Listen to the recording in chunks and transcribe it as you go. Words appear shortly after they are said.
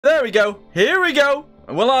There we go. Here we go.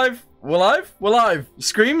 We're live. We're live. We're live.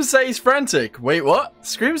 Scream says Frantic. Wait, what?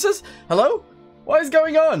 Scream says hello? What is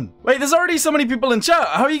going on? Wait, there's already so many people in chat.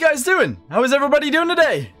 How are you guys doing? How is everybody doing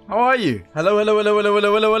today? How are you? Hello, hello, hello, hello,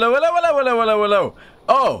 hello, hello, hello, hello, hello, hello, hello, hello.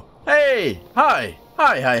 Oh, hey. Hi.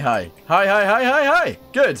 Hi, hi, hi. Hi, hi, hi, hi, hi.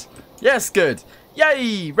 Good. Yes, good.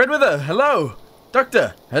 Yay. Red Wither. Hello.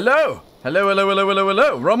 Doctor. Hello. Hello, hello, hello, hello,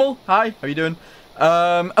 hello. Rommel. Hi. How you doing?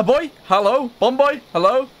 A boy, hello. Bomb boy,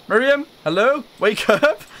 hello. Miriam, hello. Wake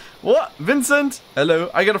up. What? Vincent,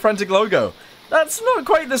 hello. I got a Frantic logo. That's not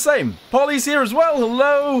quite the same. Polly's here as well.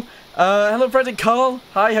 Hello. Hello, Frantic Carl.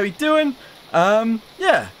 Hi, how you doing?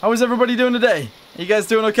 Yeah. How is everybody doing today? Are you guys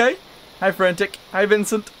doing okay? Hi, Frantic. Hi,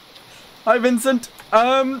 Vincent. Hi, Vincent.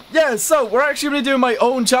 Yeah. So we're actually going to be doing my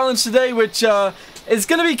own challenge today, which is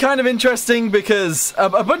going to be kind of interesting because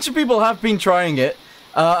a bunch of people have been trying it.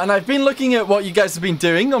 And I've been looking at what you guys have been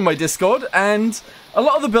doing on my Discord, and a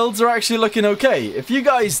lot of the builds are actually looking okay. If you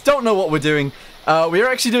guys don't know what we're doing, we are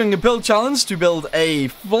actually doing a build challenge to build a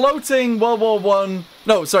floating floating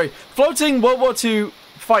World War II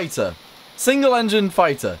fighter. Single engine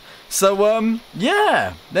fighter. So,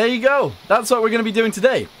 yeah, there you go. That's what we're going to be doing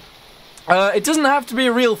today. It doesn't have to be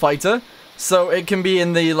a real fighter, so it can be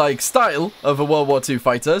in the, like, style of a World War II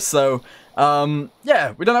fighter, so...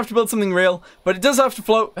 yeah, we don't have to build something real, but it does have to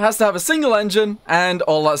float, it has to have a single engine, and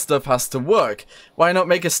all that stuff has to work. Why not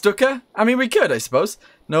make a Stuka? I mean, we could, I suppose.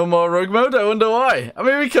 No more rogue mode? I wonder why. I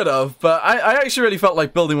mean, we could have, but I actually really felt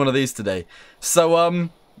like building one of these today. So,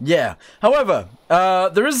 yeah. However,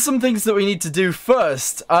 there is some things that we need to do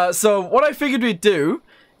first. So what I figured we'd do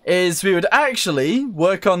is we would actually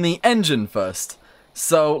work on the engine first.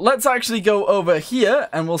 So let's actually go over here,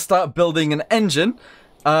 and we'll start building an engine.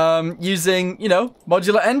 Using, you know,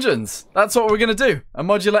 modular engines. That's what we're gonna do. A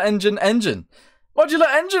modular engine.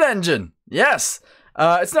 Modular engine! Yes!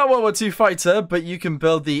 It's not a World War II fighter, but you can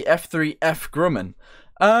build the F3F Grumman.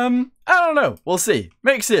 I don't know. We'll see.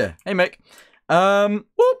 Mick's here. Hey, Mick. Whoop,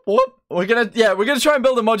 whoop. We're gonna try and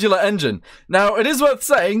build a modular engine. Now, it is worth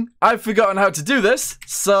saying, I've forgotten how to do this,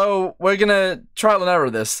 so we're gonna trial and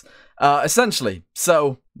error this, essentially.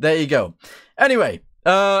 So, there you go. Anyway,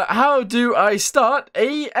 how do I start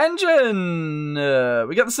a engine?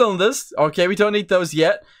 We got the cylinders. Okay, we don't need those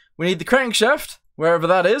yet. We need the crankshaft, wherever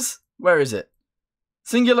that is. Where is it?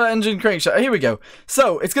 Singular engine crankshaft. Here we go.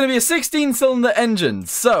 So, it's going to be a 16-cylinder engine.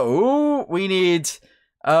 So, we need, 6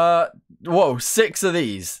 of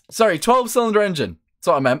these. Sorry, 12-cylinder engine. That's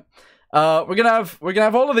what I meant. We're gonna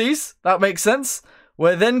have all of these. That makes sense.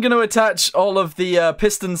 We're then going to attach all of the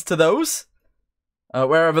pistons to those.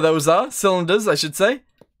 Wherever those are. Cylinders, I should say.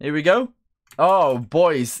 Here we go. Oh,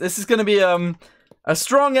 boys. This is going to be a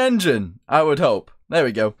strong engine, I would hope. There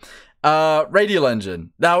we go. Radial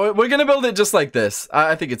engine. Now, we're going to build it just like this.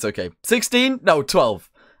 I think it's okay. 16? No, 12.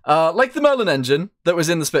 Like the Merlin engine that was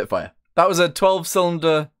in the Spitfire. That was a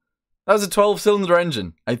 12-cylinder... That was a 12-cylinder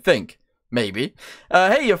engine, I think. Maybe.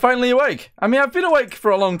 Hey, you're finally awake. I mean, I've been awake for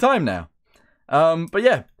a long time now. But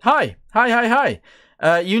yeah. Hi. Hi.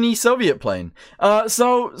 Uni-Soviet plane.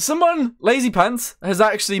 So someone, Lazy Pants, has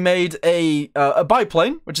actually made a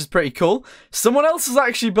biplane, which is pretty cool. Someone else has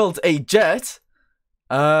actually built a jet,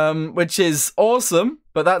 which is awesome,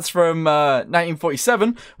 but that's from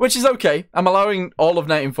 1947, which is okay. I'm allowing all of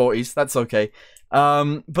 1940s, that's okay.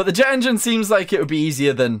 But the jet engine seems like it would be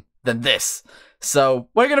easier than this. So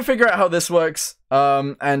we're going to figure out how this works,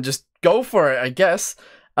 and just go for it, I guess.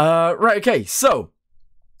 Right, okay, so...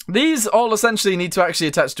 These all essentially need to actually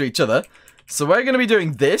attach to each other. So we're going to be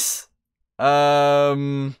doing this. How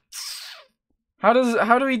do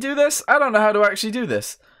we do this? I don't know how to actually do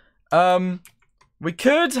this. We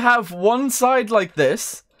could have one side like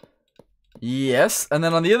this. Yes. And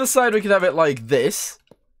then on the other side we could have it like this.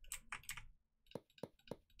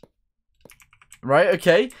 Right,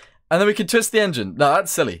 okay. And then we could twist the engine. No,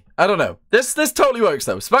 that's silly. I don't know. This totally works,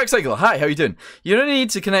 though. Sparkcycle, hi, how you doing? You only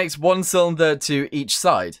need to connect one cylinder to each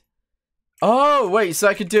side. Oh, wait, so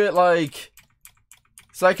I could do it like...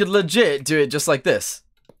 So I could legit do it just like this.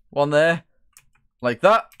 One there, like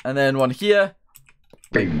that, and then one here,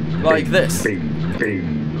 like this.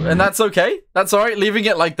 And that's okay. That's alright, leaving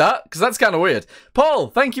it like that, because that's kind of weird. Paul,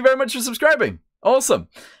 thank you very much for subscribing. Awesome.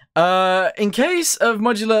 In case of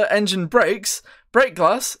modular engine breaks... Break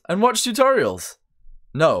glass and watch tutorials.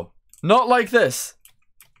 No, not like this.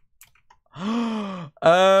 On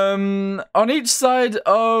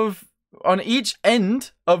each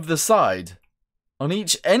end of the side. Well,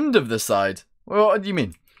 what do you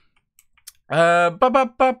mean? Boom.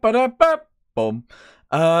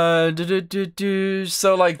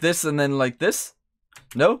 So like this and then like this?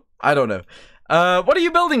 No? I don't know. What are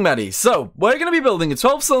you building, Maddie? So, we're going to be building a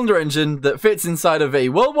 12-cylinder engine that fits inside of a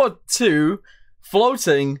World War II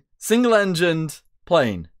floating, single-engined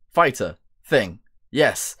plane, fighter thing.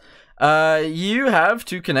 Yes. You have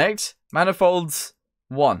to connect manifolds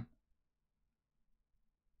 1.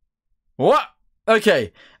 What?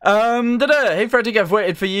 Okay. Hey, Frantic, I've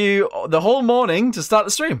waited for you the whole morning to start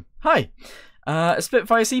the stream. Hi. A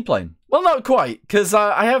Spitfire seaplane. Well, not quite, because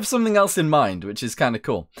I have something else in mind, which is kind of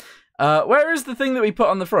cool. Where is the thing that we put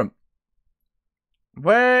on the front?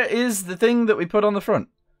 Where is the thing that we put on the front?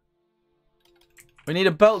 We need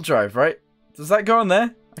a belt drive, right? Does that go on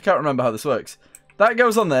there? I can't remember how this works. That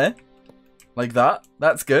goes on there. Like that.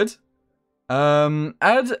 That's good.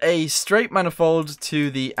 Add a straight manifold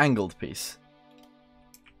to the angled piece.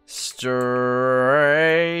 Straight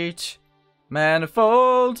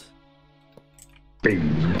manifold.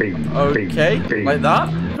 Okay, like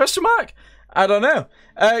that? Question mark? I don't know.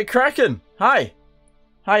 Kraken, hi.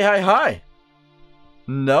 Hi.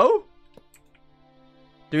 No?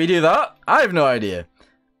 Do we do that? I have no idea.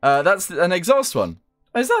 That's an exhaust one.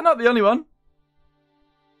 Is that not the only one?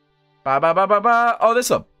 Oh, this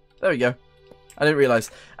one. There we go. I didn't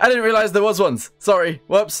realize there was ones. Sorry.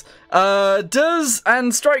 Whoops. Does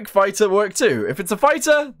and Strike Fighter work too? If it's a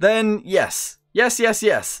fighter, then yes.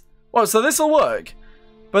 Yes. Well, so this will work.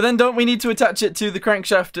 But then don't we need to attach it to the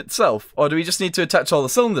crankshaft itself? Or do we just need to attach all the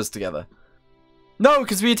cylinders together? No,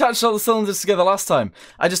 because we attached all the cylinders together last time.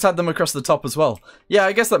 I just had them across the top as well. Yeah,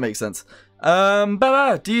 I guess that makes sense.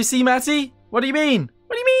 Baba, do you see Matty? What do you mean?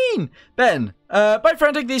 What do you mean? Ben, by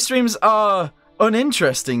Frantic, these streams are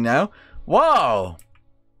uninteresting now. Wow.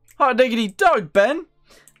 Hot diggity dog, Ben.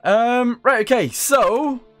 Right, okay,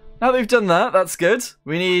 so now that we've done that, that's good.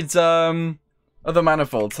 We need, other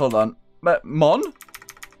manifolds. Hold on.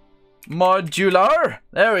 Modular.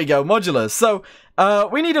 There we go, modular. So,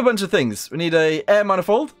 we need a bunch of things. We need a air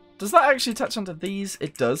manifold. Does that actually attach onto these?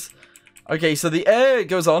 It does. Okay, so the air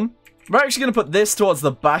goes on. We're actually going to put this towards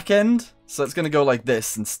the back end. So it's going to go like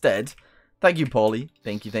this instead. Thank you, Paulie.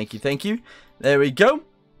 Thank you. There we go.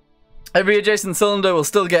 Every adjacent cylinder will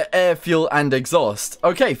still get air, fuel, and exhaust.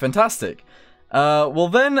 Okay, fantastic. We'll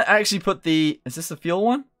then actually put the... Is this the fuel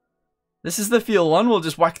one? This is the fuel one. We'll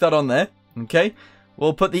just whack that on there. Okay.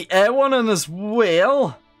 We'll put the air one on as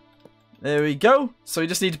well. There we go. So we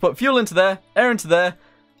just need to put fuel into there, air into there,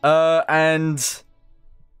 and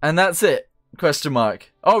that's it. Question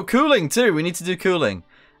mark. Oh, cooling too. We need to do cooling,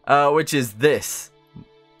 which is this.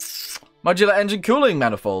 Modular engine cooling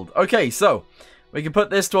manifold. Okay, so we can put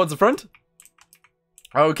this towards the front.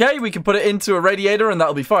 Okay, we can put it into a radiator and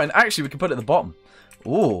that'll be fine. Actually, we can put it at the bottom.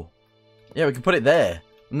 Ooh. Yeah, we can put it there.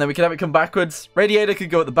 And then we can have it come backwards. Radiator could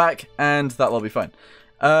go at the back and that'll all be fine.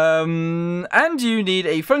 And you need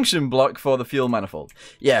a function block for the fuel manifold.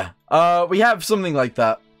 Yeah, we have something like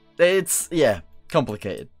that. It's, yeah,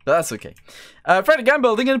 complicated, but that's okay. Frantic, I'm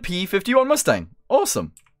building a P-51 Mustang.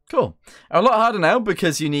 Awesome. Cool. A lot harder now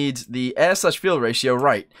because you need the air/fuel ratio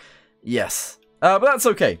right. Yes. But that's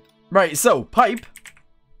okay. Right, so, pipe.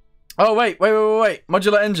 Oh, wait.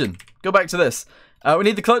 Modular engine. Go back to this. We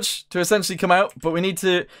need the clutch to essentially come out, but we need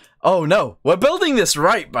to... Oh, no. We're building this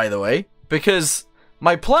right, by the way, because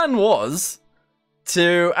my plan was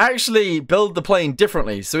to actually build the plane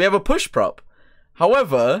differently. So we have a push prop.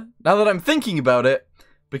 However, now that I'm thinking about it,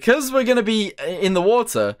 because we're going to be in the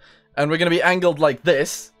water and we're going to be angled like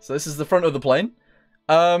this, so this is the front of the plane,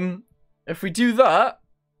 if we do that,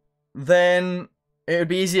 then it would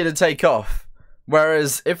be easier to take off.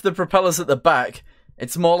 Whereas if the propeller's at the back,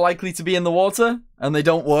 it's more likely to be in the water, and they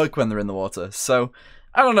don't work when they're in the water. So,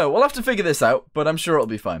 I don't know. We'll have to figure this out, but I'm sure it'll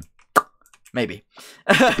be fine. Maybe.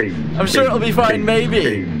 I'm sure it'll be fine,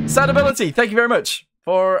 maybe. Sadability, thank you very much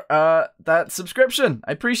for that subscription.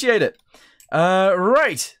 I appreciate it.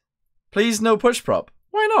 Right. Please no push prop.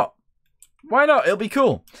 Why not? Why not? It'll be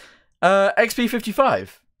cool. XP55.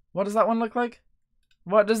 What does that one look like?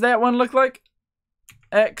 What does that one look like?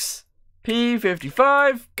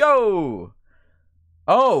 XP55, go!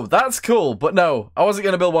 Oh, that's cool, but no, I wasn't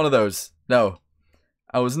going to build one of those. No,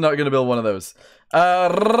 I was not going to build one of those.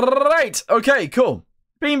 Right, okay, cool.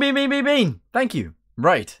 Bean. Thank you.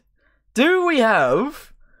 Right. Do we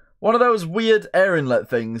have one of those weird air inlet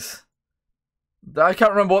things? I can't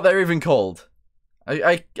remember what they're even called.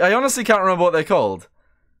 I honestly can't remember what they're called.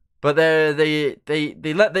 But they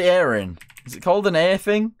let the air in. Is it called an air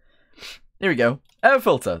thing? Here we go. Air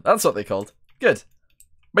filter. That's what they're called. Good.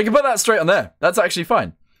 We can put that straight on there. That's actually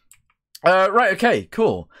fine. Right, okay,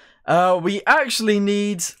 cool. We actually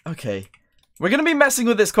need... Okay. We're going to be messing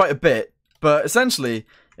with this quite a bit. But essentially,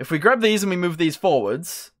 if we grab these and we move these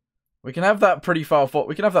forwards, we can have that pretty far forward.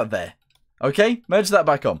 We can have that there. Okay, merge that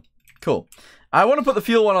back on. Cool. I want to put the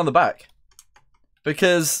fuel one on the back.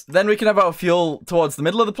 Because then we can have our fuel towards the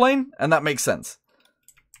middle of the plane, and that makes sense.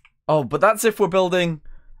 Oh, but that's if we're building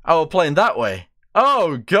our plane that way.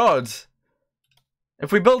 Oh, God.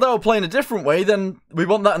 If we build our plane a different way, then we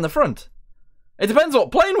want that in the front. It depends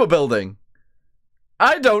what plane we're building.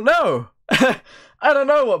 I don't know. I don't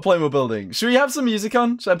know what plane we're building. Should we have some music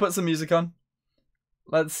on? Should I put some music on?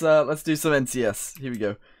 Let's do some NCS. Here we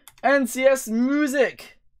go. NCS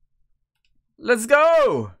music. Let's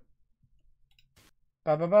go.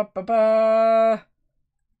 Ba ba ba ba ba.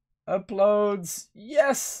 Uploads.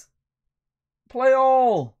 Yes. Play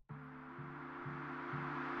all.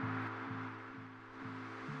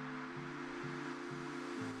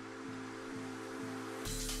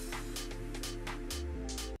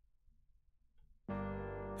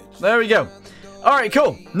 There we go. Alright,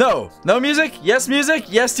 cool. No music? Yes, music?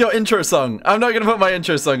 Yes, your intro song. I'm not going to put my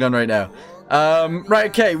intro song on right now.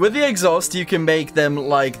 Right, okay. With the exhaust, you can make them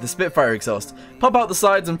like the Spitfire exhaust. Pop out the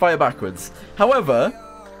sides and fire backwards. However,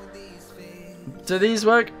 do these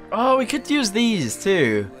work? Oh, we could use these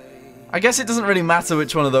too. I guess it doesn't really matter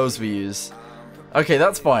which one of those we use. Okay,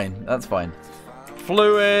 that's fine. That's fine.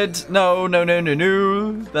 Fluid. No.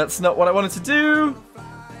 That's not what I wanted to do.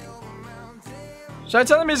 Should I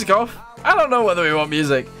turn the music off? I don't know whether we want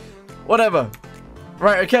music. Whatever.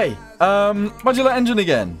 Right, okay. Modular engine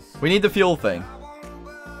again. We need the fuel thing.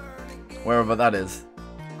 Wherever that is.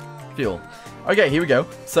 Fuel. Okay, here we go.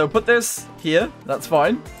 So put this here. That's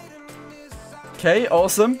fine. Okay,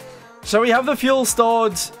 awesome. Shall we have the fuel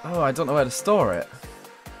stored? Oh, I don't know where to store it.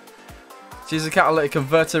 Choose a catalytic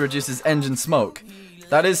converter, reduces engine smoke.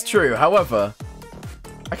 That is true. However,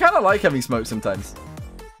 I kind of like having smoke sometimes.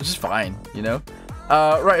 Which is fine, you know?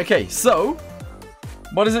 Right, okay, so,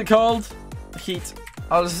 what is it called? Heat.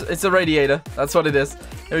 It's a radiator. That's what it is.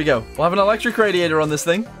 Here we go. We'll have an electric radiator on this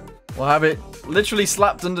thing. We'll have it literally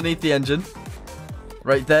slapped underneath the engine.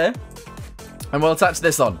 Right there. And we'll attach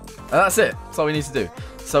this on. And that's it. That's all we need to do.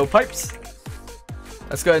 So, pipes.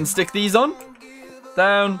 Let's go ahead and stick these on.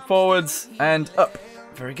 Down, forwards, and up.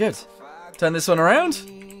 Very good. Turn this one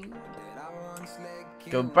around.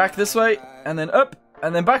 Go back this way, and then up,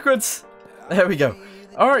 and then backwards. There we go.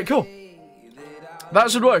 Alright, cool.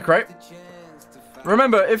 That should work, right?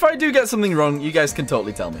 Remember, if I do get something wrong, you guys can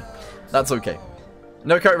totally tell me. That's okay.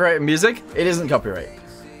 No copyright music. It isn't copyright.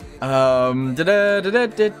 Turn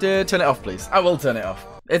it off, please. I will turn it off.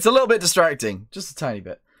 It's a little bit distracting. Just a tiny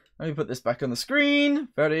bit. Let me put this back on the screen.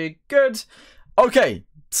 Very good. Okay,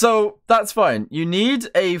 so that's fine. You need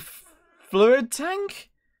a fluid tank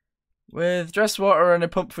with dressed water and a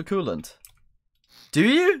pump for coolant. Do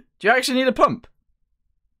you? Do you actually need a pump?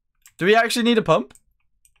 Do we actually need a pump?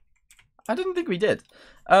 I didn't think we did.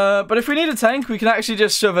 But if we need a tank, we can actually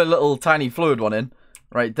just shove a little tiny fluid one in.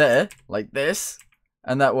 Right there. Like this.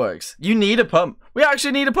 And that works. You need a pump. We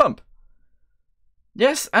actually need a pump.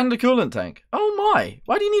 Yes, and a coolant tank. Oh my.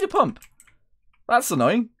 Why do you need a pump? That's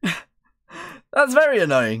annoying. That's very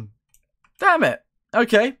annoying. Damn it.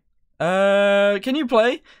 Okay. Can you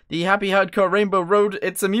play the Happy Hardcore Rainbow Road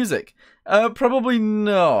It's a Music? Probably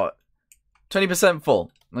not. 20%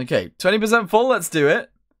 full. Okay, 20% full, let's do it.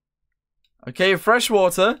 Okay, fresh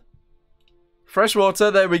water. Fresh water,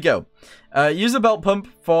 there we go. Use a belt pump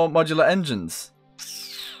for modular engines.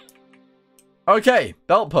 Okay,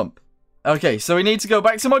 belt pump. Okay, so we need to go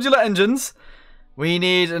back to modular engines. We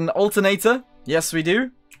need an alternator. Yes, we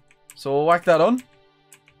do. So we'll whack that on.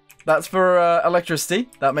 That's for electricity.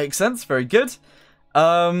 That makes sense. Very good.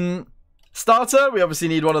 Starter, we obviously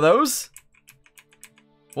need one of those.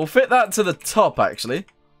 We'll fit that to the top, actually.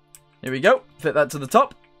 Here we go. Fit that to the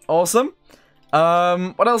top. Awesome.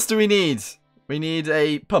 What else do we need? We need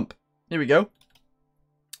a pump. Here we go.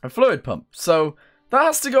 A fluid pump. So, that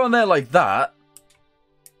has to go on there like that.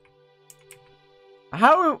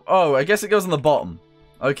 How? Oh, I guess it goes on the bottom.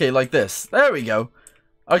 Okay, like this. There we go.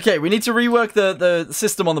 Okay, we need to rework the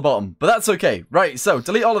system on the bottom. But that's okay. Right, so,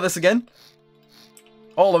 delete all of this again.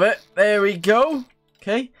 All of it. There we go.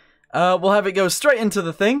 Okay. We'll have it go straight into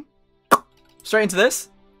the thing. Straight into this.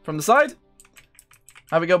 From the side.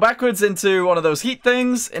 Have it go backwards into one of those heat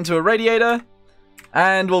things. Into a radiator.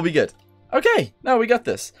 And we'll be good. Okay. Now we got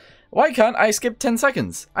this. Why can't I skip 10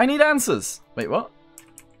 seconds? I need answers. Wait, what?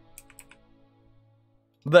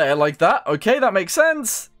 There, like that. Okay, that makes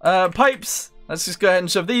sense. Pipes. Let's just go ahead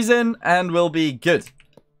and shove these in. And we'll be good.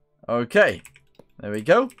 Okay. There we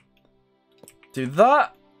go. Do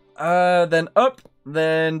that. Then up.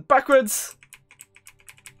 Then backwards.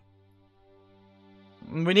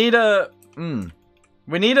 We need a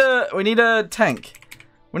we need a tank.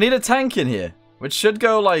 We need a tank in here, which should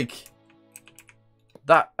go like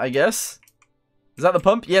that, I guess. Is that the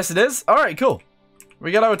pump? Yes, it is. Alright, cool.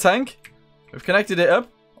 We got our tank. We've connected it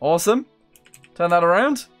up. Awesome. Turn that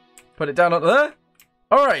around. Put it down up there.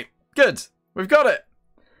 Alright, good. We've got it.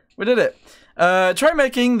 We did it. Try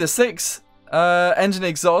making the 6 engine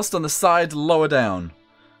exhaust on the side lower down.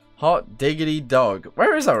 Hot diggity dog.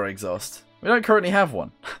 Where is our exhaust? We don't currently have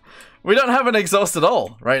one. We don't have an exhaust at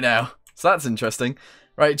all right now. So that's interesting.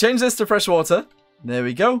 Right, change this to fresh water. There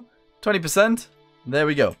we go. 20%. There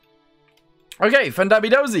we go. Okay,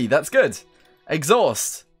 fandabidozy. That's good.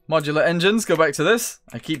 Exhaust. Modular engines. Go back to this.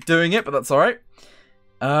 I keep doing it, but that's alright.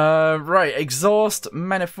 Right, exhaust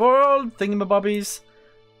manifold thingamabobbies.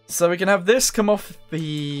 So we can have this come off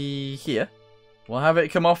the... here. We'll have it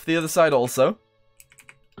come off the other side also.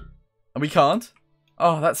 And we can't.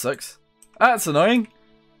 Oh, that sucks. That's annoying.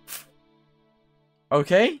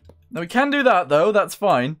 Okay. Now we can do that though, that's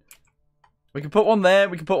fine. We can put one there,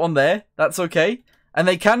 we can put one there. That's okay. And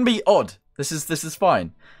they can be odd. This is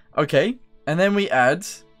fine. Okay. And then we add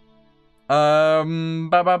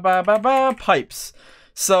pipes.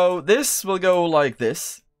 So this will go like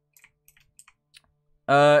this.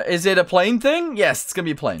 Is it a plane thing? Yes, it's gonna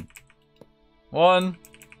be a plane. 1,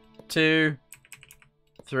 2,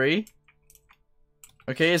 3.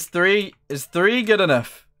 Okay, is three good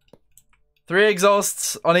enough? 3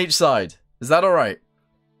 exhausts on each side. Is that alright?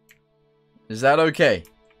 Is that okay?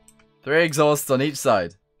 3 exhausts on each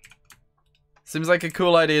side. Seems like a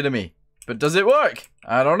cool idea to me. But does it work?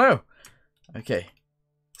 I don't know. Okay.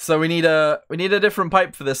 So we need a different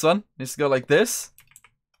pipe for this one. It needs to go like this.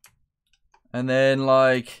 And then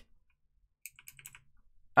like...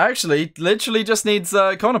 Actually, literally just needs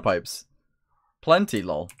corner pipes. Plenty,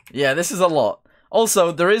 lol. Yeah, this is a lot.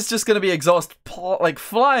 Also, there is just going to be exhaust like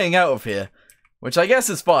flying out of here. Which I guess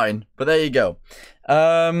is fine, but there you go.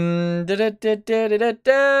 I need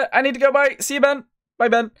to go, bye. See you, Ben. Bye,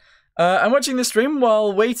 Ben. I'm watching the stream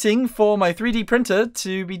while waiting for my 3D printer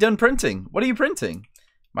to be done printing. What are you printing?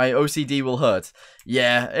 My OCD will hurt.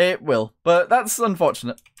 Yeah, it will. But that's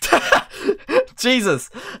unfortunate. Jesus.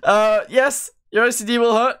 Yes, your OCD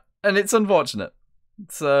will hurt, and it's unfortunate.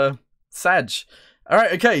 It's, sag.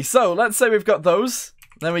 Alright, okay, so let's say we've got those.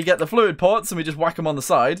 Then we get the fluid ports, and we just whack them on the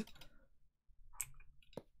side.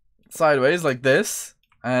 Sideways, like this.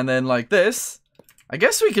 And then like this. I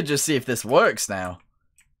guess we could just see if this works now.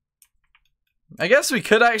 I guess we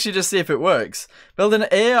could actually just see if it works. Build an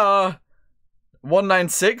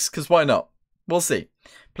AR-196, because why not? We'll see.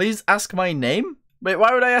 Please ask my name? Wait,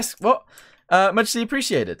 why would I ask? What? Muchly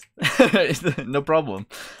appreciated. No problem.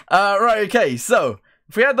 Right, okay, so.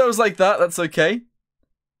 If we had those like that, that's okay.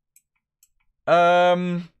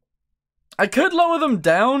 I could lower them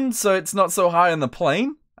down so it's not so high on the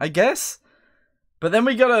plane, I guess. But then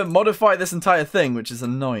we gotta modify this entire thing, which is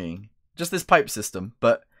annoying. Just this pipe system,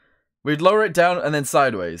 but we'd lower it down and then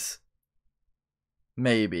sideways.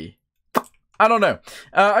 Maybe. I don't know.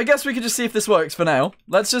 I guess we could just see if this works for now.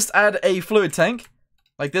 Let's just add a fluid tank,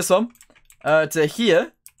 like this one, to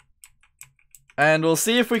here. And we'll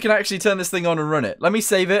see if we can actually turn this thing on and run it. Let me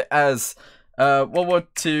save it as World War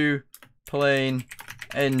II plane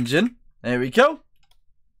engine. There we go.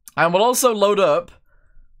 And we'll also load up.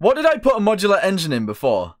 What did I put a modular engine in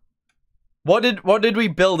before? What did we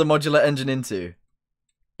build a modular engine into?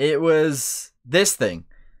 It was this thing.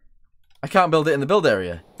 I can't build it in the build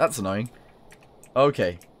area. That's annoying.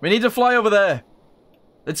 Okay. We need to fly over there.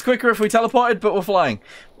 It's quicker if we teleported, but we're flying.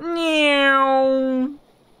 Meow.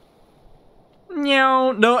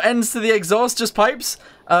 No ends to the exhaust, just pipes.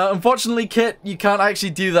 Unfortunately, Kit, you can't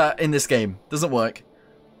actually do that in this game. Doesn't work.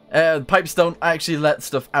 Pipes don't actually let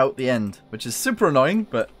stuff out the end, which is super annoying,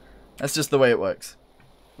 but that's just the way it works.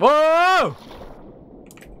 Whoa!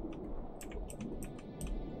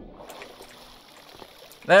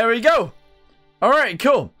 There we go. Alright,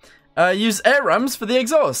 cool. Use air rams for the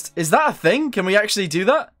exhaust. Is that a thing? Can we actually do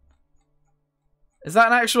that? Is that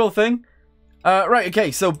an actual thing? Right,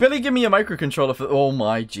 okay, so Billy, give me a microcontroller for... Oh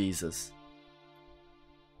my Jesus.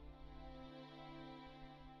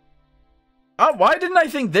 Oh, why didn't I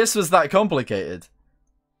think this was that complicated?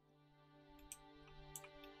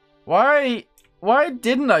 Why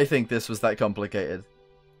didn't I think this was that complicated?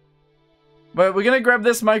 But we're gonna grab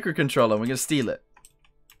this microcontroller and we're gonna steal it.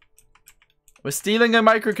 We're stealing a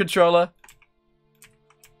microcontroller.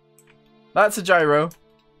 That's a gyro.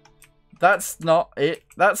 That's not it.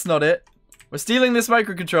 That's not it. We're stealing this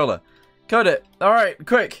microcontroller. Code it. Alright,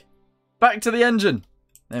 quick. Back to the engine.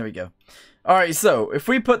 There we go. Alright, so if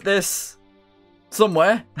we put this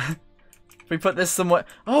somewhere. If we put this somewhere.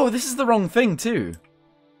 Oh, this is the wrong thing too.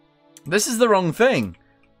 This is the wrong thing.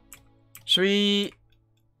 Should we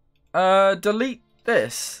delete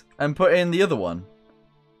this and put in the other one.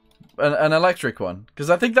 An electric one. Because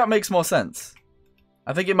I think that makes more sense.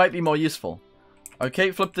 I think it might be more useful.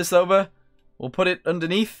 Okay, flip this over. We'll put it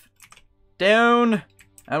underneath. Down.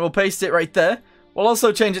 And we'll paste it right there. We'll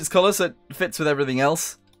also change its color so it fits with everything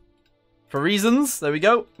else. For reasons. There we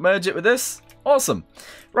go. Merge it with this. Awesome.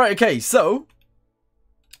 Right, okay, so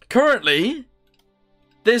currently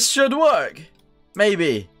this should work.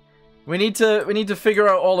 Maybe. We need to figure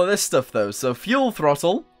out all of this stuff though. So fuel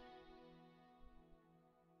throttle.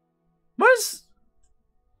 Where's...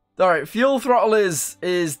 Alright, fuel throttle is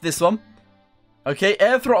this one. Okay,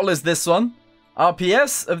 air throttle is this one.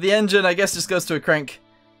 RPS of the engine, I guess, just goes to a crank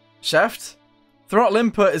shaft. Throttle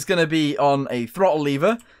input is going to be on a throttle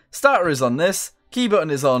lever. Starter is on this. Key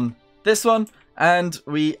button is on this one. And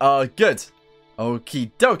we are good.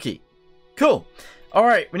 Okie dokie. Cool.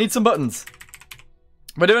 Alright, we need some buttons.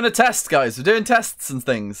 We're doing a test, guys. We're doing tests and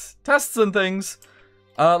things. Tests and things.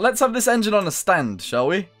 Let's have this engine on a stand, shall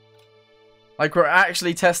we? Like we're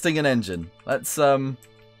actually testing an engine. Let's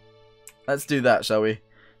do that, shall we?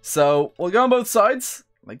 So, we'll go on both sides,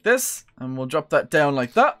 like this, and we'll drop that down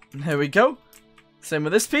like that. Here we go. Same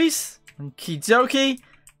with this piece. Okie dokie.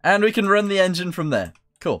 And we can run the engine from there.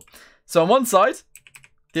 Cool. So on one side,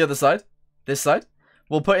 the other side, this side,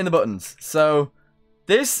 we'll put in the buttons. So,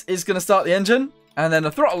 this is going to start the engine, and then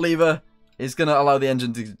a throttle lever is going to allow the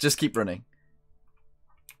engine to just keep running.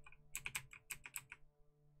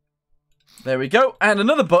 There we go. And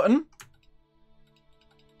another button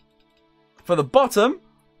for the bottom,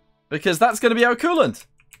 because that's going to be our coolant.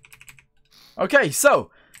 Okay, so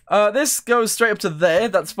this goes straight up to there.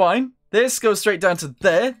 That's fine. This goes straight down to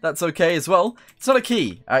there. That's okay as well. It's not a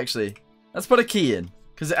key, actually. Let's put a key in,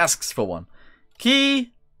 because it asks for one.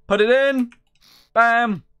 Key. Put it in.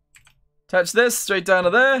 Bam. Attach this straight down to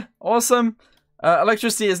there. Awesome.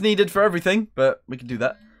 Electricity is needed for everything, but we can do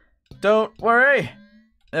that. Don't worry.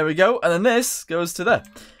 There we go. And then this goes to there.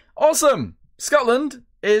 Awesome. Scotland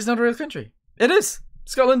is not a real country. It is.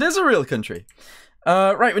 Scotland is a real country.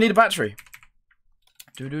 Right, we need a battery.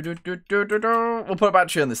 We'll put a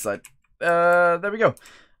battery on this side. There we go.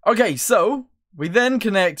 Okay, so we then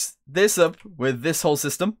connect this up with this whole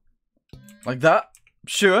system. Like that.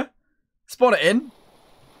 Sure. Spawn it in.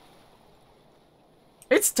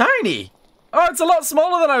 It's tiny. Oh, it's a lot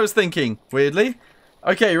smaller than I was thinking. Weirdly.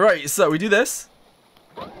 Okay, right. So we do this.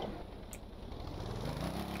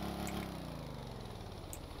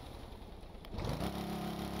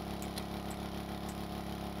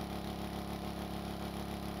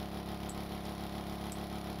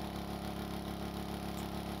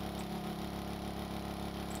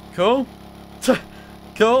 Cool.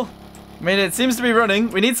 Cool. I mean, it seems to be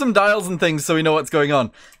running. We need some dials and things so we know what's going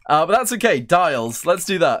on. But that's okay. Dials. Let's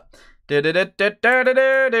do that.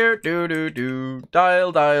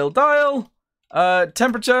 Dial, dial, dial.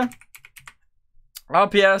 Temperature.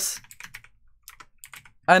 RPS.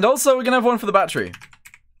 And also, we're going to have one for the battery.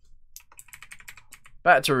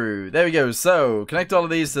 Battery. There we go. So, connect all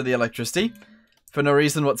of these to the electricity. For no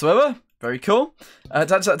reason whatsoever. Very cool.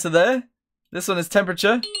 Attach that to there. This one is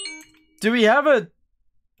temperature. Do we have a...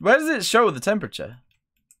 Where does it show the temperature?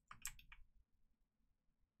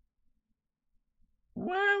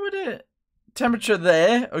 Where would it... Temperature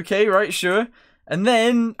there. Okay, right, sure. And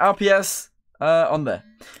then RPS on there.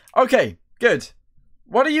 Okay, good.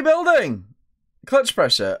 What are you building? Clutch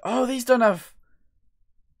pressure. Oh, these don't have...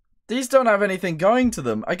 These don't have anything going to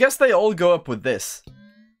them. I guess they all go up with this.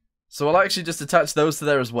 So we'll actually just attach those to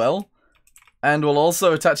there as well. And we'll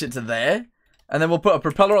also attach it to there. And then we'll put a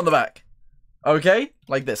propeller on the back. Okay?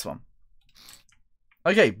 Like this one.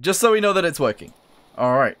 Okay, just so we know that it's working.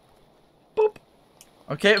 Alright. Boop.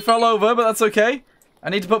 Okay, it fell over, but that's okay. I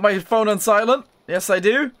need to put my phone on silent. Yes, I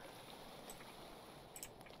do.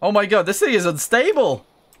 Oh my god, this thing is unstable.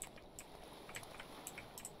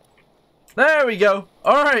 There we go.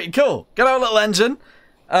 Alright, cool. Get our little engine.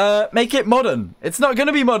 Make it modern. It's not going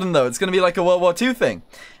to be modern, though. It's going to be like a World War II thing.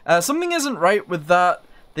 Something isn't right with that.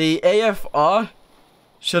 The AFR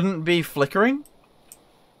shouldn't be flickering.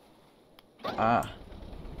 Ah.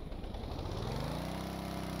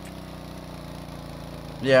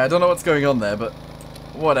 Yeah, I don't know what's going on there, but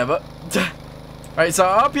whatever. Right, so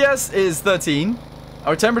our RPS is 13.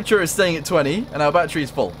 Our temperature is staying at 20, and our battery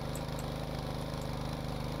is full.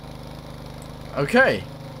 Okay.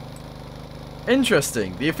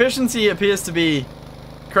 Interesting. The efficiency appears to be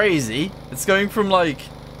crazy. It's going from like...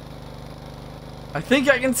 I think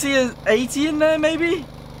I can see an 80 in there, maybe?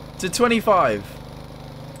 To 25.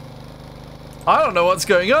 I don't know what's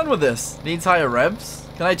going on with this. Needs higher revs.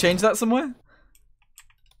 Can I change that somewhere?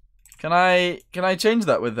 Can I change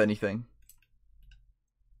that with anything?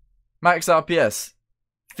 Max RPS.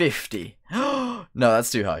 50. No,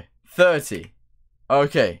 that's too high. 30.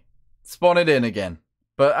 Okay. Spawn it in again.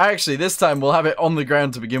 But actually, this time we'll have it on the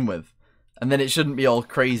ground to begin with. And then it shouldn't be all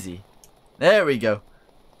crazy. There we go.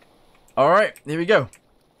 Alright, here we go.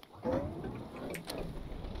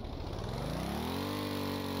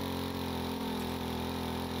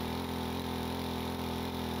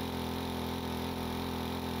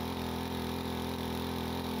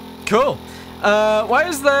 Cool. Why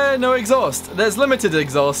is there no exhaust? There's limited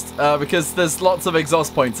exhaust, because there's lots of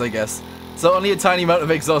exhaust points, I guess. So only a tiny amount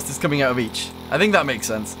of exhaust is coming out of each. I think that makes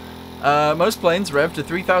sense. Most planes rev to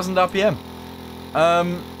 3000 RPM.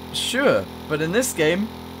 Sure, but in this game,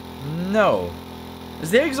 no.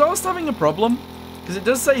 Is the exhaust having a problem? Because it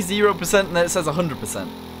does say 0% and then it says 100%.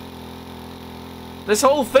 This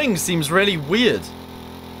whole thing seems really weird.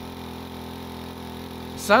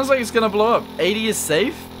 Sounds like it's gonna blow up. 80 is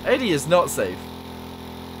safe? 80 is not safe.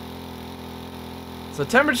 So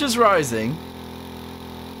temperature's rising.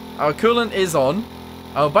 Our coolant is on.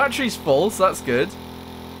 Our battery's full, so that's good.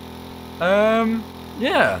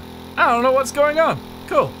 Yeah. I don't know what's going on.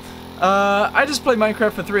 Cool. I just played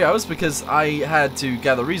Minecraft for 3 hours because I had to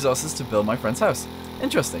gather resources to build my friend's house.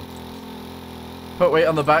 Interesting. Put weight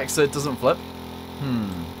on the back so it doesn't flip.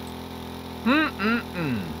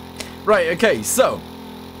 Right, okay, so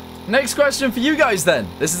next question for you guys then.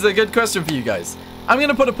 This is a good question for you guys. I'm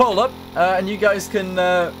gonna put a poll up, and you guys can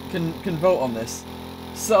vote on this.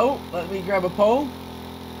 So let me grab a poll.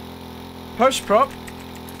 Push prop,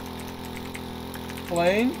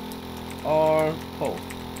 plane, or pull?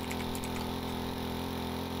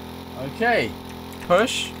 Okay.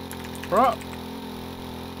 Push, prop,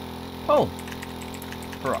 pull,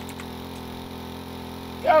 prop.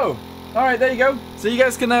 Go. Alright, there you go. So you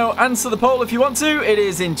guys can now answer the poll if you want to. It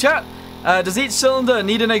is in chat. Does each cylinder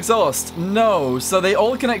need an exhaust? No. So they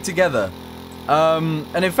all connect together.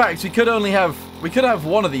 And in fact, we could have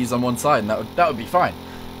one of these on one side, and that would be fine.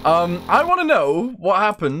 I want to know what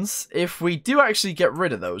happens if we do actually get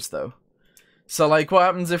rid of those, though. So, like, what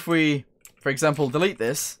happens if we, for example, delete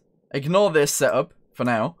this, ignore this setup for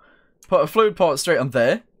now, put a fluid port straight on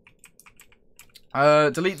there,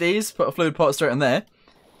 delete these, put a fluid port straight on there.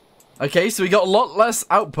 Okay, so we got a lot less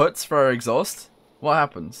outputs for our exhaust. What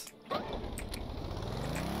happens?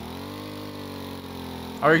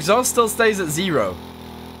 Our exhaust still stays at 0.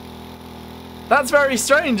 That's very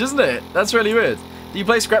strange, isn't it? That's really weird. Do you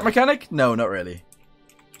play Scrap Mechanic? No, not really.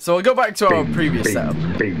 So we'll go back to our previous setup.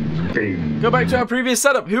 Go back to our previous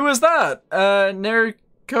setup. Who was that?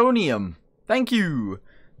 Nerconium. Thank you.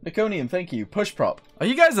 Nerconium, thank you. Push prop. Oh,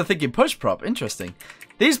 you guys are thinking push prop. Interesting.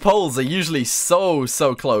 These polls are usually so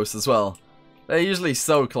close as well. They're usually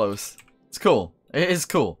so close. It's cool. It is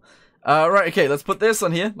cool. Right, okay, let's put this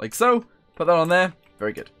on here, like so. Put that on there.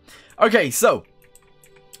 Very good. Okay, so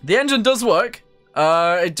the engine does work.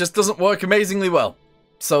 It just doesn't work amazingly well.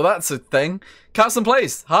 So that's a thing. Carson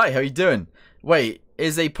Plays. Hi, how you doing? Wait,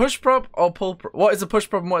 is a push prop or pull prop? What is a push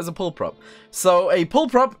prop and what is a pull prop? So a pull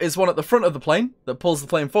prop is one at the front of the plane that pulls the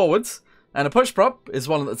plane forwards. And a push prop is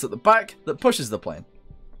one that's at the back that pushes the plane.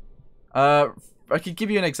 I could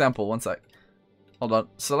give you an example. One sec. Hold on.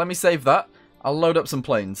 So let me save that. I'll load up some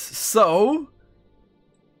planes. So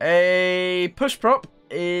a push prop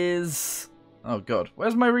is... Oh god,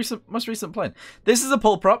 where's my most recent plane? This is a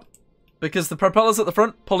pull prop because the propeller's at the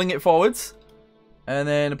front pulling it forwards. And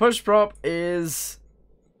then a push prop is...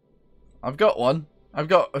 I've got one. I've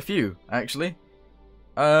got a few, actually.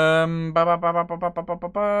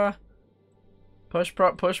 Push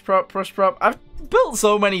prop, push prop, push prop. I've built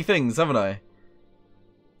so many things, haven't I?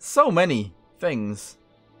 So many things.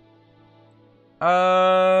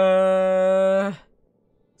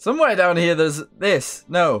 Somewhere down here there's this.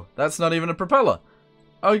 No, that's not even a propeller.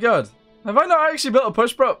 Oh god. Have I not actually built a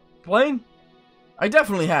push prop plane? I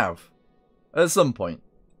definitely have. At some point.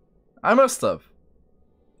 I must have.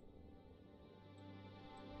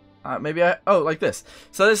 Maybe I... Oh, like this.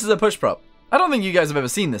 So this is a push prop. I don't think you guys have ever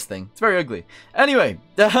seen this thing. It's very ugly. Anyway,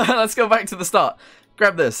 let's go back to the start.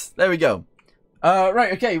 Grab this. There we go.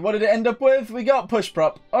 Right, okay. What did it end up with? We got push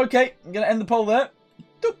prop. Okay, I'm going to end the poll there.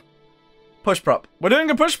 Doop. Push prop. We're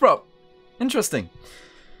doing a push prop. Interesting.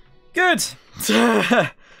 Good.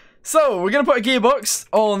 So, we're going to put a gearbox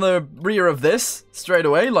on the rear of this straight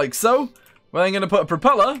away, like so. We're then going to put a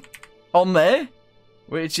propeller on there,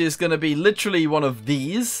 which is going to be literally one of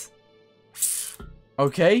these.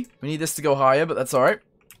 Okay, we need this to go higher, but that's alright.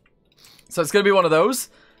 So it's going to be one of those.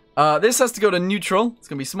 This has to go to neutral. It's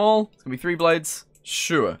going to be small. It's going to be 3 blades.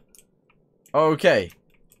 Sure. Okay.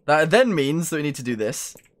 That then means that we need to do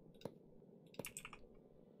this.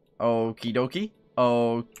 Okie dokie.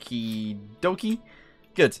 Okie dokie.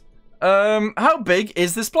 Good. How big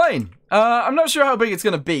is this plane? I'm not sure how big it's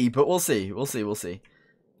gonna be, but we'll see. We'll see.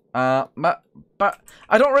 But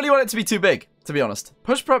I don't really want it to be too big, to be honest.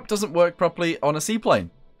 Push prop doesn't work properly on a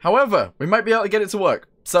seaplane. However, we might be able to get it to work.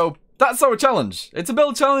 So that's our challenge. It's a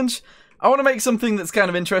build challenge. I want to make something that's kind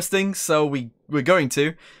of interesting, so we're going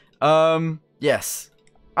to. Yes.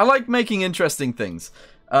 I like making interesting things.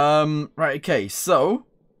 Right, okay, so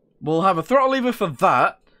we'll have a throttle lever for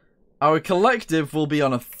that. Our collective will be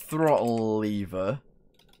on a throttle lever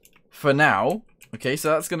for now. Okay, so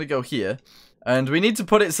that's going to go here. And we need to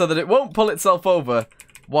put it so that it won't pull itself over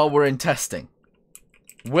while we're in testing.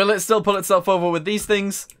 Will it still pull itself over with these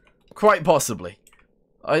things? Quite possibly.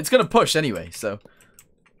 It's going to push anyway, so.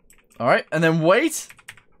 Alright, and then weight.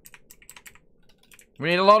 We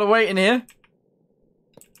need a lot of weight in here.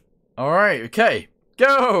 Alright, okay.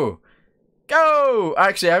 Go! Go!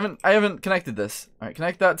 Actually, I haven't connected this. Alright,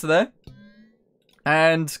 connect that to there.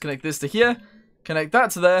 And connect this to here. Connect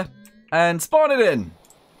that to there. And spawn it in.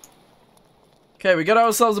 Okay, we got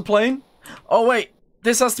ourselves a plane. Oh, wait.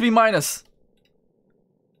 This has to be minus.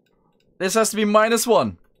 This has to be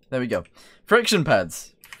 -1. There we go. Friction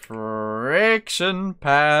pads. Friction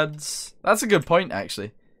pads. That's a good point,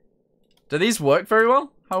 actually. Do these work very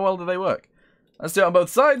well? How well do they work? Let's do it on both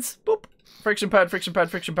sides. Boop. Friction pad, friction pad,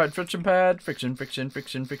 friction pad, friction pad. Friction, friction,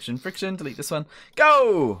 friction, friction, friction. Delete this one.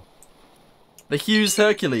 Go! The Hughes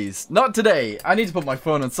Hercules. Not today. I need to put my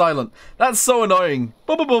phone on silent. That's so annoying.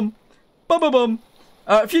 Boom, boom, boom. Boom, boom, boom.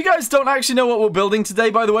 If you guys don't actually know what we're building today,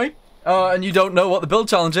 by the way, and you don't know what the build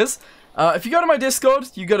challenge is, if you go to my Discord,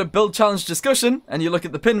 you go to build challenge discussion, and you look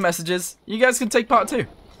at the pinned messages, you guys can take part too.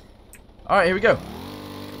 Alright, here we go.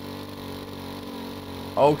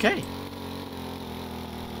 Okay.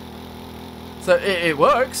 So, it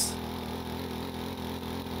works.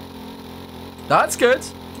 That's good.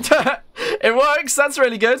 It works, that's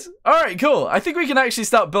really good. Alright, cool. I think we can actually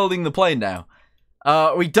start building the plane now.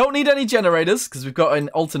 We don't need any generators, because we've got an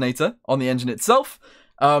alternator on the engine itself.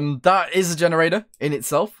 That is a generator in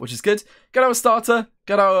itself, which is good. Got our starter,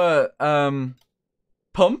 got our,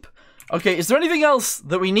 pump. Okay, is there anything else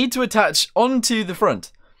that we need to attach onto the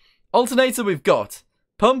front? Alternator we've got.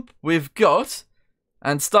 Pump we've got.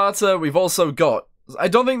 And starter we've also got. I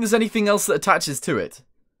don't think there's anything else that attaches to it.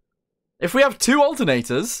 If we have two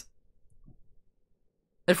alternators...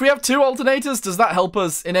 does that help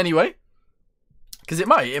us in any way? Because it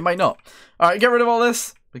might not. Alright, get rid of all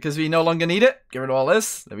this, because we no longer need it. Get rid of all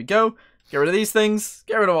this. There we go. Get rid of these things.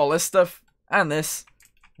 Get rid of all this stuff. And this.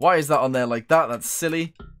 Why is that on there like that? That's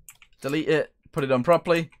silly. Delete it. Put it on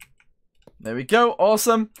properly. There we go.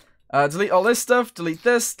 Awesome. Delete all this stuff. Delete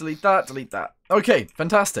this. Delete that. Delete that. Okay,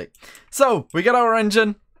 fantastic. So, we got our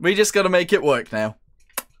engine. We just got to make it work now.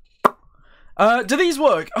 Do these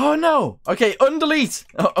work? Oh, no. Okay, undelete.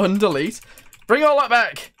 Undelete. Bring all that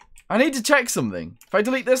back. I need to check something. If I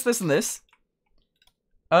delete this, this, and this.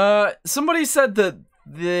 Somebody said that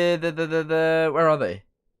where are they?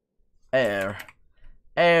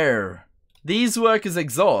 Air. These work as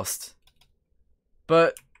exhaust.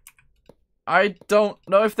 But I don't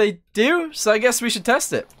know if they do, so I guess we should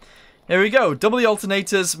test it. Here we go. Double the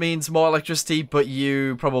alternators means more electricity, but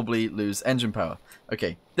you probably lose engine power.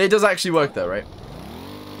 Okay. It does actually work though, right?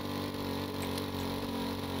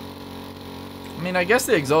 I mean, I guess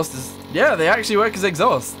the exhaust is... Yeah, they actually work as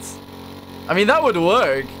exhausts. I mean, that would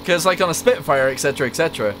work, because like on a Spitfire, etc.,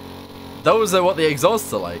 etc., those are what the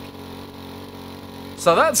exhausts are like.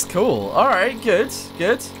 So that's cool. Alright, good,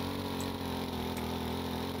 good.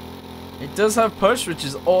 It does have push, which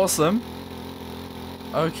is awesome.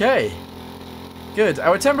 Okay. Good.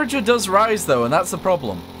 Our temperature does rise, though, and that's a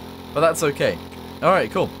problem. But that's okay.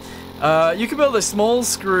 Alright, cool. You can build a small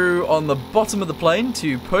screw on the bottom of the plane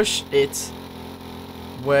to push it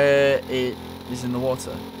where it is in the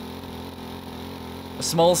water. A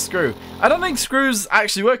small screw. I don't think screws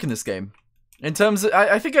actually work in this game. In terms of...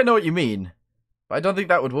 I think I know what you mean. But I don't think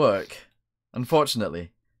that would work.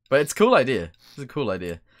 Unfortunately. But it's a cool idea. It's a cool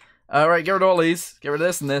idea. Right, get rid of all these. Get rid of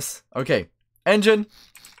this and this. Okay. Engine.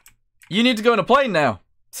 You need to go in a plane now.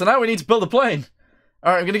 So now we need to build a plane.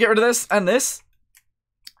 Alright, I'm going to get rid of this and this.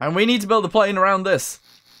 And we need to build a plane around this.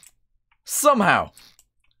 Somehow.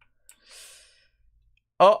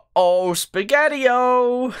 Uh-oh,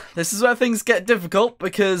 Spaghetti-O! This is where things get difficult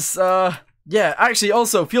because, yeah, actually,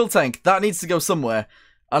 also, fuel tank. That needs to go somewhere.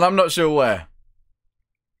 And I'm not sure where.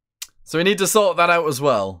 So we need to sort that out as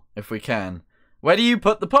well, if we can. Where do you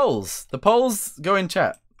put the poles? The poles go in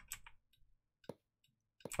chat.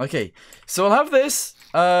 Okay, so we'll have this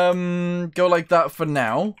go like that for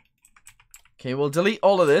now. Okay, we'll delete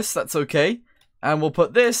all of this. That's okay. And we'll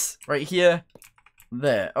put this right here.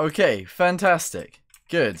 There. Okay, fantastic.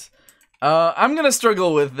 Good. I'm going to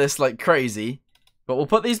struggle with this like crazy. But we'll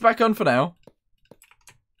put these back on for now.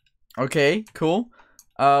 Okay, cool.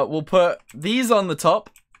 We'll put these on the top.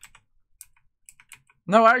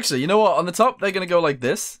 No, actually, you know what? On the top, they're going to go like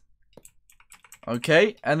this.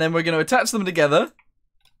 Okay, and then we're going to attach them together.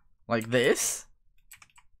 Like this.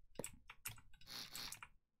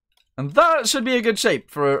 And that should be a good shape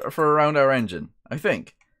for around our engine, I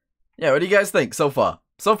think. Yeah, what do you guys think so far?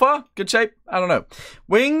 So far? Good shape? I don't know.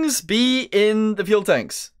 Wings be in the fuel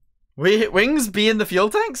tanks. Wings be in the fuel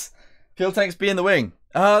tanks? Fuel tanks be in the wing.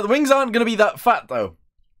 The wings aren't going to be that fat, though.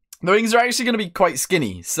 The wings are actually going to be quite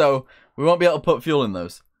skinny, so we won't be able to put fuel in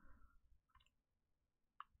those.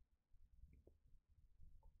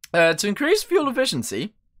 To increase fuel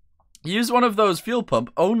efficiency, use one of those fuel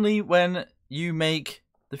pump only when you make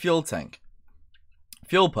the fuel tank.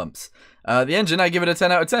 Fuel pumps. The engine, I give it a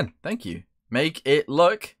 10 out of 10. Thank you. Make it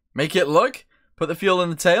look. Make it look. Put the fuel in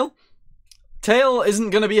the tail. Tail isn't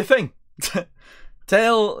going to be a thing.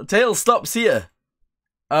 Tail stops here.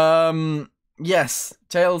 Yes.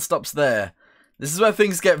 Tail stops there. This is where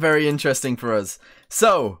things get very interesting for us.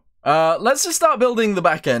 So, let's just start building the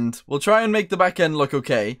back end. We'll try and make the back end look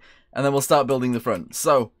okay. And then we'll start building the front.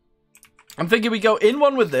 So, I'm thinking we go in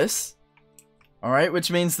one with this. Alright,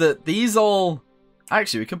 which means that these all...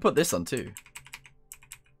 Actually, we can put this on too.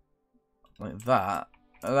 Like that.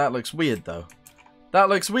 That looks weird though. That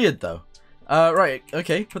looks weird though. Right,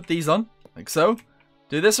 okay, put these on. Like so.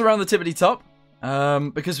 Do this around the tippity top.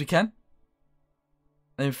 Because we can.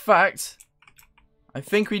 In fact, I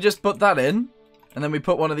think we just put that in. And then we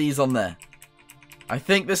put one of these on there. I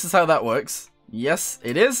think this is how that works. Yes,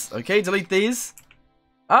 it is. Okay, delete these.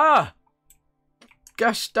 Ah!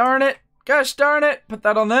 Gosh darn it. Gosh darn it. Put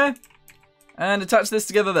that on there. And attach this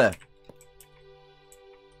together there.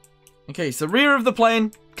 Okay, so rear of the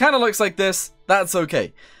plane. Kind of looks like this. That's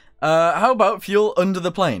okay. How about fuel under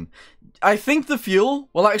the plane? I think the fuel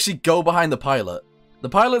will actually go behind the pilot. The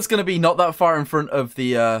pilot's going to be not that far in front of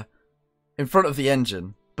the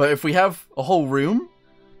engine. But if we have a whole room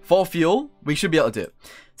for fuel, we should be able to do it.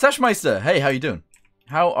 Tashmeister, hey, how you doing?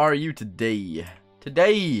 How are you today?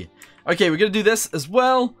 Okay, we're going to do this as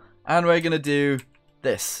well. And we're going to do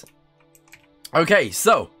this. Okay,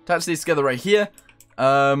 so, attach these together right here.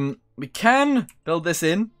 We can build this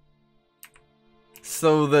in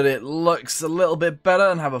so that it looks a little bit better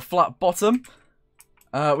and have a flat bottom,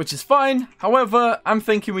 which is fine. However, I'm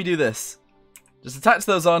thinking we do this. Just attach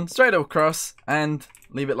those on straight across and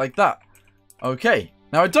leave it like that. Okay,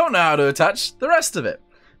 now I don't know how to attach the rest of it.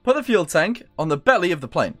 Put the fuel tank on the belly of the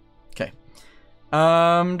plane. Okay.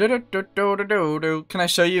 Can I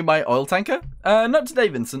show you my oil tanker? Not today,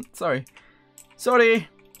 Vincent. Sorry.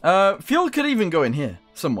 Fuel could even go in here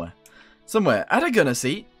somewhere. Add a gunner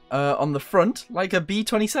seat on the front like a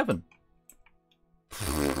B-27.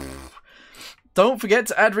 Don't forget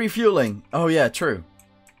to add refueling. Oh yeah, true.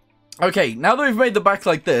 Okay, now that we've made the back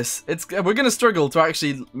like this, we're gonna struggle to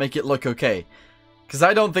actually make it look okay, because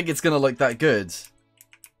I don't think it's gonna look that good.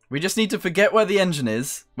 We just need to forget where the engine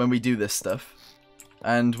is when we do this stuff,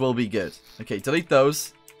 and we'll be good. Okay, delete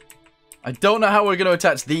those. I don't know how we're gonna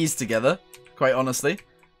attach these together, quite honestly,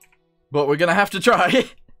 but we're gonna have to try.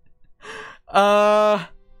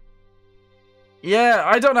 Yeah,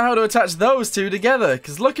 I don't know how to attach those two together,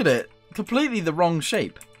 because look at it. Completely the wrong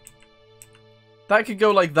shape. That could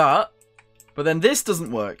go like that, but then this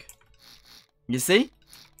doesn't work. You see?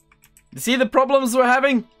 You see the problems we're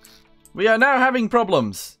having? We are now having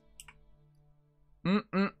problems.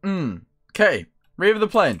 Okay, rear of the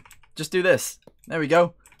plane. Just do this. There we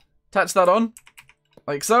go. Attach that on,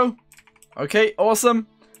 like so. Okay, awesome.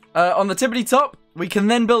 On the tippity top, we can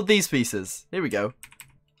then build these pieces. Here we go.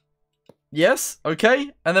 Yes,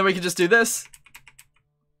 okay. And then we can just do this.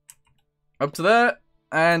 Up to there.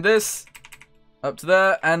 And this. Up to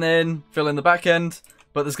there. And then fill in the back end.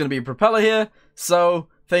 But there's going to be a propeller here. So,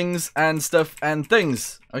 things and stuff and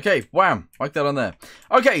things. Okay, wham. Like that on there.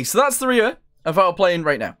 Okay, so that's the rear of our plane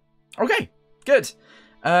right now. Okay, good.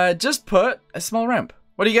 Just put a small ramp.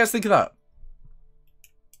 What do you guys think of that?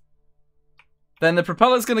 Then the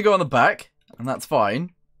propeller's going to go on the back. And that's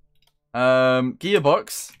fine.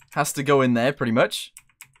 Gearbox has to go in there pretty much.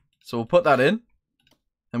 So we'll put that in.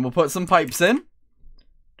 And we'll put some pipes in.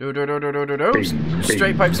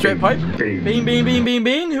 Straight pipe, straight pipe. Bean, bean, bean, bean,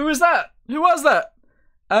 bean. Who was that? Who was that?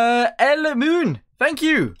 El Moon. Thank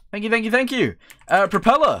you. Thank you, thank you, thank you.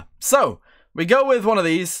 Propeller. So, we go with one of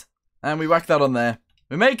these. And we whack that on there.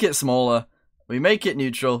 We make it smaller. We make it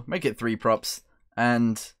neutral. Make it 3 props.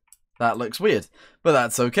 And that looks weird. But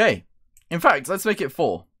that's okay. In fact, let's make it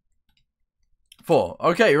 4. 4.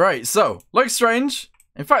 Okay, right. So, looks strange.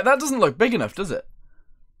 In fact, that doesn't look big enough, does it?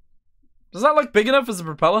 Does that look big enough as a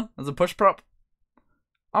propeller? As a push prop?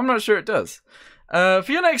 I'm not sure it does. For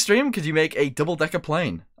your next stream, could you make a double-decker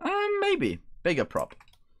plane? Maybe. Bigger prop.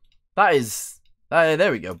 That is...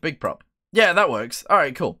 there we go. Big prop. Yeah, that works.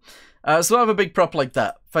 Alright, cool. So we'll have a big prop like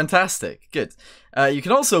that. Fantastic. Good. You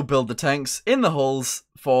can also build the tanks in the holes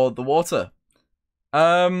for the water.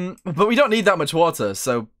 But we don't need that much water,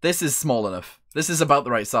 so this is small enough. This is about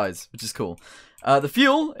the right size, which is cool. The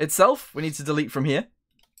fuel itself, we need to delete from here.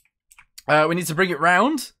 We need to bring it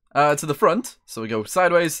round to the front. So we go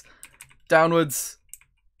sideways, downwards,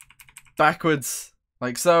 backwards,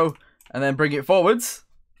 like so, and then bring it forwards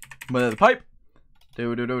with the pipe. There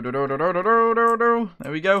we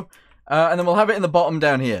go. And then we'll have it in the bottom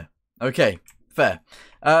down here. Okay, fair.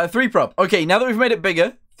 3 prop. Okay, now that we've made it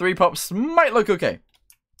bigger, 3 props might look okay.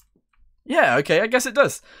 Yeah, okay, I guess it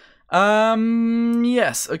does.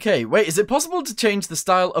 Yes, okay. Wait, is it possible to change the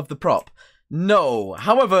style of the prop? No.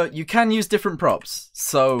 However, you can use different props.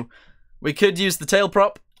 So, we could use the tail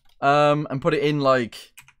prop, and put it in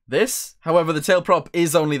like this. However, the tail prop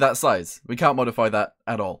is only that size. We can't modify that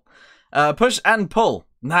at all. Push and pull.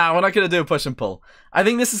 Nah, we're not gonna do a push and pull. I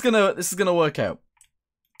think this is gonna work out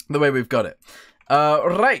the way we've got it.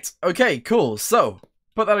 Right. Okay. Cool. So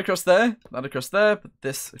put that across there. Put that across there. Put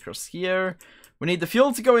this across here. We need the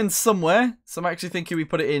fuel to go in somewhere. So I'm actually thinking we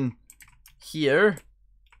put it in here,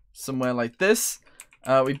 somewhere like this.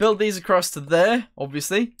 We build these across to there,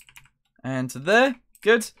 obviously, and to there.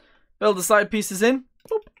 Good. Build the side pieces in.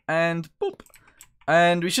 Boop and boop.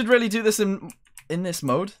 And we should really do this in this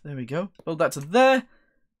mode. There we go. Build that to there.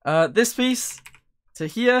 This piece to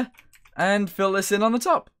here, and fill this in on the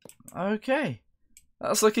top. Okay.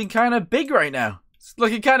 That's looking kind of big right now. It's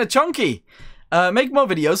looking kind of chunky. Make more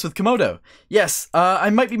videos with Komodo. Yes, I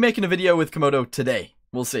might be making a video with Komodo today.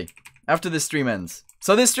 We'll see. After this stream ends.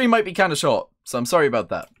 So this stream might be kind of short, so I'm sorry about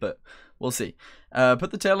that, but we'll see. Put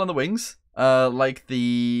the tail on the wings, like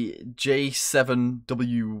the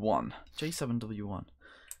J7W1. J7W1.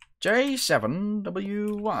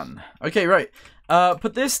 J7W1. Okay, right.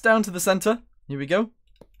 Put this down to the center. Here we go.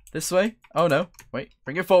 This way. Oh no. Wait.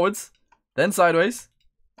 Bring it forwards. Then sideways.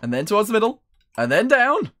 And then towards the middle. And then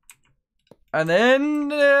down. And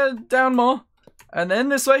then down more. And then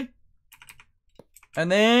this way.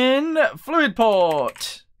 And then fluid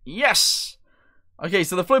port. Yes. Okay,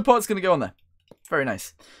 so the fluid port's going to go on there. Very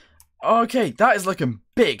nice. Okay, that is looking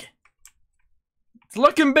big. It's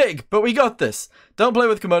looking big, but we got this. Don't play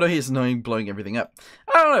with Komodo. He's annoying, blowing everything up.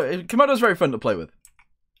 I don't know. Komodo's very fun to play with.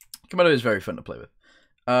 Komodo is very fun to play with.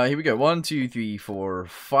 Here we go. 1, 2, 3, 4,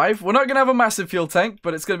 5. We're not going to have a massive fuel tank,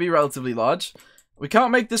 but it's going to be relatively large. We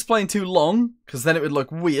can't make this plane too long, because then it would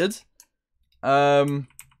look weird.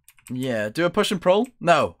 Yeah. Do a push and pull?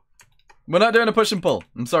 No. We're not doing a push and pull.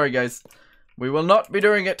 I'm sorry, guys. We will not be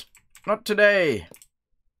doing it. Not today.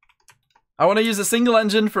 I want to use a single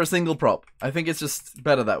engine for a single prop. I think it's just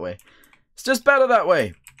better that way. It's just better that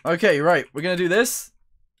way. Okay, right. We're going to do this.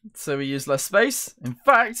 So we use less space. In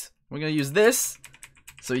fact, we're going to use this.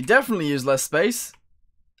 So we definitely use less space.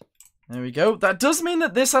 There we go. That does mean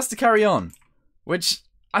that this has to carry on. Which,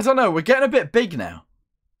 I don't know. We're getting a bit big now.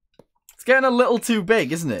 It's getting a little too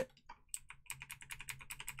big, isn't it?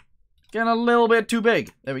 Getting a little bit too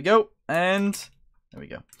big. There we go. And there we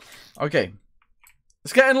go. Okay.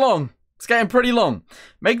 It's getting long. It's getting pretty long.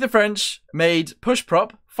 Make the French made push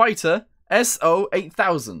prop fighter SO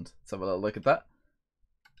 8000. Let's have a little look at that.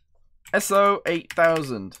 SO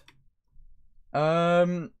 8000.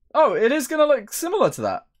 Oh, it is gonna look similar to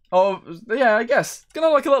that. Oh, yeah, I guess. It's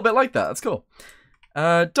gonna look a little bit like that. That's cool.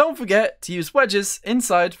 Don't forget to use wedges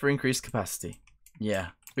inside for increased capacity. Yeah,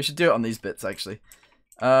 we should do it on these bits actually.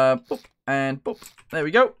 Boop and boop. There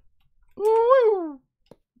we go. Woo!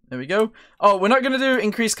 There we go. Oh, we're not going to do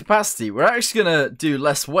increased capacity. We're actually going to do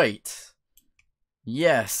less weight.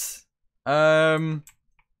 Yes. I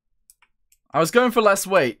was going for less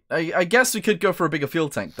weight. I guess we could go for a bigger fuel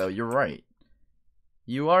tank, though. You're right.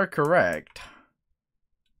 You are correct.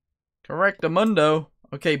 Correctamundo.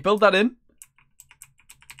 Okay, build that in.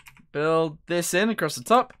 Build this in across the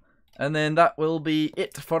top. And then that will be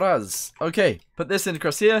it for us. Okay, put this in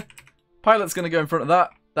across here. Pilot's going to go in front of that.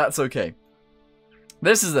 That's okay.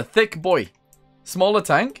 This is a thick boy. Smaller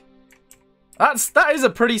tank. That is a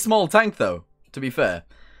pretty small tank though, to be fair.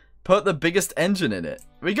 Put the biggest engine in it.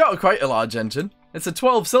 We got quite a large engine. It's a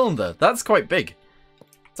 12-cylinder. That's quite big.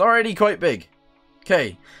 It's already quite big.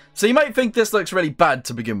 Okay. So you might think this looks really bad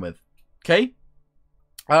to begin with. Okay.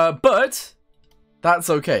 But that's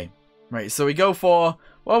okay. Right, so we go for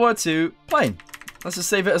World War II plane. Let's just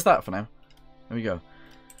save it as that for now. There we go.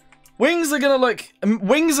 Wings are gonna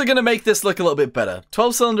make this look a little bit better.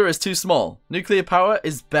 12-cylinder is too small. Nuclear power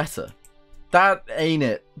is better. That ain't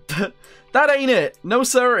it. That ain't it. No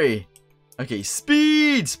siree. Okay,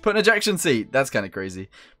 speed! Put an ejection seat. That's kind of crazy.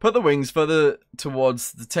 Put the wings further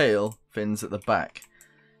towards the tail fins at the back.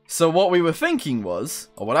 So what we were thinking was,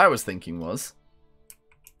 or what I was thinking was,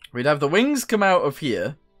 we'd have the wings come out of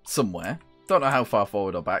here somewhere. Don't know how far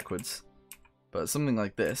forward or backwards, but something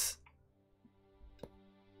like this.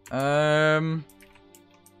 They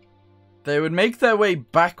would make their way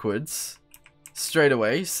backwards straight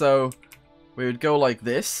away, so we would go like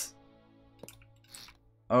this.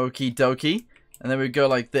 Okie dokie. And then we'd go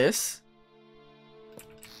like this.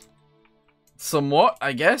 Somewhat,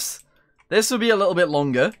 I guess. This would be a little bit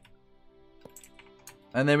longer.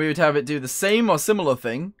 And then we would have it do the same or similar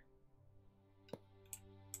thing.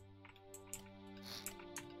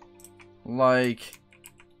 Like...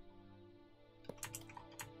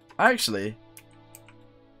 Actually...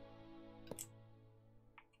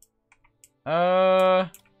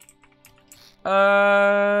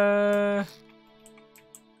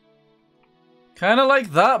 Kind of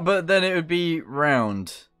like that, but then it would be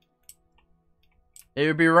round. It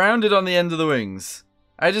would be rounded on the end of the wings.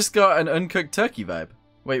 I just got an uncooked turkey vibe.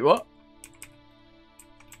 Wait, what?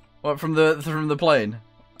 What, from the plane?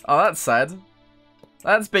 Oh, that's sad.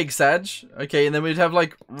 That's big Sag. Okay, and then we'd have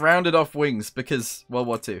like rounded off wings because World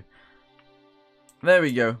War II. There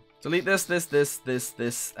we go. Delete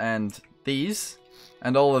this, and these.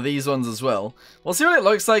 And all of these ones as well. We'll see what it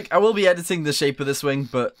looks like. I will be editing the shape of this wing,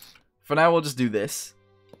 but for now we'll just do this.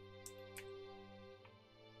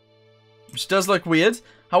 Which does look weird.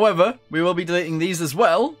 However, we will be deleting these as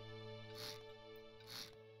well.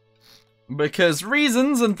 Because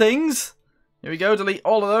reasons and things. Here we go, delete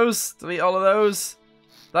all of those. Delete all of those.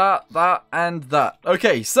 That, and that.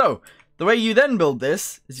 Okay, so the way you then build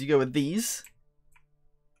this is you go with these.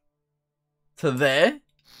 To there.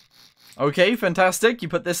 Okay, fantastic. You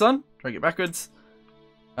put this on. Drag it backwards.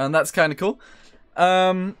 And that's kind of cool.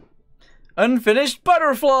 Unfinished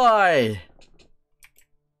butterfly!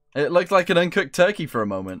 It looked like an uncooked turkey for a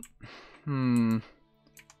moment. The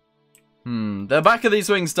back of these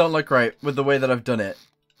wings don't look right with the way that I've done it.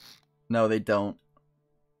 No, they don't.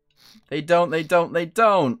 They don't.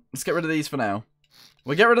 Let's get rid of these for now.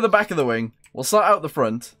 We'll get rid of the back of the wing. We'll sort out the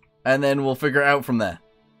front. And then we'll figure it out from there.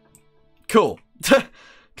 Cool.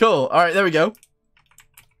 Cool. Alright, there we go.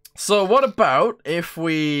 So what about if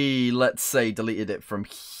we, let's say, deleted it from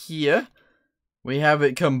here. We have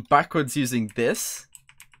it come backwards using this.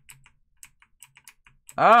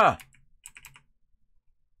 Ah!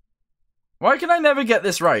 Why can I never get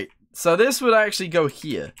this right? So this would actually go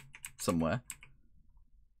here somewhere.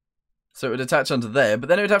 So it would attach onto there, but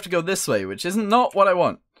then it would have to go this way, which isn't not what I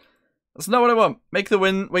want. That's not what I want. Make the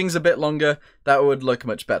wings a bit longer. That would look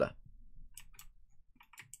much better.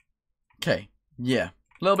 Okay, yeah.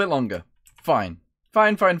 A little bit longer. Fine.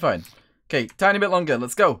 Fine. Okay, tiny bit longer.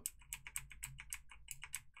 Let's go.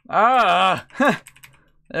 Ah!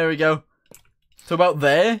 There we go. So about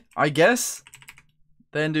there, I guess.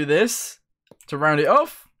 Then do this. To round it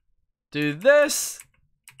off. Do this.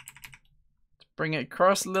 To bring it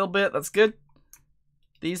across a little bit. That's good.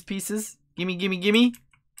 These pieces. Gimme.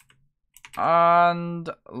 And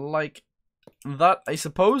like that, I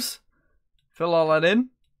suppose. Fill all that in.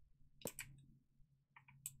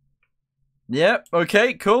 Yep,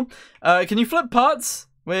 okay, cool. Can you flip parts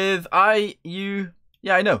with you?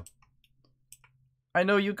 Yeah, I know. I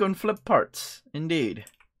know you can flip parts. Indeed.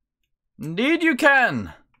 Indeed you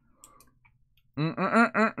can.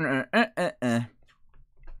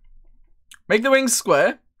 Make the wings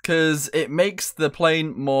square, because it makes the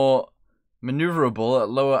plane more maneuverable at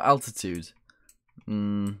lower altitude.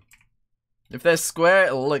 If they're square,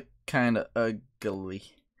 it'll look kind of ugly.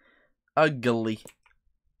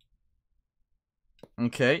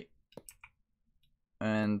 Okay.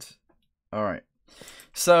 And, alright.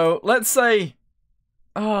 So, let's say,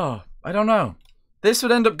 oh, I don't know. This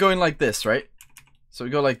would end up going like this, right? So we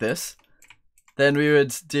go like this. Then we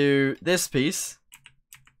would do this piece.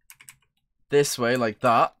 This way, like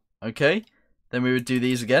that. Okay. Then we would do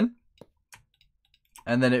these again.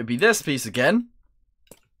 And then it would be this piece again.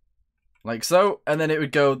 Like so. And then it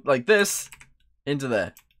would go like this into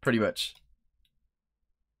there, pretty much.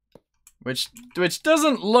 Which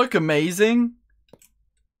doesn't look amazing,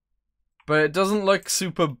 but it doesn't look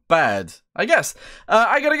super bad, I guess.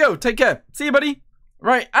 I gotta go. Take care. See you, buddy.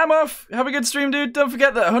 Right, I'm off. Have a good stream, dude. Don't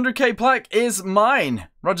forget that 100k plaque is mine.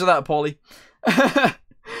 Roger that, Paulie.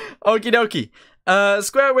 Okie dokie.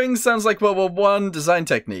 Square wings sounds like World War One design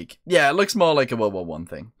technique. Yeah, it looks more like a World War One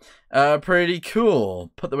thing. Pretty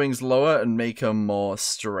cool. Put the wings lower and make them more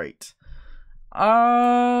straight.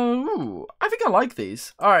 Ooh, I think I like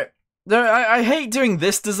these. Alright. I hate doing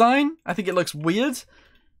this design. I think it looks weird.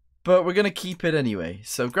 But we're going to keep it anyway.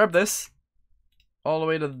 So grab this. All the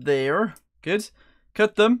way to there. Good.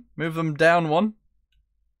 Cut them. Move them down one.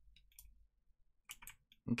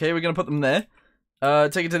 Okay, we're going to put them there.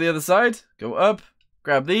 Take it to the other side. Go up.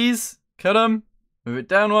 Grab these. Cut them. Move it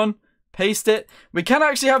down one. Paste it. We can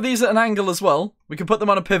actually have these at an angle as well. We can put them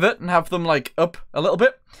on a pivot and have them like up a little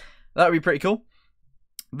bit. That would be pretty cool.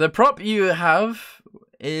 The prop you have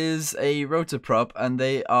is a rotor prop, and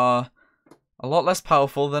they are a lot less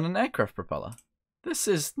powerful than an aircraft propeller. This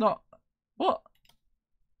is not... What?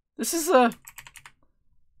 This is a...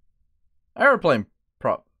 aeroplane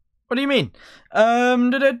prop. What do you mean?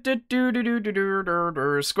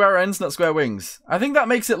 Square ends, not square wings. I think that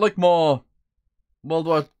makes it look more World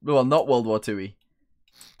War... Well, not World War II-y.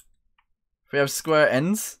 If we have square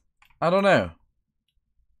ends? I don't know.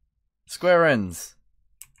 Square ends.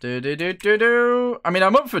 I mean,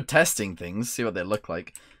 I'm up for testing things, see what they look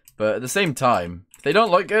like. But at the same time, if they don't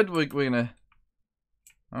look good, we're gonna...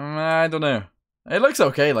 I don't know. It looks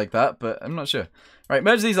okay like that, but I'm not sure. Right,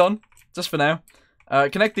 merge these on, just for now.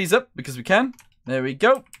 Connect these up, because we can. There we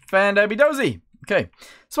go. Fan-dabby-dozy. Okay,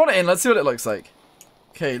 swan it in, let's see what it looks like.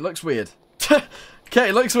 Okay, it looks weird. Okay,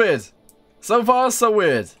 it looks weird. So far, so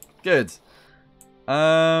weird. Good.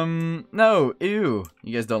 No, ew.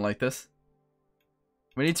 You guys don't like this.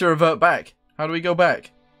 We need to revert back. How do we go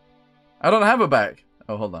back? I don't have a back.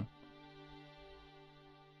 Oh, hold on.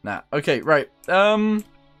 Nah, okay, right. There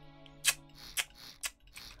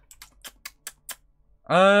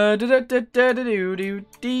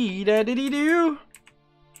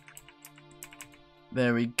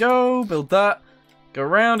we go. Build that. Go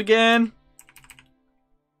around again.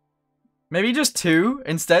 Maybe just 2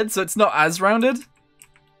 instead, so it's not as rounded.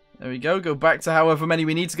 There we go. Go back to however many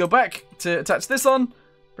we need to go back to attach this on.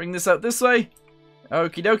 Bring this out this way.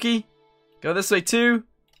 Okie dokie. Go this way too.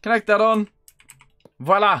 Connect that on.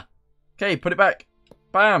 Voila. Okay, put it back.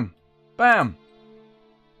 Bam. Bam.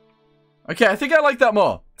 Okay, I think I like that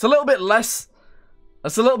more. It's a little bit less...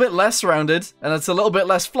 It's a little bit less rounded, and it's a little bit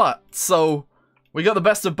less flat. So, we got the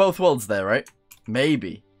best of both worlds there, right?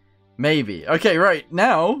 Maybe. Maybe. Okay, right.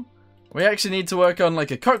 Now, we actually need to work on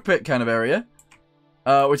like a cockpit kind of area.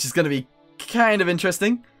 Which is going to be kind of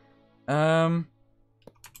interesting. We're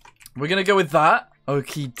going to go with that.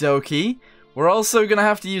 Okie dokie. We're also going to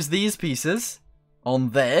have to use these pieces on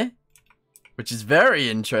there. Which is very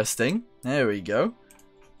interesting. There we go.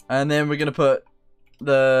 And then we're going to put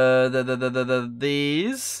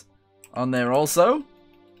these on there also.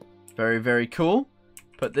 Very, very cool.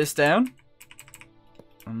 Put this down.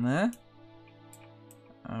 On there.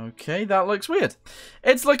 Okay, that looks weird.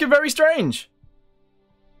 It's looking very strange.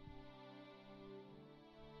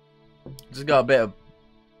 Just got a bit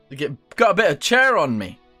of chair on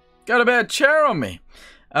me. Got a bit of chair on me.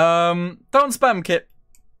 Don't spam, Kit.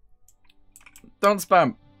 Don't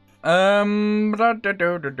spam.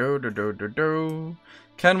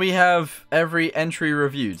 Can we have every entry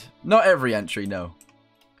reviewed? Not every entry, no.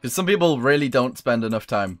 Because some people really don't spend enough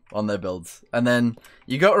time on their builds. And then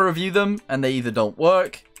you got to review them and they either don't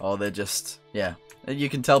work or they're just, yeah. You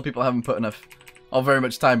can tell people haven't put enough or very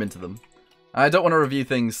much time into them. I don't want to review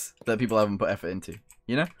things that people haven't put effort into,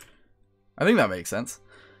 you know? I think that makes sense.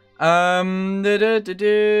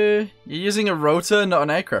 You're using a rotor, not an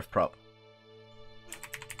aircraft prop.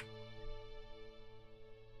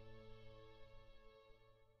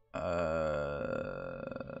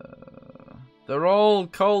 They're all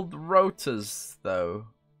called rotors, though.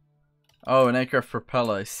 Oh, an aircraft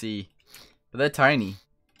propeller, I see. But they're tiny.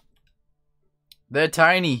 They're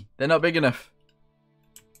tiny. They're not big enough.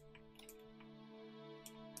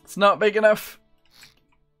 It's not big enough.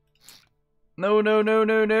 No, no, no,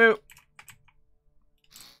 no, no.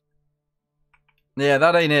 Yeah,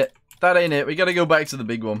 that ain't it. That ain't it. We gotta go back to the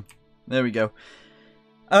big one. There we go.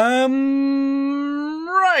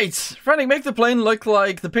 Right. Frantic, make the plane look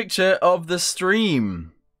like the picture of the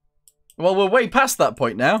stream. Well, we're way past that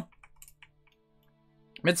point now.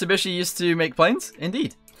 Mitsubishi used to make planes?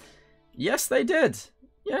 Indeed. Yes, they did.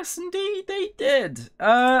 Yes, indeed, they did.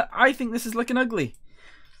 I think this is looking ugly.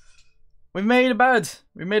 We made a bad.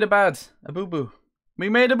 We made a bad. A boo-boo. We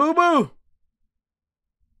made a boo-boo!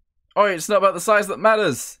 Oh, it's not about the size that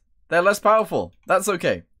matters. They're less powerful. That's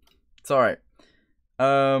okay. It's alright.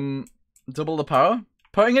 Double the power.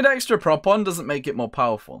 Putting an extra prop on doesn't make it more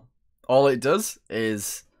powerful. All it does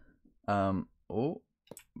is... oh.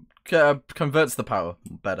 converts the power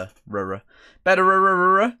better.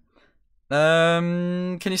 Better.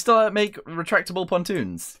 Can you still make retractable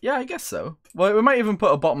pontoons? Yeah, I guess so. Well, we might even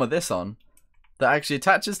put a bottom of this on that actually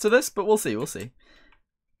attaches to this, but we'll see. We'll see.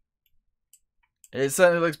 It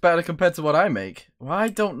certainly looks better compared to what I make. Well, I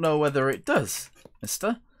don't know whether it does,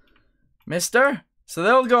 mister. So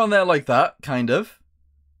they'll go on there like that, kind of.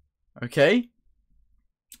 Okay.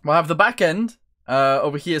 We'll have the back end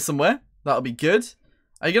over here somewhere. That'll be good.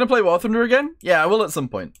 Are you going to play War Thunder again? Yeah, I will at some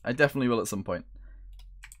point. I definitely will at some point.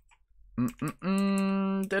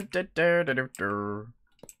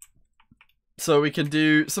 So we can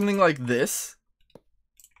do something like this.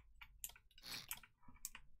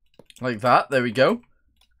 Like that, there we go.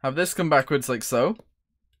 Have this come backwards like so.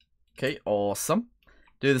 Okay, awesome.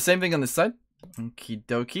 Do the same thing on this side. Okie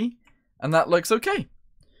dokie. And that looks okay.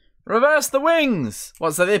 Reverse the wings!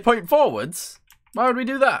 What, so they point forwards? Why would we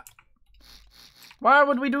do that? Why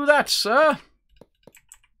would we do that, sir?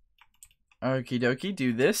 Okie dokie,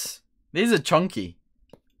 do this. These are chunky.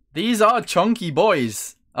 These are chunky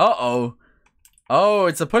boys. Uh-oh. Oh,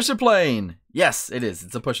 it's a pusher plane. Yes, it is.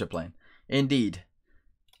 It's a pusher plane. Indeed.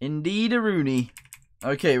 Indeed-a-rooney.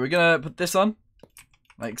 Okay, we're gonna put this on.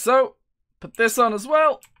 Like so. Put this on as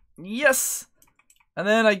well. Yes. And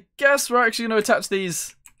then I guess we're actually gonna attach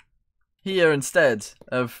these here instead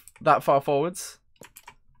of that far forwards.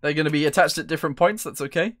 They're gonna be attached at different points. That's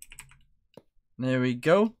okay. There we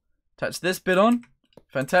go. Attach this bit on.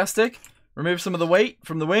 Fantastic. Remove some of the weight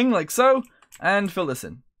from the wing like so. And fill this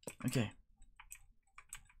in. Okay.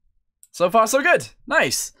 So far so good.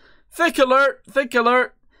 Nice. Thick alert. Thick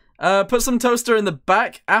alert. Put some toaster in the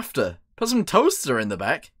back after. Put some toaster in the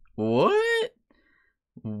back? What?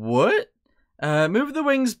 What? Move the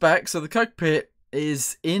wings back so the cockpit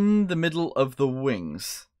is in the middle of the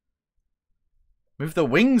wings. Move the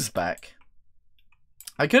wings back?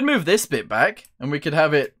 I could move this bit back and we could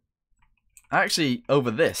have it actually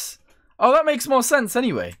over this. Oh, that makes more sense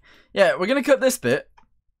anyway. Yeah, we're going to cut this bit.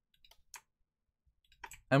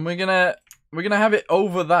 And we're gonna have it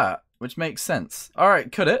over that, which makes sense.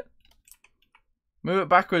 Alright, cut it. Move it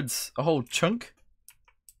backwards a whole chunk.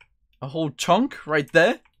 A whole chunk right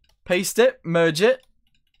there. Paste it, merge it.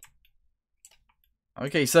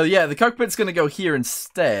 Okay, so yeah, the cockpit's gonna go here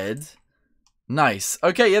instead. Nice.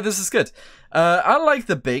 Okay, yeah, this is good. I like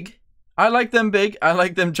the big. I like them big. I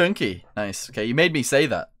like them chunky. Nice. Okay, you made me say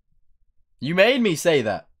that. You made me say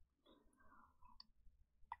that.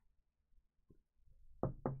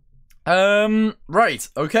 Right,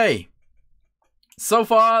 okay. So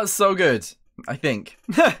far, so good, I think.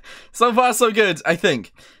 So far, so good, I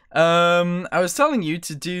think. I was telling you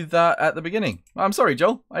to do that at the beginning. I'm sorry,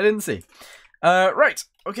 Joel, I didn't see. Right,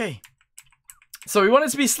 okay. So we want it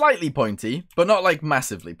to be slightly pointy, but not like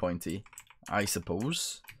massively pointy, I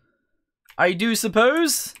suppose. I do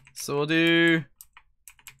suppose. So we'll do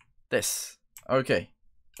this. Okay,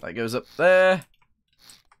 that goes up there.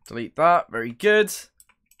 Delete that, very good.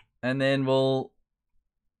 And then we'll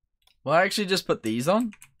actually just put these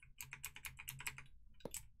on.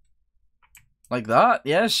 Like that,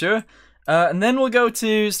 yeah, sure. And then we'll go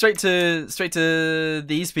to straight to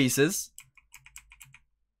these pieces.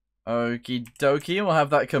 Okie dokie, and we'll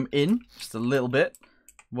have that come in just a little bit.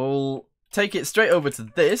 We'll take it straight over to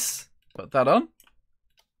this. Put that on.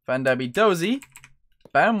 Fandabby dozy.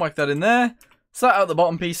 Bam, whack that in there. Sort out the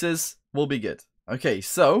bottom pieces. We'll be good. Okay,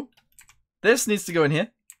 so this needs to go in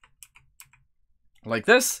here. Like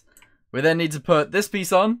this. We then need to put this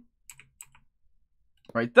piece on.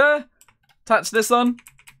 Right there. Attach this on.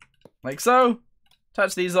 Like so.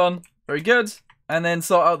 Attach these on. Very good. And then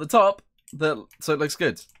sort out the top. So it looks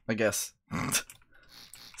good, I guess.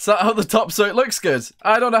 Sort out the top so it looks good.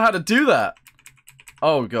 I don't know how to do that.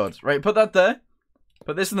 Oh god. Right, put that there.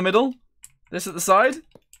 Put this in the middle. This at the side.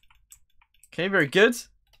 Okay, very good.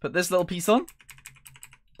 Put this little piece on.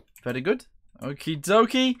 Very good. Okie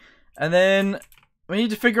dokie. And then we need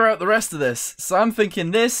to figure out the rest of this. So I'm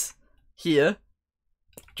thinking this here.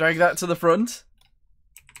 Drag that to the front.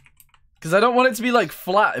 Because I don't want it to be like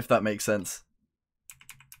flat, if that makes sense.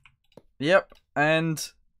 Yep.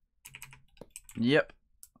 And yep.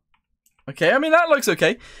 Okay, I mean that looks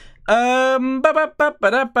okay. What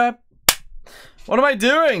am I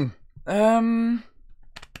doing?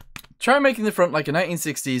 Try making the front like a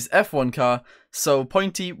 1960s F1 car, so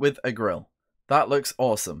pointy with a grille. That looks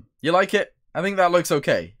awesome. You like it? I think that looks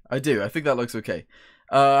okay. I do. I think that looks okay.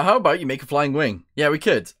 How about you make a flying wing? Yeah, we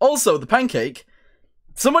could. Also, the pancake.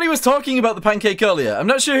 Somebody was talking about the pancake earlier. I'm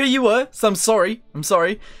not sure who you were, so I'm sorry. I'm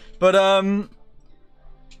sorry. But,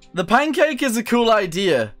 the pancake is a cool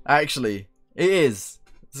idea, actually. It is.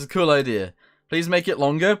 It's a cool idea. Please make it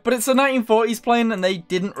longer. But it's a 1940s plane and they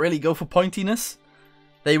didn't really go for pointiness.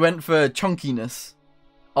 They went for chunkiness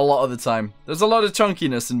a lot of the time. There's a lot of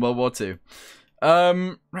chunkiness in World War II.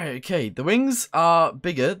 Right, okay. The wings are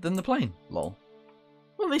bigger than the plane. Lol.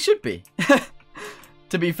 Well, they should be.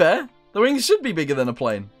 To be fair, the wings should be bigger than a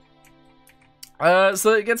plane.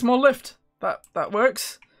 So it gets more lift. That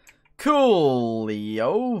works.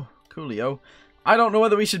 Coolio. Coolio. I don't know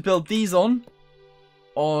whether we should build these on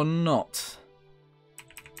or not.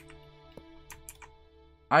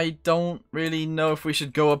 I don't really know if we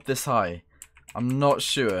should go up this high. I'm not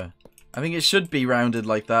sure. I think it should be rounded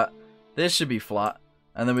like that. This should be flat.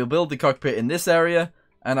 And then we'll build the cockpit in this area.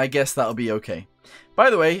 And I guess that'll be okay. By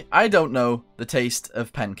the way, I don't know the taste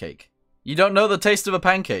of pancake. You don't know the taste of a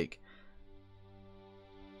pancake?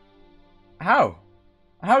 How?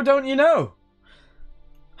 How don't you know?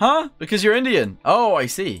 Huh? Because you're Indian. Oh, I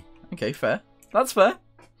see. Okay, fair. That's fair.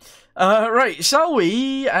 Right, shall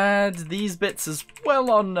we add these bits as well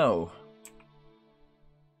or no?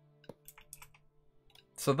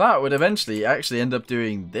 So that would eventually actually end up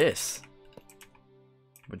doing this.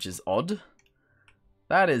 Which is odd.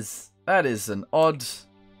 That is an odd...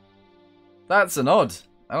 That's an odd.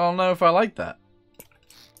 I don't know if I like that.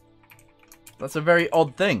 That's a very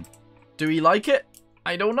odd thing. Do we like it?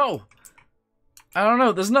 I don't know. I don't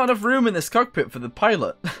know. There's not enough room in this cockpit for the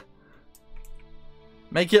pilot.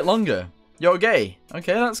 Make it longer. You're gay.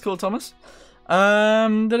 Okay, that's cool, Thomas.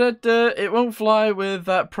 It won't fly with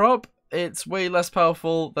that prop. It's way less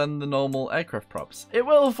powerful than the normal aircraft props. It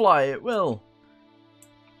will fly. It will.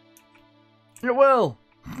 It will.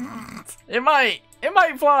 It might. It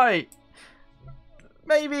might fly.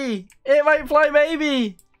 Maybe. It might fly,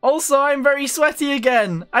 maybe. Also, I'm very sweaty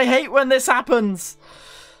again. I hate when this happens.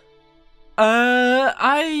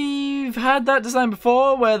 I've had that design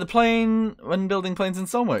before where the plane, when building planes in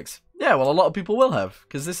Stormworks. Yeah, well, a lot of people will have,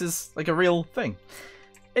 because this is like a real thing.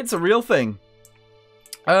 It's a real thing.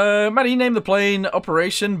 Maddie, name the plane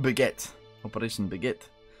Operation Baguette. Operation Baguette.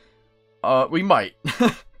 We might.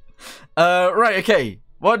 Right, okay.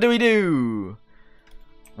 What do we do?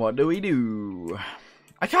 What do we do?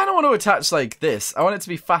 I kind of want to attach like this. I want it to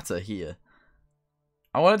be fatter here.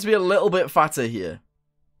 I want it to be a little bit fatter here.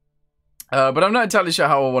 But I'm not entirely sure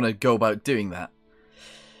how I want to go about doing that.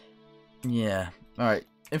 Yeah. Alright.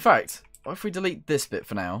 In fact, what if we delete this bit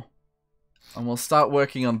for now? And we'll start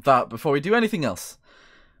working on that before we do anything else.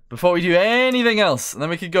 Before we do anything else. And then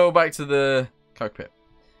we could go back to the cockpit.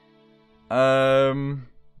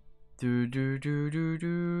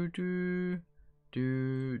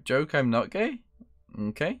 Joke, I'm not gay?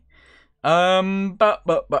 Okay.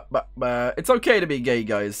 It's okay to be gay,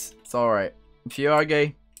 guys. It's alright. If you are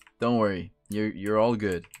gay, don't worry. You're all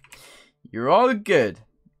good. You're all good.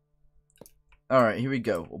 Alright, here we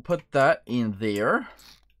go. We'll put that in there.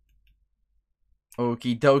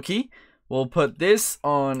 Okie dokie. We'll put this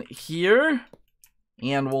on here.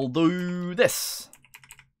 And we'll do this.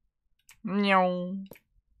 Meow.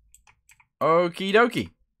 Okie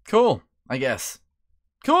dokie. Cool, I guess.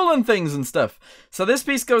 Cool and things and stuff. So this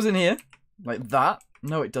piece goes in here. Like that.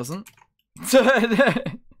 No, it doesn't.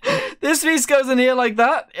 This piece goes in here like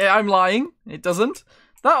that. I'm lying. It doesn't.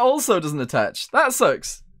 That also doesn't attach. That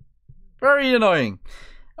sucks. Very annoying.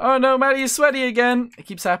 Oh no, Maddie is sweaty again. It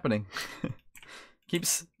keeps happening.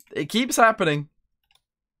 It keeps happening.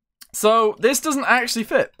 So this doesn't actually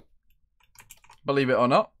fit. Believe it or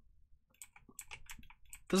not.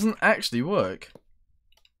 Doesn't actually work.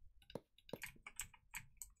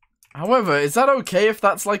 However, is that okay if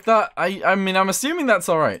that's like that? I mean, I'm assuming that's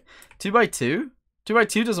alright. 2x2?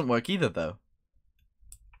 2x2 doesn't work either, though.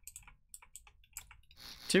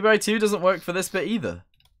 2x2 doesn't work for this bit either.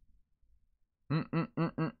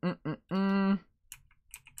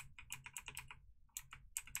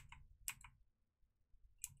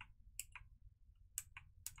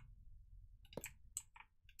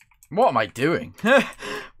 What am I doing?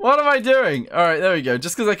 What am I doing? Alright, there we go.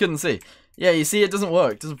 Just because I couldn't see. Yeah, you see, it doesn't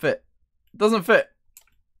work. It doesn't fit. It doesn't fit.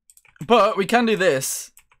 But we can do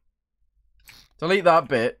this. Delete that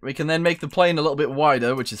bit. We can then make the plane a little bit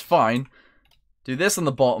wider, which is fine. Do this on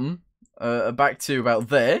the bottom. Back to about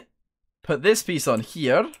there. Put this piece on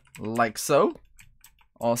here. Like so.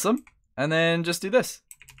 Awesome. And then just do this.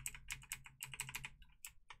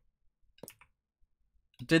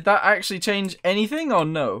 Did that actually change anything or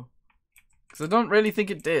no? Because I don't really think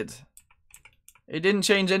it did. It didn't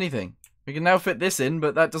change anything. We can now fit this in,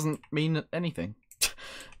 but that doesn't mean anything.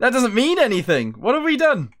 That doesn't mean anything! What have we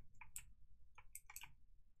done?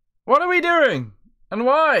 What are we doing? And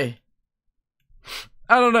why?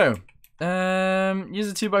 I don't know.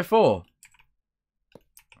 Use a 2x4.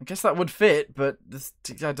 I guess that would fit, but this,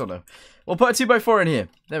 I don't know. We'll put a 2x4 in here.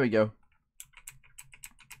 There we go.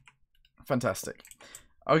 Fantastic.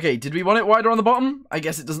 Okay, did we want it wider on the bottom? I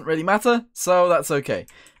guess it doesn't really matter, so that's okay.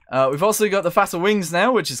 We've also got the faster wings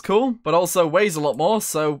now, which is cool, but also weighs a lot more,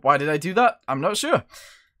 so why did I do that? I'm not sure.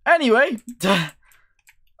 Anyway,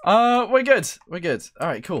 we're good. We're good.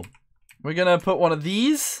 Alright, cool. We're gonna put one of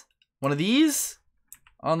these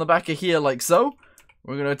on the back of here like so.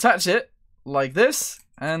 We're gonna attach it like this,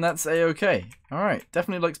 and that's a-okay. Alright,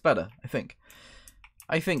 definitely looks better, I think.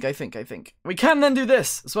 I think. We can then do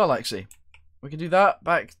this as well, actually. We can do that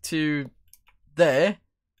back to there.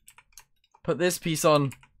 Put this piece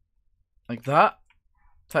on like that.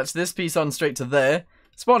 Attach this piece on straight to there.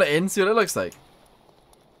 Spawn it in, see what it looks like.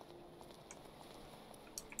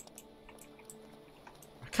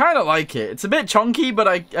 I kind of like it. It's a bit chonky, but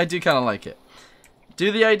I do kind of like it.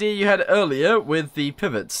 Do the idea you had earlier with the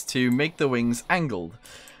pivots to make the wings angled.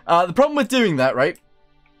 The problem with doing that, right,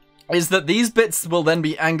 is that these bits will then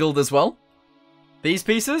be angled as well. These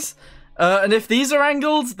pieces. And if these are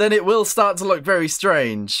angled, then it will start to look very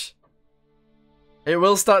strange. It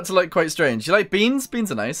will start to look quite strange. You like beans?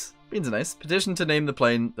 Beans are nice. Beans are nice. Petition to name the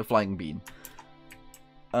plane the Flying Bean.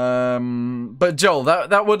 But Joel,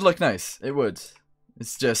 that would look nice. It would.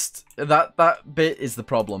 It's just that bit is the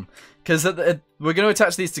problem, because we're going to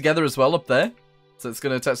attach these together as well up there. So it's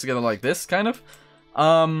going to attach together like this, kind of.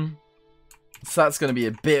 So that's going to be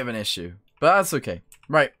a bit of an issue, but that's okay.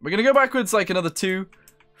 Right, we're going to go backwards like another 2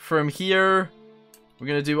 from here. We're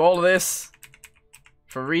going to do all of this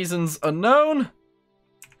for reasons unknown.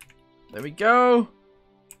 There we go.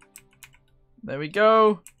 There we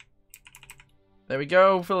go. There we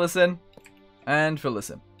go. Fill this in. And fill this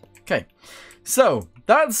in. Okay. So,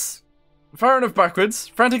 that's far enough backwards.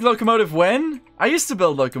 Frantic locomotive when? I used to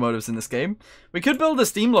build locomotives in this game. We could build a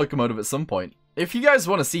steam locomotive at some point. If you guys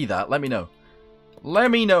want to see that, let me know.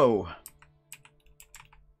 Let me know.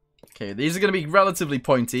 Okay, these are going to be relatively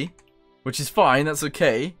pointy, which is fine. That's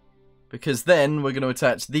okay. Because then we're going to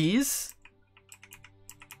attach these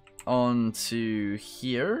onto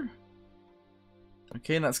here.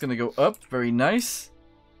 Okay, and that's going to go up. Very nice.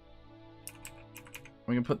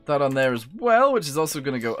 We're going to put that on there as well, which is also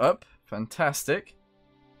going to go up. Fantastic.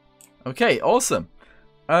 Okay, awesome.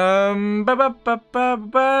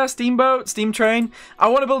 Steamboat, steam train. I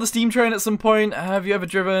want to build a steam train at some point. Have you ever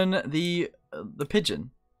driven the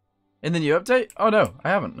pigeon in the new update? Oh, no, I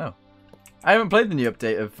haven't, no. I haven't played the new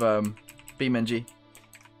update of BeamNG.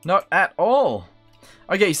 Not at all.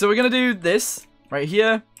 Okay, so we're going to do this right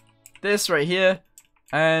here, this right here,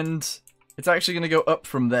 and it's actually going to go up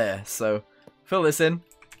from there. So fill this in,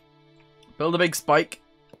 build a big spike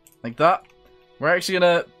like that. We're actually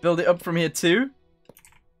going to build it up from here too,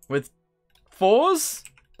 with 4s,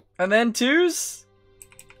 and then 2s,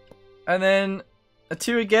 and then a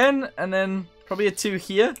 2 again, and then probably a 2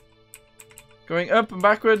 here, going up and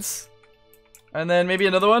backwards, and then maybe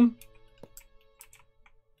another one.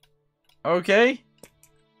 Okay.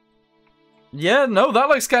 Yeah, no, that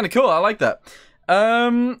looks kind of cool. I like that.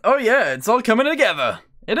 Oh yeah, it's all coming together.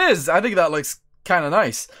 It is. I think that looks kind of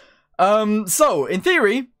nice. So, in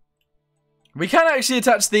theory, we can actually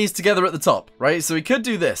attach these together at the top, right? So we could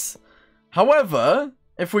do this. However,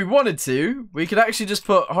 if we wanted to, we could actually just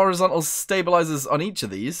put horizontal stabilizers on each of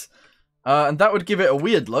these. And that would give it a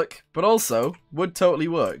weird look, but also would totally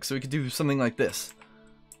work. So we could do something like this.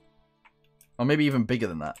 Or maybe even bigger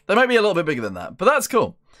than that. They might be a little bit bigger than that, but that's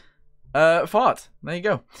cool. Fart. There you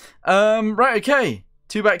go. Right, okay.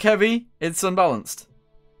 2 back heavy. It's unbalanced.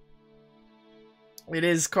 It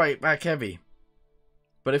is quite back heavy.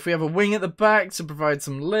 But if we have a wing at the back to provide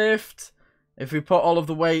some lift, if we put all of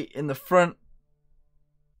the weight in the front,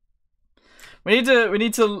 we need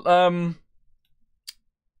to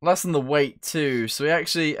lessen the weight too. So I'm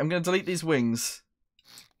going to delete these wings,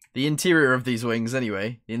 the interior of these wings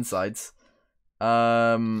anyway, the insides,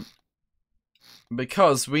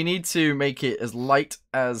 because we need to make it as light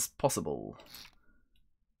as possible,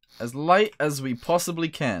 as light as we possibly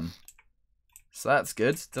can. So that's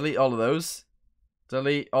good. Delete all of those.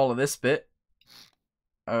 Delete all of this bit.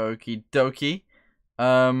 Okie dokie.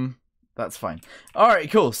 That's fine. Alright,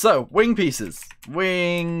 cool. So, wing pieces.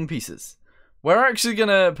 Wing pieces. We're actually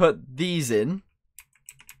gonna put these in.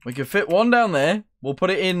 We can fit one down there. We'll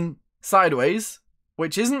put it in sideways,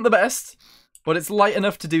 which isn't the best, but it's light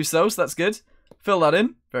enough to do so, so that's good. Fill that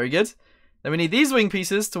in. Very good. Then we need these wing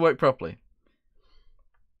pieces to work properly.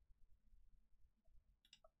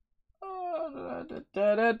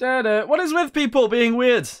 What is with people being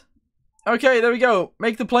weird? Okay, there we go.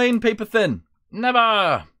 Make the plane paper thin.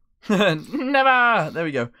 Never! Never! There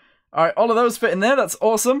we go. Alright, all of those fit in there. That's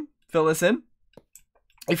awesome. Fill this in.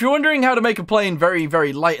 If you're wondering how to make a plane very,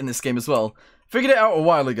 very light in this game as well, figured it out a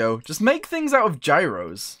while ago. Just make things out of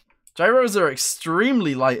gyros. Gyros are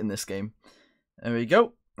extremely light in this game. There we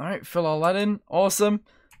go. Alright, fill all that in. Awesome.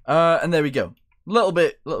 And there we go. A little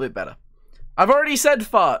bit better. I've already said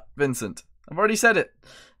fart, Vincent. I've already said it.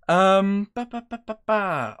 On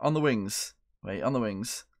the wings. Wait, on the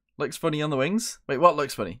wings. Looks funny on the wings? Wait, what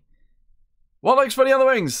looks funny? What looks funny on the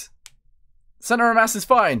wings? Center of mass is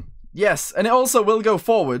fine. Yes, and it also will go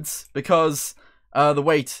forwards because the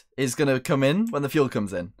weight is going to come in when the fuel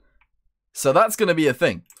comes in. So that's going to be a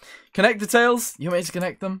thing. Connect the tails. You want me to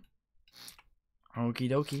connect them? Okie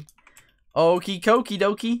dokie. Okie dokie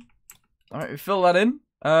dokie. Alright, we fill that in.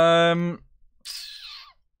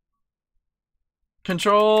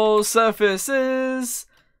 Control surfaces.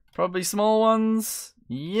 Probably small ones.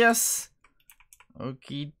 Yes.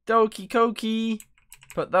 Okie dokie dokie.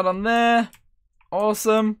 Put that on there.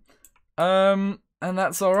 Awesome. And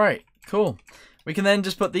that's alright. Cool. We can then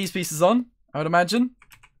just put these pieces on, I would imagine.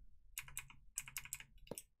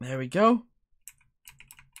 There we go.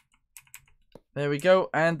 There we go,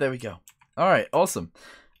 and there we go. Alright, awesome.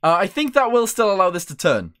 I think that will still allow this to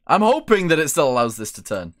turn. I'm hoping that it still allows this to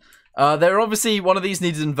turn. There obviously, one of these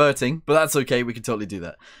needs inverting, but that's okay, we can totally do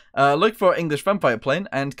that. Look for English vampire plane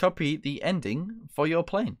and copy the ending for your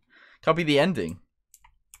plane. Copy the ending.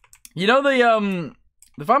 You know,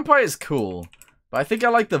 the vampire is cool, but I think I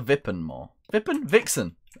like the Vipen more. Vipen?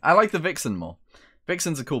 Vixen. I like the Vixen more.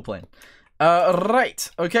 Vixen's a cool plane. Right.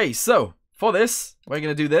 Okay, so, for this, we're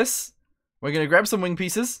going to do this. We're going to grab some wing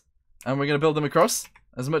pieces, and we're going to build them across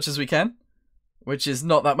as much as we can, which is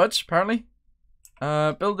not that much, apparently.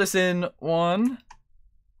 Build this in one.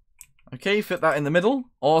 Okay, fit that in the middle.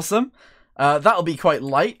 Awesome. That'll be quite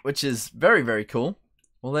light, which is very, very cool.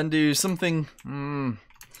 We'll then do something...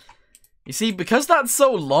 You see, because that's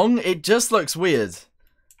so long, it just looks weird.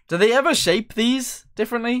 Do they ever shape these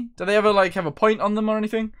differently? Do they ever, like, have a point on them or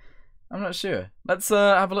anything? I'm not sure. Let's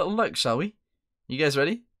have a little look, shall we? You guys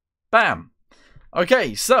ready? Bam!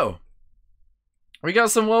 Okay, so... we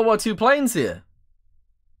got some World War II planes here.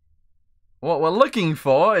 What we're looking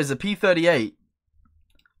for is a P-38.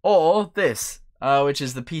 Or this, which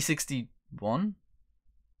is the P-61.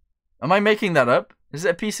 Am I making that up? Is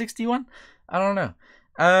it a P-61? I don't know.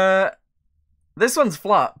 This one's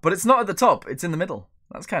flat, but it's not at the top. It's in the middle.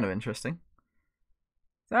 That's kind of interesting.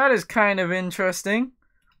 That is kind of interesting.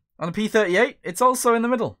 On a P-38, it's also in the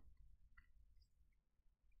middle.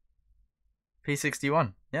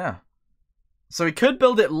 P-61, yeah. So we could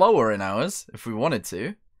build it lower in ours, if we wanted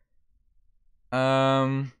to.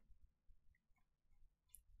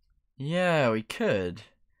 Yeah, we could.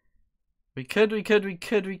 We could.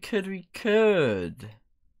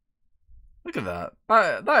 Look at that.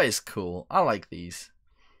 That is cool. I like these.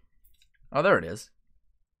 Oh, there it is.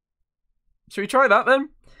 Should we try that then?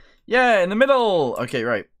 Yeah, in the middle. Okay,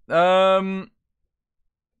 right. Boop.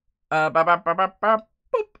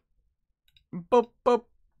 Boop, boop.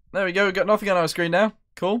 There we go. We've got nothing on our screen now.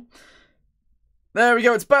 Cool. There we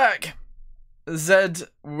go. It's back. Z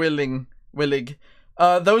Willig.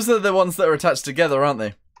 Those are the ones that are attached together, aren't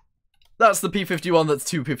they? That's the P-51 that's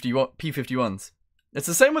two P-51s. It's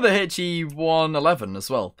the same with the HE-111 as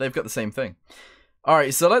well. They've got the same thing.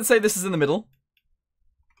 Alright, so let's say this is in the middle.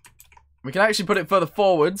 We can actually put it further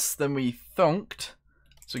forwards than we thunked.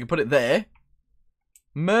 So we can put it there.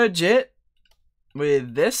 Merge it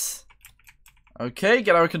with this. Okay,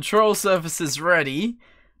 get our control surfaces ready.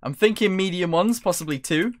 I'm thinking medium ones, possibly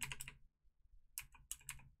 2.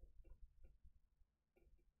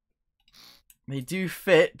 They do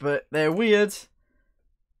fit, but they're weird.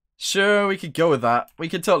 Sure, we could go with that. We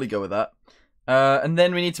could totally go with that. And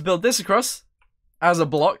then we need to build this across as a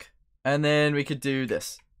block. And then we could do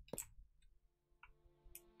this.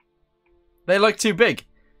 They look too big.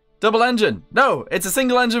 Double engine. No, it's a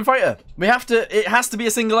single engine fighter. We have to, it has to be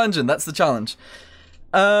a single engine. That's the challenge.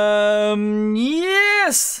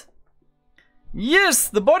 Yes. Yes,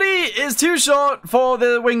 the body is too short for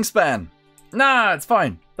the wingspan. Nah, it's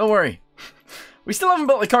fine. Don't worry. We still haven't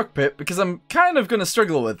built the cockpit because I'm kind of going to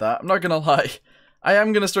struggle with that. I'm not going to lie. I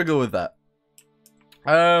am going to struggle with that.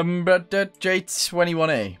 But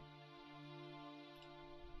J21A.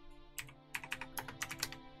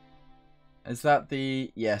 Is that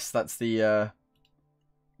the... Yes, that's the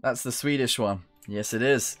Swedish one. Yes, it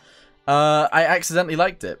is. I accidentally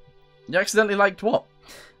liked it. You accidentally liked what?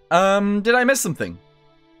 Did I miss something?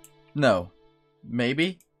 No.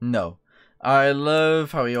 Maybe? No. I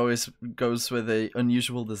love how he always goes with a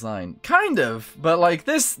unusual design. Kind of, but like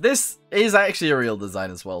this is actually a real design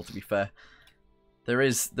as well, to be fair. There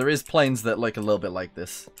is planes that look a little bit like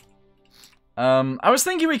this. I was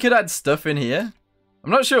thinking we could add stuff in here.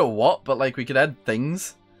 I'm not sure what, but like we could add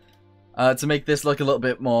things to make this look a little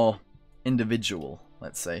bit more individual,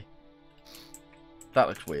 let's say. That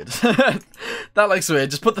looks weird. That looks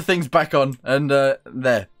weird. Just put the things back on and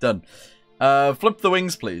there, done. Flip the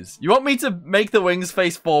wings, please. You want me to make the wings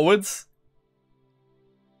face forwards?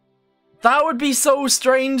 That would be so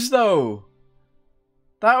strange, though.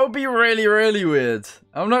 That would be really, really weird.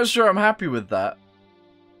 I'm not sure I'm happy with that.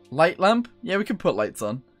 Light lamp? Yeah, we can put lights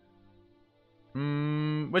on.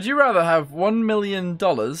 Would you rather have $1 million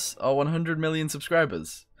or 100 million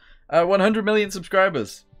subscribers? 100 million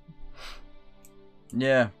subscribers.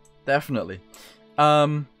 Yeah, definitely.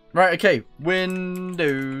 Right, okay.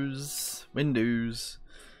 Windows.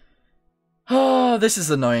 Oh, this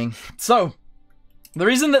is annoying. So, the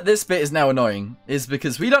reason that this bit is now annoying is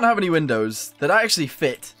because we don't have any windows that actually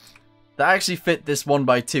fit. This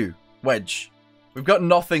 1x2 wedge. We've got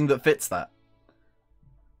nothing that fits that.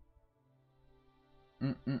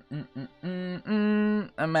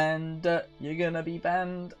 Amanda, you're gonna be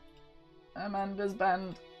banned. Amanda's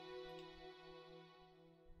banned.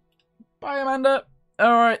 Bye, Amanda.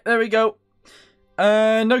 Alright, there we go.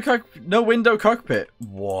 No window cockpit.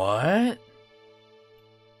 What?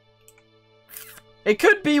 It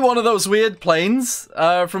could be one of those weird planes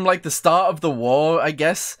from like the start of the war, I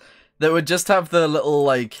guess, that would just have the little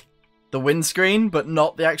like the windscreen but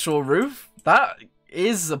not the actual roof. That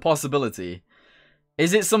is a possibility.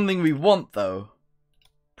 Is it something we want though?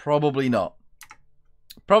 Probably not.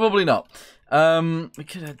 Probably not. We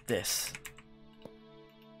could add this.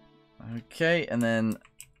 Okay, and then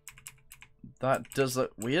that does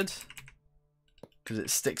look weird because it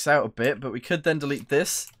sticks out a bit, but we could then delete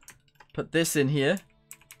this. Put this in here.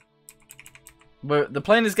 Where the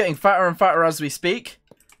plane is getting fatter and fatter as we speak.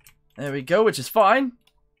 There we go, which is fine.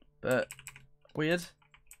 But weird.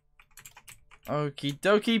 Okie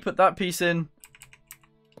dokie, put that piece in.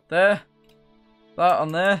 There. That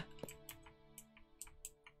on there.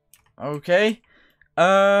 Okay.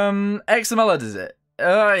 XML does it.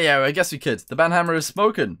 Yeah, I guess we could. The ban hammer has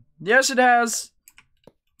spoken. Yes, it has.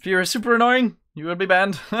 If you're super annoying, you will be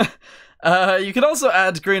banned. You can also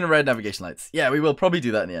add green and red navigation lights. Yeah, we will probably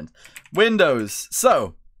do that in the end. Windows.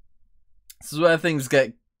 So, this is where things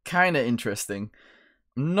get kind of interesting.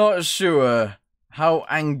 I'm not sure how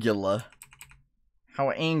angled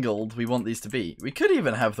we want these to be. We could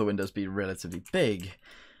even have the windows be relatively big.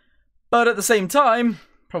 But at the same time,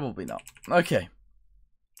 probably not. Okay.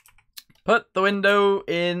 Put the window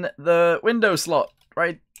in the window slot.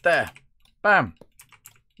 Right there. Bam.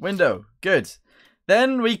 Window. Good.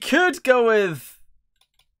 Then we could go with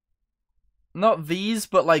not these,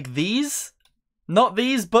 but like these. Not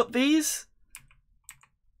these, but these.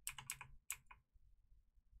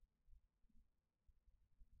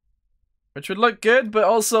 Which would look good, but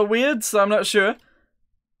also weird, so I'm not sure.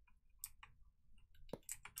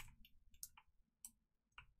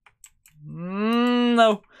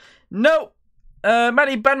 No. No!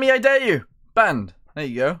 Manny, ban me, I dare you! Banned. There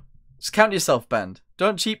you go. Just count yourself banned.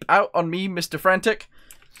 Don't cheap out on me, Mr. Frantic.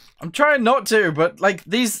 I'm trying not to, but like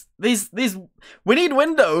these we need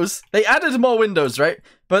windows. They added more windows, right?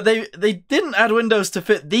 But they didn't add windows to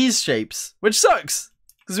fit these shapes, which sucks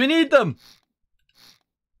because we need them.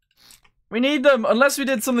 We need them unless we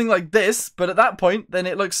did something like this, but at that point then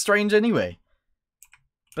it looks strange anyway.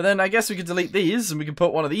 But then I guess we could delete these and we could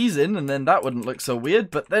put one of these in and then that wouldn't look so weird,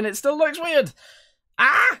 but then it still looks weird.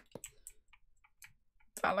 Ah!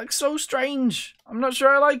 That looks so strange. I'm not sure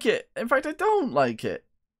I like it. In fact, I don't like it.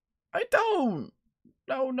 I don't.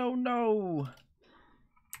 No, no, no.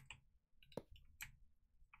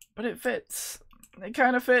 But it fits. It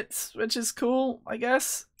kind of fits, which is cool, I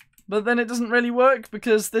guess. But then it doesn't really work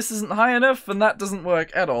because this isn't high enough and that doesn't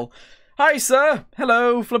work at all. Hi, sir.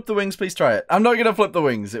 Hello. Flip the wings. Please try it. I'm not going to flip the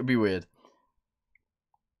wings. It would be weird.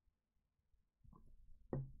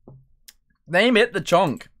 Name it the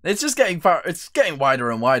chonk. It's just getting far. It's getting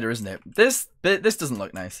wider and wider, isn't it? This doesn't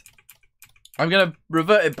look nice. I'm going to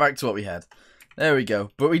revert it back to what we had. There we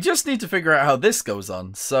go. But we just need to figure out how this goes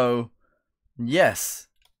on. So, yes.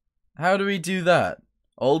 How do we do that?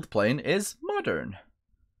 Old plane is modern.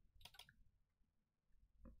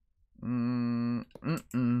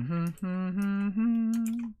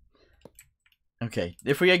 Okay,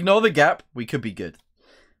 if we ignore the gap, we could be good.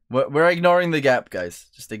 We're ignoring the gap, guys.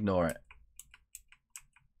 Just ignore it.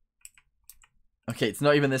 Okay, it's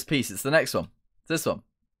not even this piece. It's the next one. It's this one.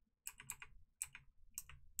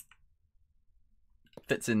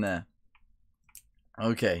 Fits in there.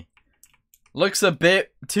 Okay. Looks a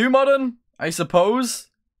bit too modern, I suppose.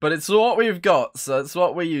 but it's what we've got, so it's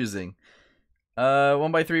what we're using.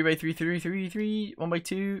 1 by 3 by 3, 3, 3, 3, 1 by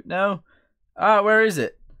 2, no. Ah, where is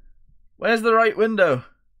it? Where's the right window?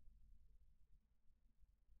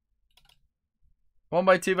 1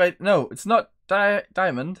 by 2 by, no, it's not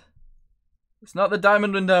diamond. It's not the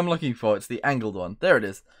diamond window I'm looking for, it's the angled one. There it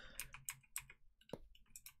is.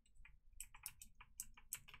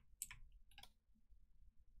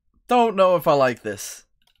 Don't know if I like this.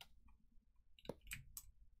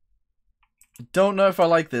 Don't know if I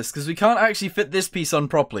like this, because we can't actually fit this piece on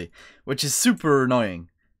properly, which is super annoying.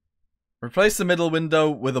 Replace the middle window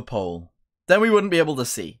with a pole. Then we wouldn't be able to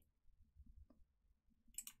see.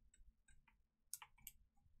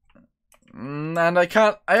 And I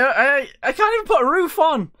can't even put a roof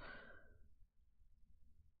on.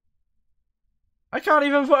 I can't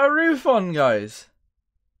even put a roof on, guys.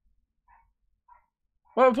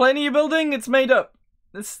 What plane are you building? It's made up.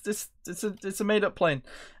 It's a made up plane.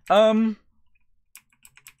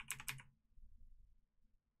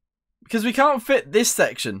 Because we can't fit this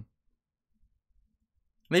section.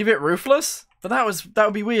 Leave it roofless? But that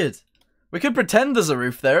would be weird. We could pretend there's a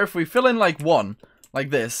roof there if we fill in like one, like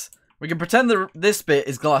this. We can pretend that this bit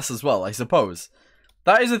is glass as well, I suppose.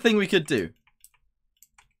 That is a thing we could do.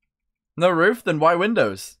 No roof? Then why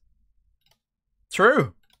windows?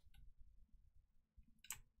 True.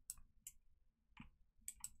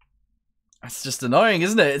 That's just annoying,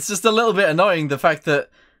 isn't it? It's just a little bit annoying, the fact that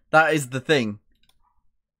that is the thing.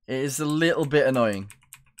 It is a little bit annoying.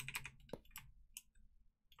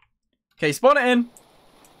 Okay, spawn it in.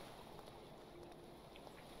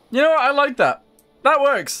 You know what? I like that. That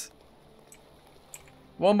works.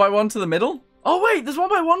 1 by 1 to the middle? Oh wait, there's 1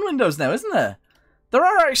 by 1 windows now, isn't there? There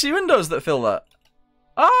are actually windows that fill that.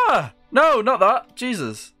 Ah! No, not that.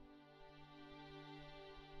 Jesus.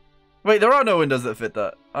 Wait, there are no windows that fit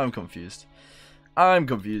that. I'm confused. I'm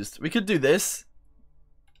confused. We could do this.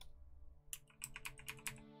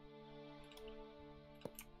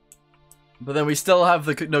 But then we still have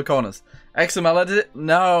the no corners. XML edit?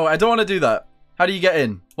 No, I don't want to do that. How do you get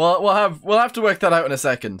in? Well, we'll have to work that out in a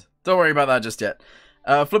second. Don't worry about that just yet.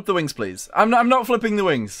 Flip the wings, please. I'm not flipping the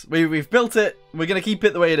wings. We've built it. We're gonna keep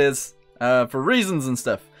it the way it is for reasons and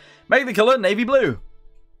stuff. Make the color navy blue.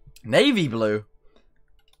 Navy blue.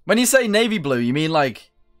 When you say navy blue, you mean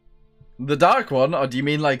like the dark one, or do you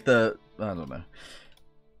mean like the I don't know.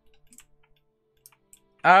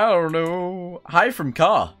 I don't know. Hi from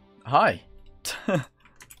car. Hi.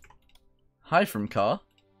 Hi from car.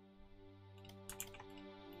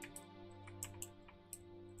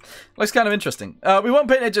 Looks kind of interesting. We won't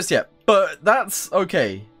paint it just yet, but that's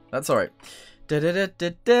okay. That's alright.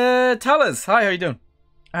 Talers, hi, how you doing?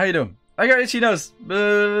 How you doing? I got itchy nose.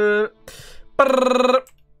 Flip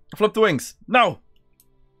the wings. No.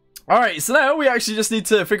 Alright, so now we actually just need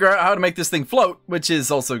to figure out how to make this thing float, which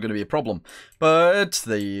is also going to be a problem. But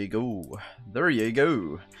there you go. There you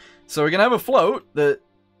go. So we're going to have a float that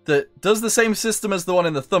does the same system as the one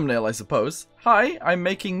in the thumbnail, I suppose. Hi, I'm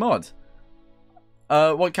making mod.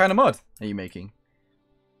 What kind of mod are you making?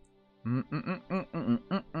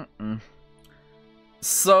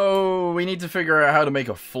 So we need to figure out how to make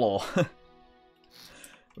a floor.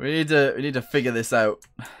 we need to figure this out.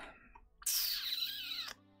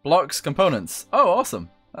 Blocks, components. Oh, awesome.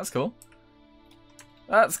 That's cool.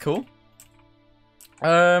 That's cool.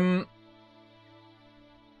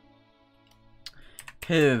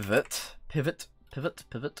 Pivot.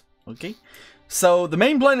 Okay. So the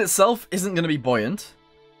main plane itself isn't going to be buoyant.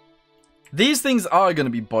 These things are going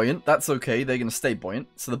to be buoyant. That's okay. They're going to stay buoyant.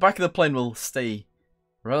 So the back of the plane will stay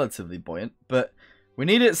relatively buoyant. But we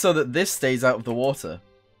need it so that this stays out of the water.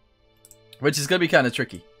 Which is going to be kind of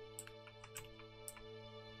tricky.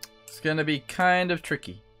 It's going to be kind of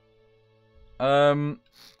tricky.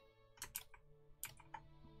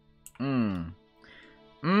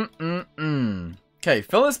 Okay,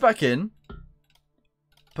 fill this back in.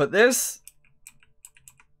 Put this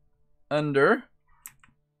underneath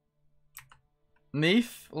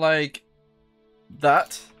like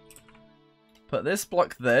that. Put this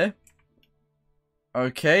block there.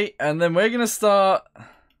 Okay, and then we're gonna start.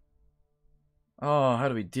 Oh, how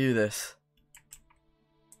do we do this?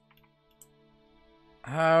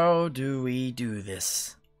 How do we do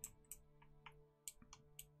this?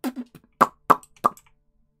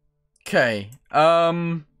 Okay, I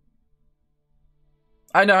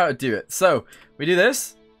know how to do it. So, we do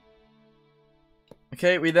this.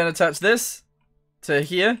 Okay, we then attach this to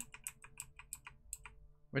here,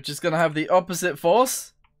 which is going to have the opposite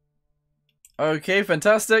force. Okay,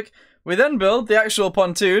 fantastic. We then build the actual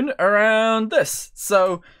pontoon around this.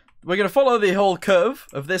 So, we're going to follow the whole curve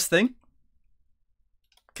of this thing.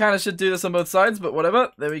 Kind of should do this on both sides, but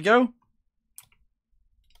whatever. There we go.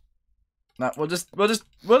 Nah, we'll just do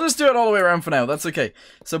it all the way around for now. That's okay.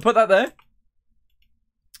 So put that there.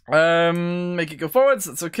 Make it go forwards.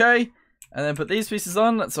 That's okay. And then put these pieces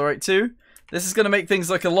on. That's all right too. This is gonna make things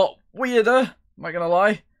look a lot weirder. I'm not gonna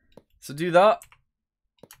lie. So do that.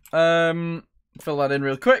 Fill that in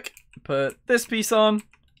real quick. Put this piece on.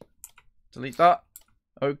 Delete that.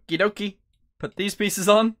 Okie dokie. Put these pieces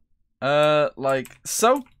on. Like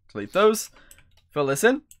so. Delete those. Fill this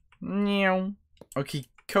in. Okie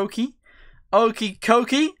dokie. Okie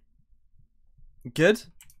dokie. Good.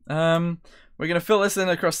 We're gonna fill this in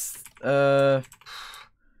across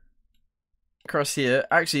here.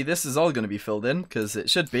 Actually, this is all gonna be filled in because it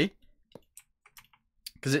should be.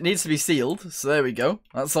 Because it needs to be sealed. So there we go.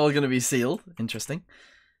 That's all gonna be sealed. Interesting.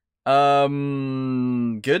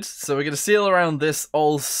 Good. So we're gonna seal around this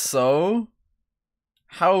also.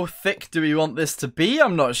 How thick do we want this to be?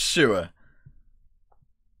 I'm not sure.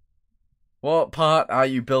 What part are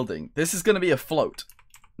you building? This is gonna be a float.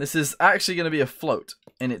 This is actually gonna be a float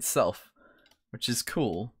in itself, which is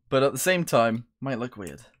cool, but at the same time, might look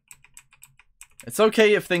weird. It's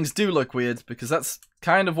okay if things do look weird, because that's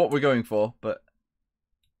kind of what we're going for, but...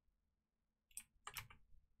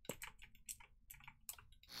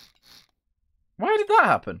 Why did that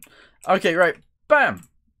happen? Okay, right. Bam!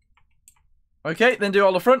 Okay, then do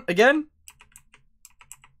all the front again.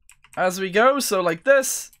 As we go, so like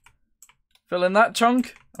this. Fill in that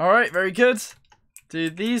chunk. Alright, very good. Do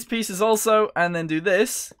these pieces also, and then do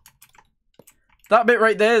this. That bit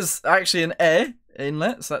right there is actually an air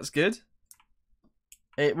inlet, so that's good.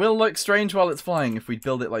 It will look strange while it's flying if we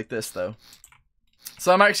build it like this, though.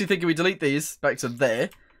 So I'm actually thinking we delete these back to there.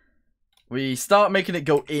 We start making it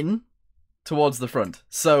go in towards the front.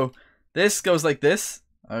 So this goes like this.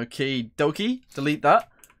 Okay, dokie. Delete that.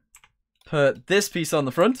 Put this piece on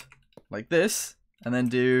the front, like this, and then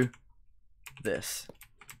do this.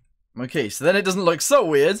 Okay, so then it doesn't look so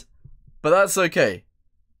weird, but that's okay.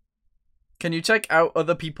 Can you check out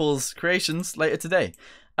other people's creations later today?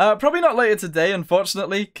 Probably not later today,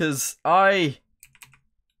 unfortunately, because I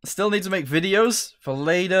still need to make videos for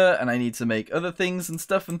later, and I need to make other things and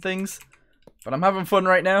stuff and things. But I'm having fun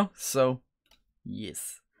right now, so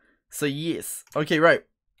yes. So yes. Okay, right.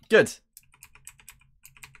 Good.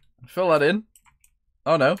 Fill that in.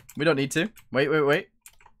 Oh no, we don't need to. Wait. Wait.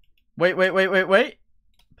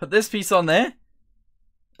 Put this piece on there.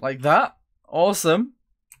 Like that. Awesome.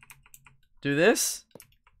 Do this.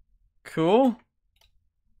 Cool.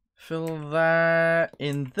 Fill that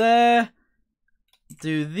in there.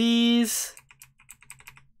 Do these.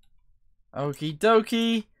 Okie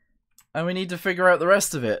dokie. And we need to figure out the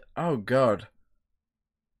rest of it. Oh god.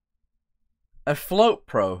 A float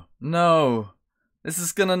pro. No. This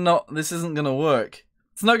isn't gonna work.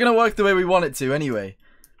 It's not gonna work the way we want it to anyway.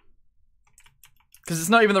 Because it's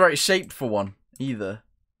not even the right shape for one either.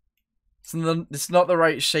 It's not the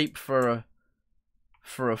right shape for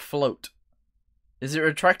a float. Is it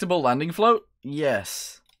a retractable landing float?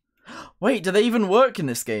 Yes. Wait, do they even work in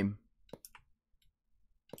this game?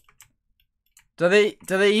 Do they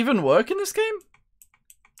even work in this game?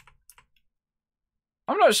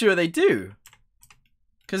 I'm not sure they do.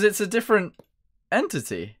 Because it's a different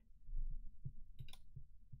entity.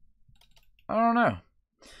 I don't know.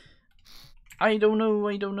 I don't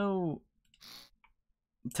know.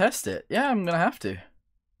 Test it. Yeah, I'm gonna have to.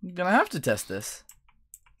 I'm gonna have to test this.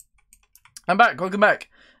 I'm back. Welcome back.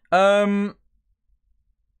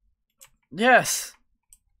 Yes.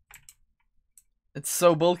 It's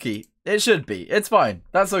so bulky. It should be. It's fine.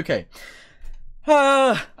 That's okay.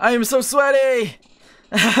 I am so sweaty.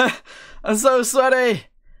 I'm so sweaty.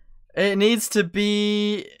 It needs to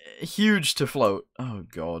be huge to float. Oh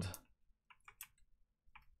god.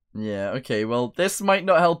 Yeah, okay, well, this might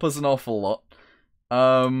not help us an awful lot.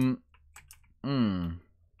 It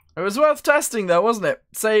was worth testing though, wasn't it?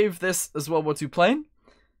 Save this as World War II plane.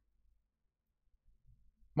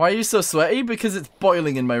 Why are you so sweaty? Because it's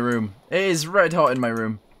boiling in my room. It is red hot in my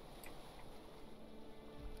room.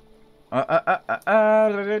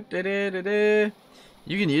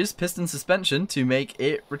 You can use piston suspension to make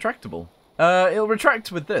it retractable. It'll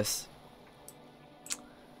retract with this.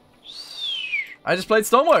 I just played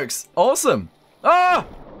Stormworks. Awesome. Ah!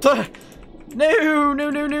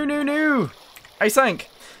 No. I sank.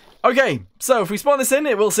 Okay, so if we spawn this in,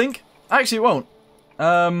 it will sink. Actually, it won't.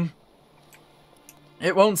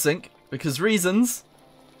 It won't sink because reasons.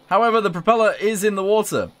 However, the propeller is in the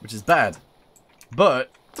water, which is bad. But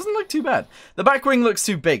it doesn't look too bad. The back wing looks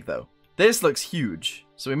too big, though. This looks huge,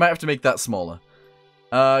 so we might have to make that smaller.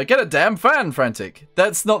 Get a damn fan, Frantic.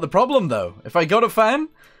 That's not the problem, though. If I got a fan,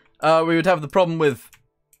 we would have the problem with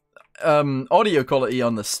audio quality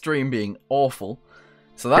on the stream being awful.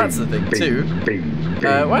 So that's the thing, too.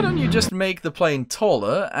 Why don't you just make the plane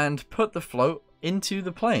taller and put the float into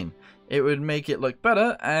the plane? It would make it look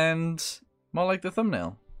better and more like the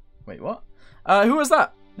thumbnail. Wait, what? Who was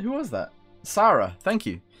that? Who was that? Sarah, thank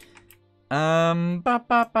you.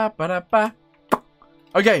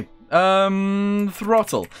 Okay,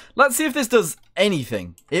 throttle. Let's see if this does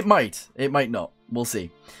anything. It might not. We'll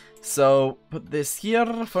see. So, put this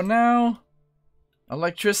here for now.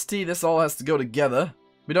 Electricity, this all has to go together.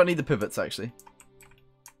 We don't need the pivots, actually.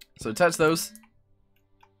 So, attach those.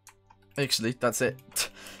 Actually, that's it.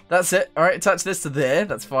 That's it. Alright, attach this to there.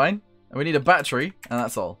 That's fine. And we need a battery, and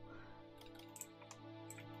that's all.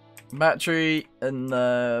 Battery in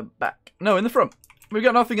the back. No, in the front. We've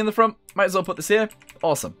got nothing in the front. Might as well put this here.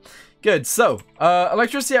 Awesome. Good. So,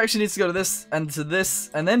 electricity actually needs to go to this,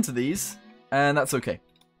 and then to these. And that's okay.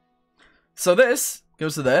 So this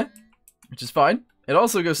goes to there, which is fine. It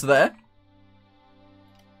also goes to there.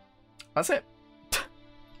 That's it.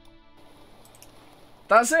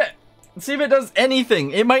 That's it. Let's see if it does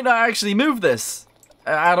anything. It might not actually move this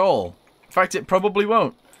at all. In fact, it probably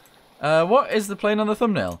won't. What is the plane on the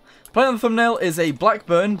thumbnail? The plane on the thumbnail is a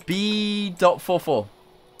Blackburn B.44.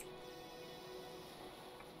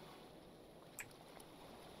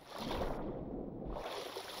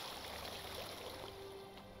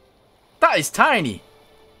 That is tiny.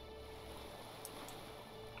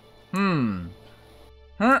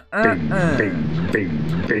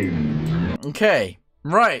 Okay,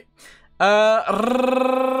 right.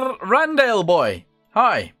 Randale boy.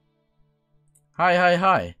 Hi.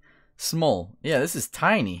 Hi. Small. Yeah, this is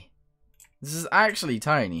tiny. This is actually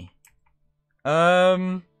tiny.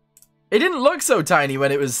 It didn't look so tiny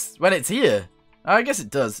when it's here. I guess it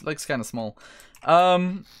does. It looks kind of small.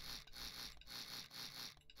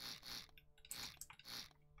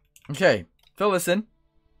 Okay, fill this in.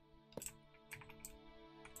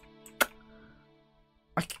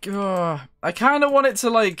 I kind of want it to,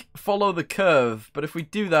 like, follow the curve, but if we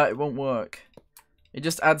do that, it won't work. It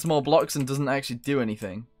just adds more blocks and doesn't actually do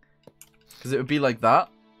anything. Because it would be like that,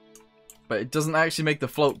 but it doesn't actually make the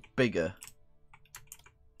float bigger.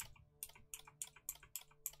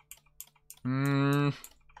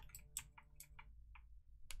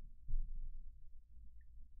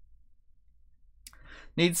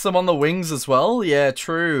 Needs some on the wings as well? Yeah,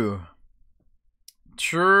 true.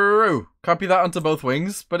 True. Copy that onto both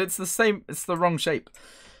wings, but it's the same, it's the wrong shape.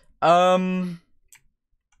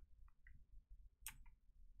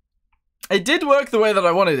 It did work the way that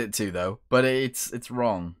I wanted it to, though, but it's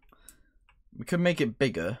wrong. We could make it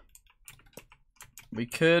bigger. We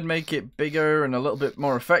could make it bigger and a little bit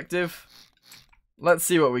more effective. Let's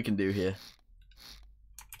see what we can do here.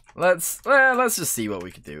 Let's just see what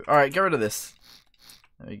we can do. Alright, get rid of this.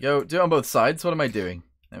 There we go. Do it on both sides. What am I doing?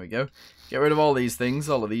 There we go. Get rid of all these things,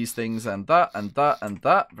 all of these things, and that, and that, and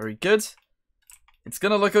that. Very good. It's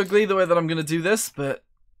gonna look ugly the way that I'm gonna do this, but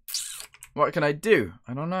what can I do?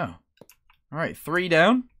 I don't know. Alright, 3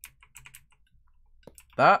 down.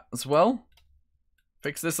 That as well.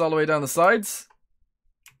 Fix this all the way down the sides.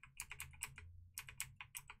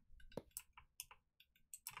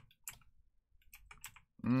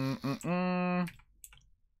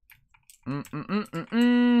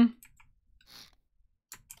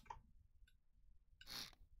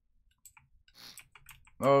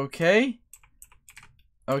 Okay.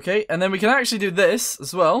 Okay, and then we can actually do this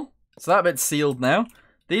as well. So that bit's sealed now.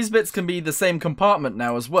 These bits can be the same compartment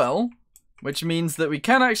now as well, which means that we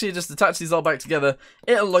can actually just attach these all back together.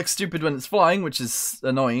 It'll look stupid when it's flying, which is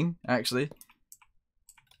annoying, actually.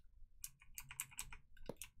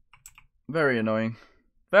 Very annoying.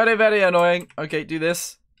 Very, very annoying. Okay, do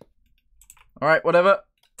this. Alright, whatever.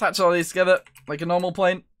 Attach all these together like a normal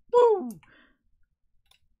plane. Woo!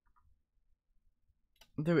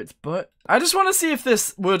 Do its butt. I just want to see if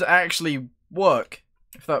this would actually work,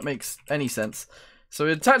 if that makes any sense. So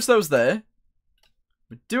we attach those there.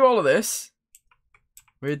 We do all of this.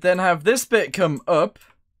 We'd then have this bit come up.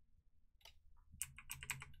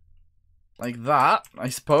 Like that, I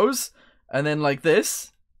suppose. And then like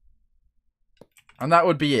this. And that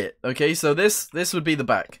would be it. Okay, so this would be the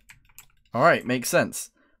back. Alright, makes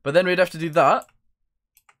sense. But then we'd have to do that.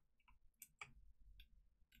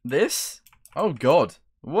 This. Oh god.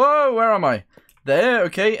 Whoa, where am I? There,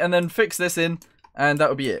 okay, and then fix this in, and that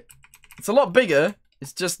would be it. It's a lot bigger,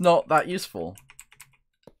 it's just not that useful.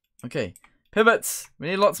 Okay, pivots, we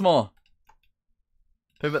need lots more.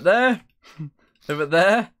 Pivot there, pivot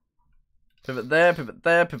there, Pivot there, pivot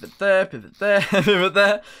there, pivot there, pivot there, pivot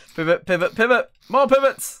there, pivot, pivot, pivot. More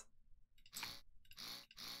pivots.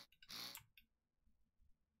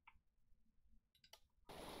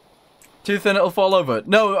 Too thin, it'll fall over.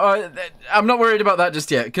 No, I'm not worried about that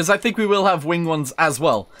just yet, because I think we will have wing ones as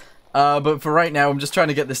well. But for right now, I'm just trying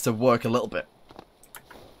to get this to work a little bit.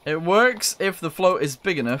 It works if the float is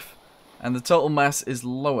big enough and the total mass is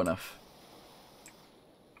low enough.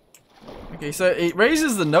 Okay, so it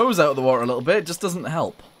raises the nose out of the water a little bit. It just doesn't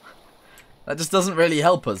help. That just doesn't really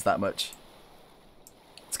help us that much.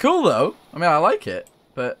 It's cool, though. I mean, I like it,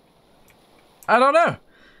 but I don't know.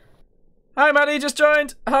 Hi, Maddie, just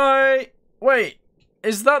joined. Hi. Wait,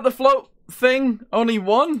 is that the float thing? Only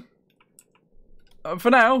one? For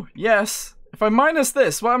now, yes. If I minus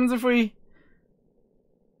this, what happens if we...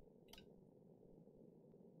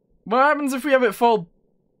 What happens if we have it fall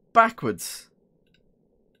backwards?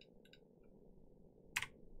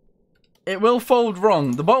 It will fold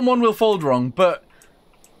wrong. The bottom one will fold wrong, but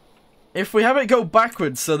if we have it go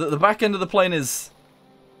backwards so that the back end of the plane is...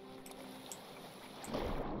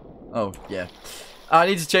 Oh, yeah. I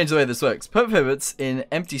need to change the way this works. Put pivots in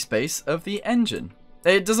empty space of the engine.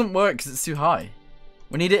 It doesn't work because it's too high.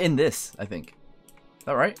 We need it in this, I think. Is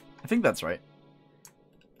that right? I think that's right.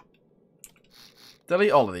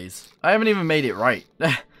 Delete all of these. I haven't even made it right.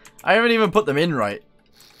 I haven't even put them in right.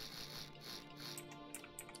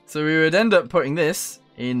 So we would end up putting this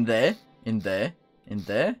in there, in there, in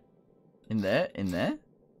there, in there, in there,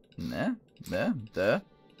 in there, there,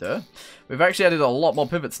 there. We've actually added a lot more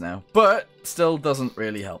pivots now, but still doesn't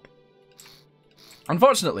really help.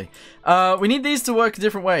 Unfortunately. We need these to work a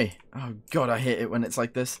different way. Oh god, I hate it when it's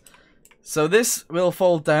like this. So this will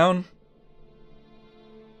fold down.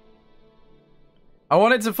 I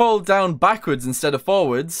want it to fold down backwards instead of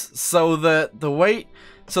forwards, so that the weight,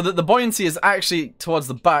 so that the buoyancy is actually towards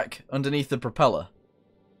the back underneath the propeller.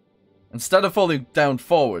 Instead of folding down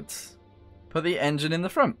forwards. Put the engine in the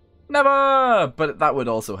front. Never! But that would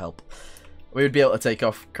also help. We would be able to take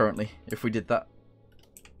off currently if we did that.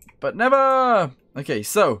 But never! Okay,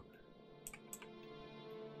 so.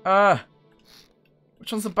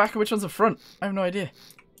 Which one's the back and which one's the front? I have no idea.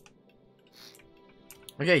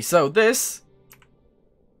 Okay, so this.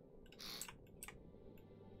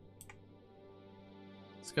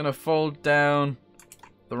 It's gonna fold down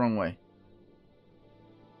the wrong way.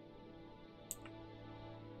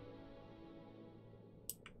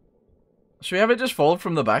 Should we have it just fold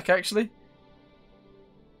from the back, actually?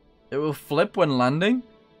 It will flip when landing.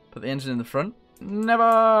 Put the engine in the front.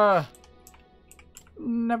 Never!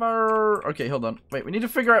 Never! Okay, hold on. Wait, we need to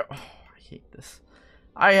figure out... Oh, I hate this.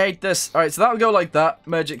 I hate this. Alright, so that'll go like that.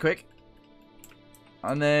 Merge it quick.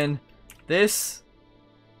 And then this...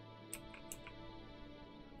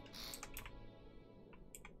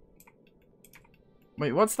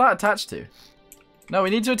 Wait, what's that attached to? No, we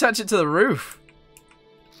need to attach it to the roof.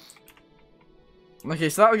 Okay,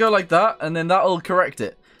 so that'll go like that, and then that'll correct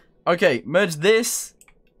it. Okay, merge this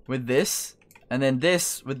with this, and then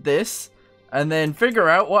this with this, and then figure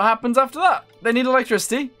out what happens after that. They need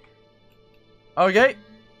electricity. Okay,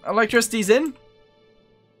 electricity's in.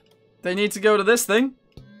 They need to go to this thing.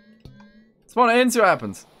 Spawn it in, see what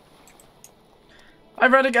happens. Hi,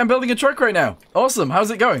 Frantic, I'm building a truck right now. Awesome,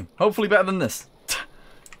 how's it going? Hopefully better than this.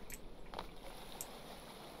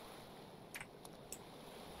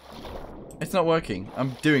 It's not working.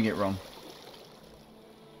 I'm doing it wrong.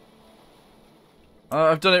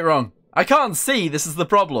 I've done it wrong. I can't see. This is the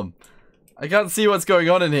problem. I can't see what's going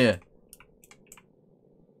on in here.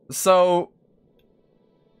 So...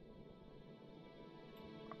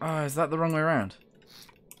 is that the wrong way around?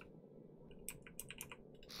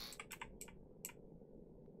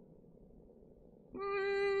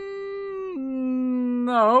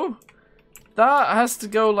 No. That has to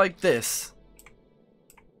go like this.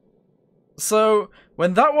 So,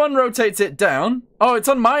 when that one rotates it down... Oh, it's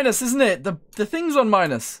on minus, isn't it? The thing's on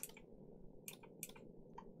minus.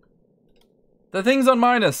 The thing's on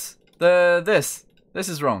minus. This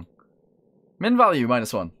is wrong. Min value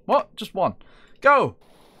 -1. What? Just 1. Go!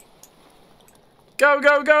 Go,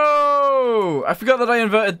 go, go! I forgot that I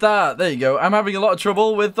inverted that. There you go. I'm having a lot of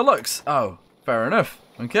trouble with the looks. Oh, fair enough.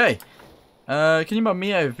 Okay. Can you mod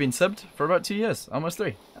me? I've been subbed for about 2 years. Almost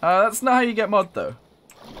 3. That's not how you get mod, though.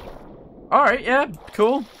 Alright, yeah,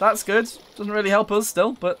 cool. That's good. Doesn't really help us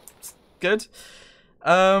still, but it's good.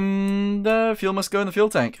 The fuel must go in the fuel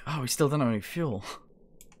tank. Oh, we still don't have any fuel.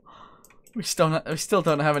 We still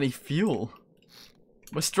don't have any fuel.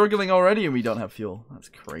 We're struggling already and we don't have fuel. That's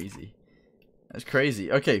crazy. That's crazy.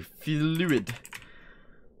 Okay, fluid.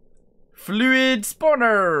 Fluid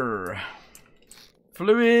spawner.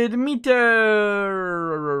 Fluid meter.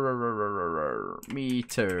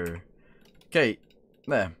 Meter. Okay,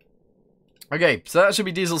 there. Okay, so that should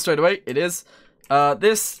be diesel straight away. It is.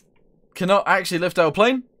 This cannot actually lift our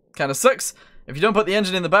plane. Kind of sucks. If you don't put the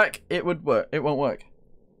engine in the back, it would work. It won't work.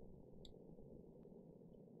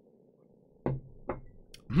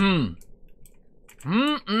 Build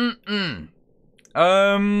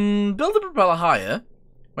the propeller higher.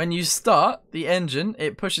 When you start the engine,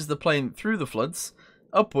 it pushes the plane through the floods,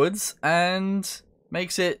 upwards, and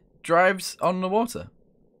makes it drives on the water.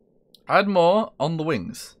 Add more on the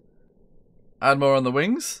wings. Add more on the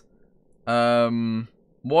wings.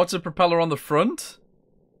 Water propeller on the front.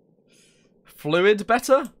 Fluid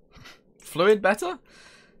better. Fluid better.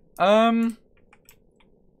 I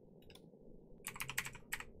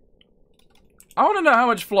want to know how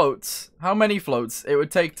much floats, how many floats it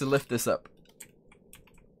would take to lift this up.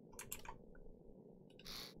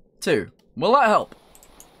 2. Will that help?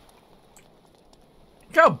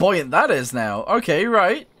 Look how buoyant that is now. Okay,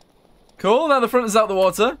 right. Cool, now the front is out the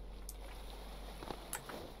water.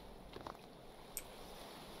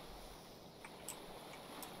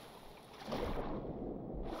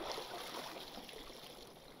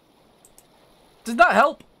 Did that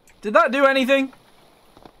help? Did that do anything?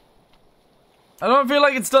 I don't feel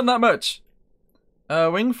like it's done that much.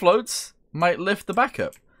 Wing floats might lift the back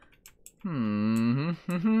up.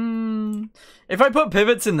 If I put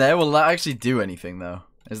pivots in there, will that actually do anything, though?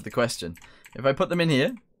 Is the question. If I put them in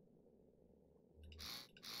here.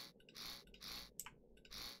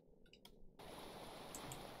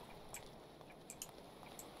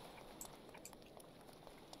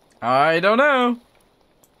 I don't know.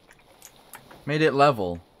 Made it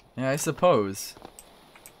level. Yeah, I suppose.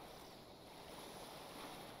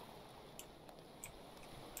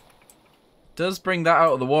 Does bring that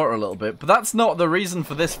out of the water a little bit, but that's not the reason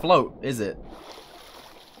for this float, is it?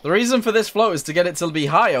 The reason for this float is to get it to be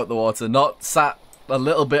high out the water, not sat a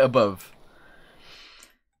little bit above.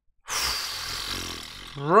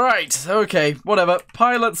 Right, okay, whatever.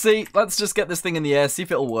 Pilot seat, let's just get this thing in the air, see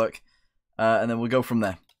if it'll work. And then we'll go from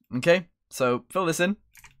there. Okay, so fill this in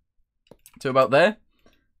to about there.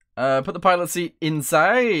 Put the pilot seat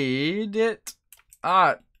inside it.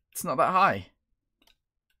 Ah, it's not that high.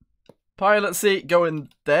 Pilot seat going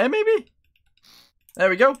there, maybe? There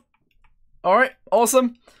we go. Alright,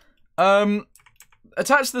 awesome.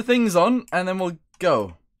 Attach the things on, and then we'll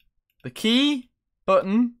go. The key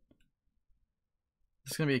button.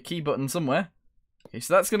 There's going to be a key button somewhere. Okay,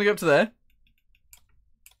 so that's going to go up to there.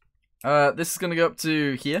 This is going to go up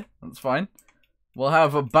to here. That's fine. We'll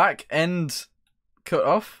have a back end cut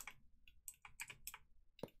off.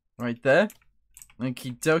 Right there.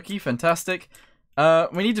 Okie dokie, fantastic.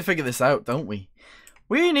 We need to figure this out, don't we?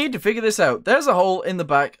 We need to figure this out. There's a hole in the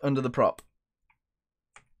back under the prop.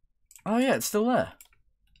 Oh yeah, it's still there.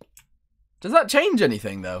 Does that change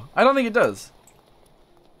anything, though? I don't think it does.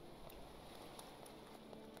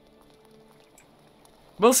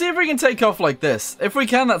 We'll see if we can take off like this. If we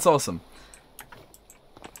can, that's awesome.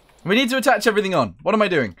 We need to attach everything on. What am I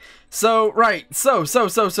doing? So, right. So. This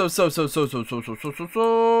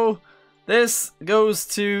goes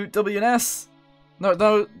to WNS. No,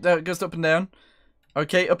 it goes to up and down.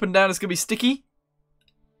 Okay, up and down is going to be sticky.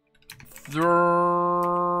 Throttle.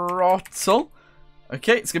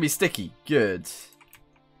 Okay, it's going to be sticky. Good.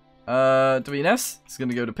 WNS is going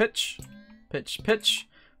to go to pitch. Pitch.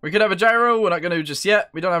 We could have a gyro. We're not going to just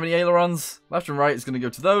yet. We don't have any ailerons. Left and right is going to go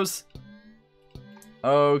to those.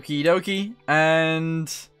 Okie dokie.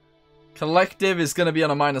 And collective is going to be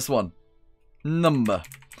on a -1. Number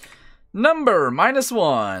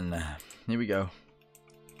 -1. Here we go.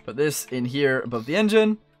 Put this in here above the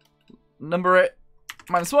engine. Number it.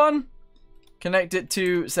 -1. Connect it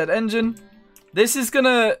to said engine. This is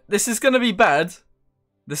gonna be bad.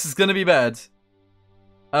 This is gonna be bad.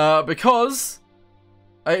 Because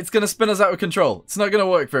it's gonna spin us out of control. It's not gonna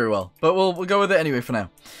work very well. But we'll go with it anyway for now.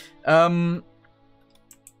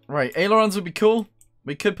 Right, ailerons would be cool.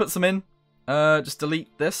 We could put some in. Just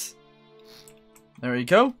delete this. There we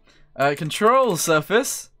go. Control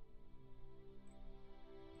surface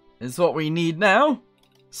is what we need now.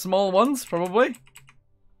 Small ones, probably.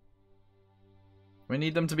 We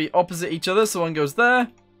need them to be opposite each other, so one goes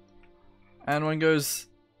there. And one goes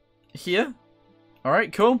here.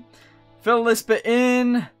 Alright, cool. Fill this bit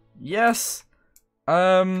in. Yes.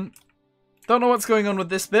 Don't know what's going on with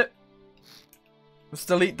this bit. Let's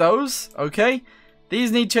delete those. Okay.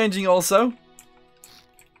 These need changing also.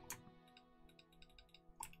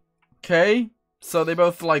 Okay. So they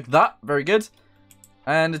both like that. Very good.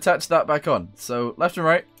 And attach that back on. So left and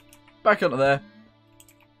right. Back onto there.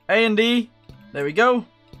 A and D. There we go.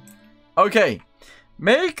 Okay.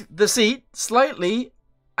 Make the seat slightly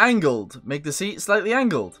angled. Make the seat slightly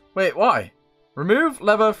angled. Wait, why? Remove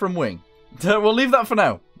lever from wing. We'll leave that for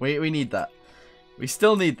now. We need that. We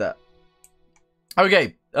still need that.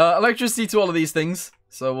 Okay. Electricity to all of these things.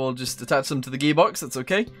 So we'll just attach them to the gearbox. That's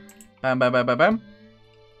okay. Bam, bam, bam, bam, bam.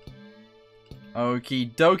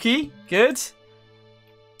 Okie dokie. Good.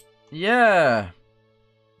 Yeah.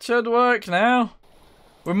 Should work now.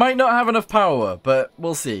 We might not have enough power, but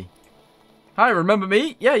we'll see. Hi, remember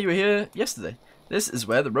me? Yeah, you were here yesterday. This is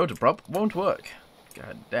where the rotor prop won't work.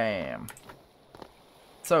 God damn.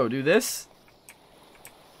 So, do this.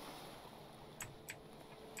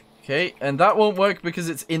 Okay, and that won't work because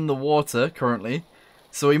it's in the water currently.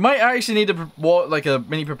 So we might actually need a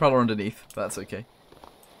mini propeller underneath. But that's okay.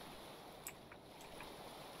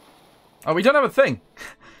 Oh, we don't have a thing.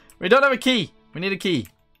 We don't have a key. We need a key.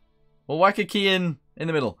 We'll whack a key in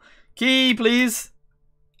the middle. Key, please.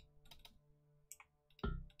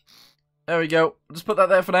 There we go. Just put that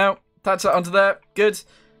there for now. Attach that onto there. Good.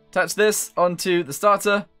 Attach this onto the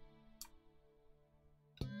starter.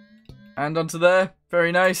 And onto there.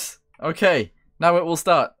 Very nice. Okay. Now it will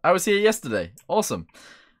start. I was here yesterday. Awesome.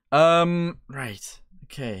 Right.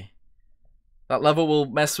 Okay. That level will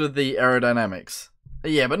mess with the aerodynamics.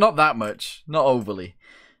 Yeah, but not that much. Not overly.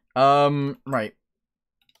 Right.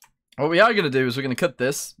 What we are going to do is we're going to cut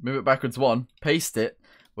this, move it backwards one, paste it.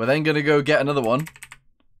 We're then going to go get another one,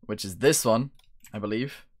 which is this one, I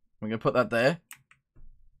believe. We're going to put that there.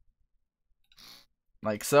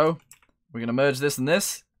 Like so. We're going to merge this and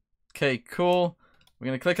this. Okay, cool. We're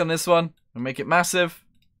going to click on this one and make it massive.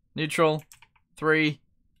 Neutral. 3.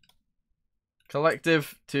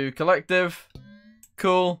 Collective to collective.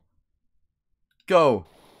 Cool. Go.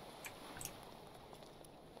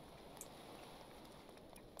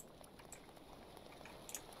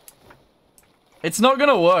 It's not going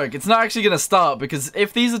to work. It's not actually going to start because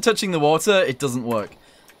if these are touching the water, it doesn't work.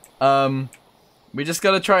 We just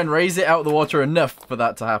got to try and raise it out of the water enough for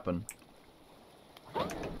that to happen.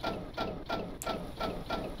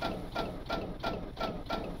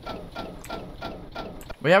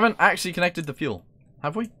 We haven't actually connected the fuel,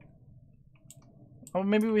 have we? Oh,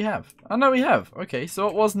 maybe we have. Oh, no, we have. Okay, so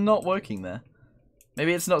it was not working there.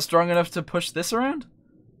 Maybe it's not strong enough to push this around?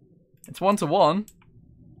 It's 1-to-1.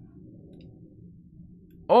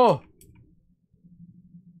 Oh!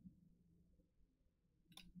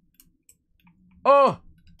 Oh!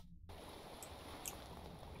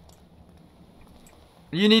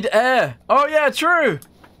 You need air. Oh, yeah, true!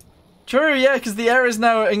 True, yeah, because the air is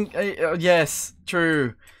now... yes,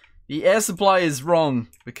 true. The air supply is wrong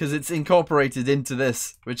because it's incorporated into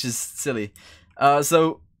this, which is silly.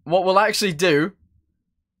 So what we'll actually do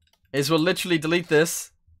is we'll literally delete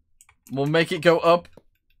this. We'll make it go up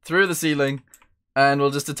through the ceiling and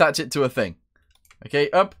we'll just attach it to a thing. Okay,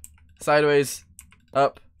 up, sideways,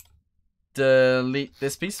 up. Delete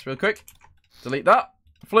this piece real quick. Delete that.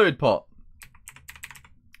 Fluid pot.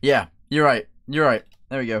 Yeah, you're right. You're right.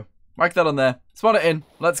 There we go. Mark that on there. Spawn it in.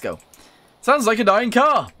 Let's go. Sounds like a dying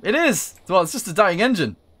car. It is. Well, it's just a dying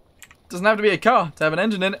engine. Doesn't have to be a car to have an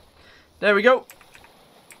engine in it. There we go.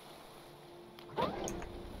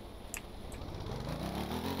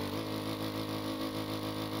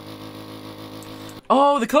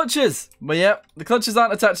 Oh, the clutches. Well, yeah, the clutches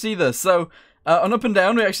aren't attached either. So, on up and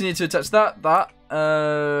down, we actually need to attach that,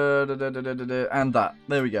 and that.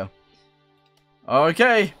 There we go.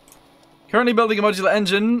 Okay. Currently building a modular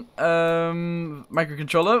engine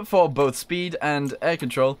microcontroller for both speed and air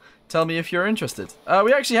control. Tell me if you're interested.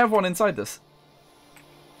 We actually have one inside this.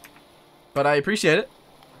 But I appreciate it.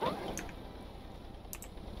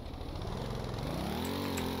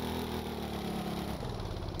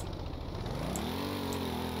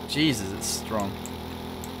 Jesus, it's strong.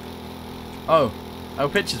 Oh. Oh,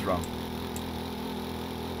 pitch is wrong.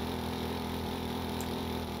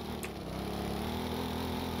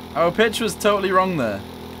 Oh, pitch was totally wrong there.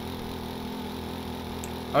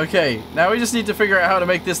 Okay, now we just need to figure out how to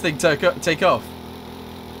make this thing take off.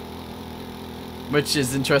 Which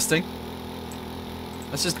is interesting.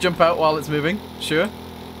 Let's just jump out while it's moving. Sure.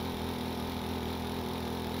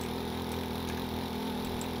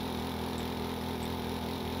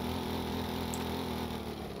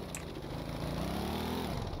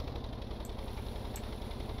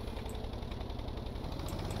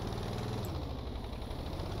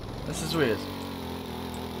 This is weird.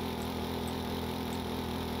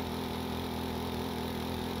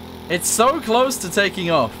 It's so close to taking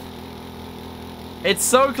off. It's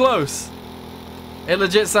so close. It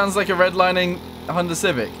legit sounds like a redlining Honda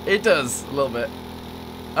Civic. It does, a little bit.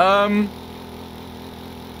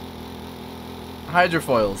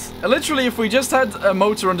 Hydrofoils. Literally, if we just had a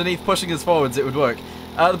motor underneath pushing us forwards, it would work.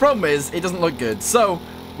 The problem is, it doesn't look good. So,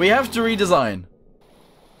 we have to redesign.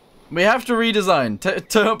 We have to redesign.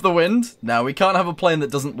 Turn up the wind. Now, we can't have a plane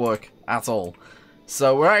that doesn't work at all.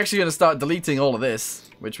 So, we're actually going to start deleting all of this,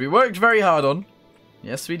 which we worked very hard on.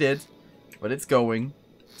 Yes, we did. But it's going.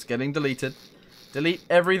 It's getting deleted. Delete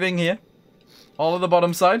everything here. All of the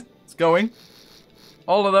bottom side. It's going.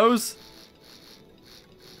 All of those.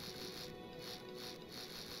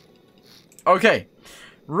 Okay.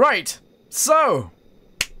 Right. So.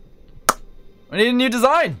 We need a new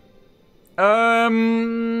design.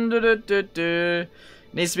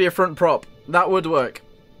 Needs to be a front prop. That would work.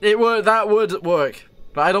 That would work.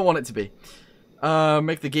 But I don't want it to be.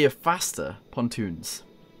 Make the gear faster. Pontoons.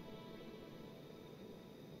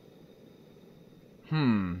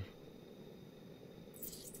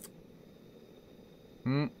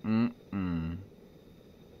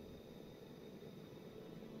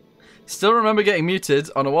 Still remember getting muted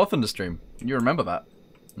on a War Thunder stream. You remember that?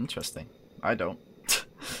 Interesting. I don't.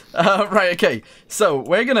 Right, okay. So,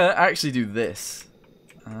 we're gonna actually do this.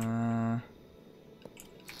 Down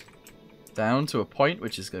to a point,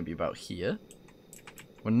 which is gonna be about here.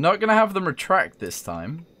 We're not gonna have them retract this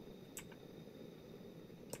time.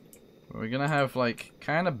 We're gonna have, like,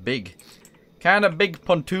 kind of big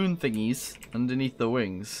pontoon thingies underneath the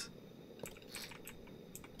wings.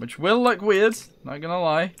 Which will look weird, not gonna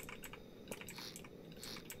lie.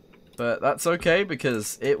 But that's okay,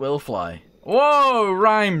 because it will fly. Whoa,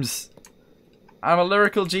 rhymes! I'm a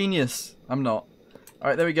lyrical genius. I'm not.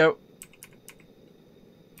 Alright, there we go.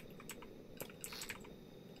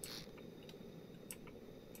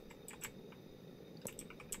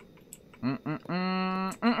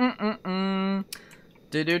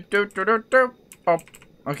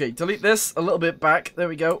 Okay, delete this a little bit back. There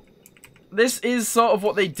we go. This is sort of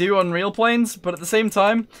what they do on real planes, but at the same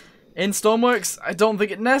time, in Stormworks, I don't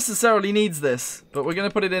think it necessarily needs this, but we're going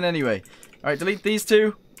to put it in anyway. Alright, delete these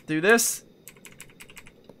two. Do this.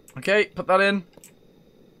 Okay, put that in.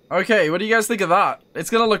 Okay, what do you guys think of that? It's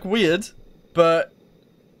going to look weird, but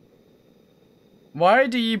why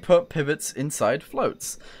do you put pivots inside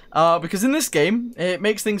floats? Because in this game, it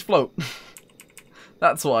makes things float.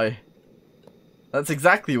 That's why. That's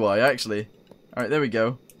exactly why, actually. Alright, there we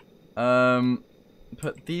go.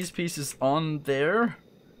 Put these pieces on there.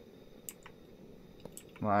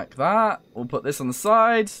 Like that. We'll put this on the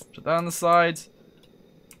side. Put that on the side.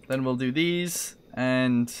 Then we'll do these.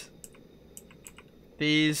 And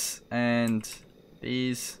these. And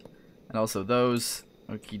these. And also those.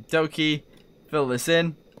 Okie dokie. Fill this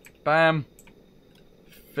in. Bam.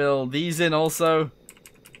 Fill these in also.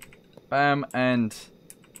 Bam. And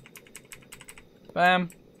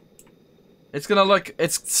bam. It's gonna look,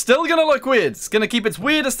 it's still gonna look weird. It's gonna keep its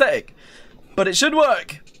weird aesthetic. But it should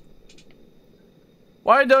work.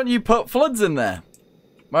 Why don't you put floods in there?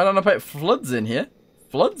 Why don't I put floods in here?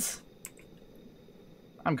 Floods?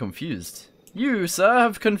 I'm confused. You, sir,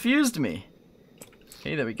 have confused me.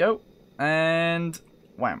 Okay, there we go. And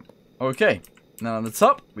wham. Okay. Now on the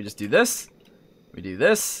top, we just do this. We do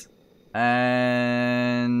this.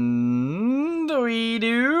 And we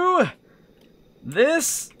do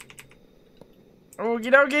this.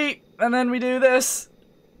 Okie dokie. And then we do this.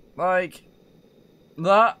 Like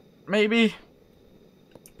that, maybe.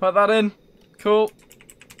 Put that in. Cool.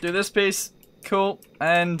 Do this piece. Cool.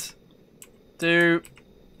 And do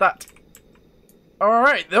that.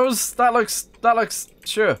 Alright, that looks,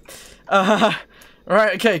 sure.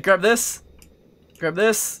 Alright, okay, grab this. Grab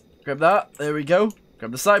this. Grab that. There we go.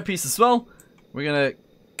 Grab the side piece as well. We're gonna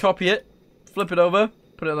copy it. Flip it over.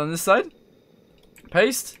 Put it on this side.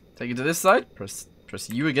 Paste. Take it to this side. Press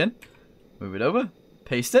U again. Move it over.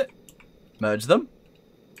 Paste it. Merge them.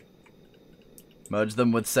 Merge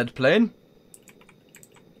them with said plane.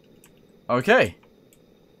 Okay.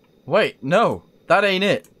 Wait, no. That ain't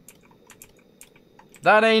it.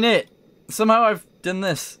 That ain't it. Somehow I've done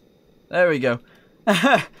this. There we go.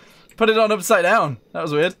 Put it on upside down. That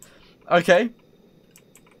was weird. Okay.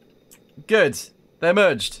 Good. They're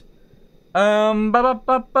merged. I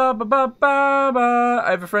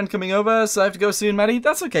have a friend coming over, so I have to go soon, Maddie.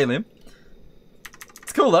 That's okay, Liam.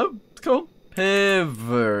 It's cool, though. It's cool.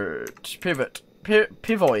 Pivot.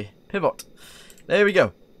 Pivot. There we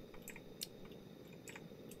go.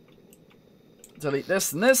 Delete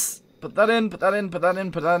this and this. Put that in, put that in, put that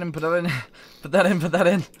in, put that in, put that in. Put that in, put that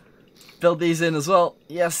in. Build these in as well.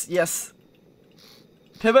 Yes, yes.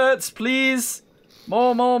 Pivots, please.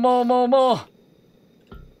 More.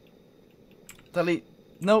 Delete.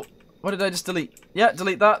 No. What did I just delete? Yeah,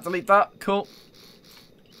 delete that. Delete that. Cool.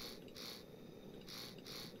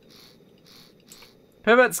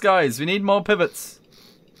 Pivots, guys. We need more pivots.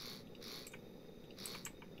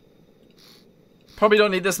 Probably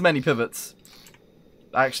don't need this many pivots.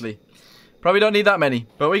 Actually. Probably don't need that many.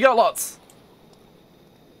 But we got lots.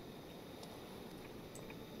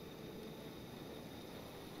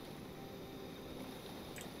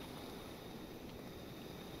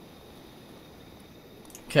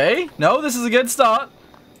 Okay. No, this is a good start.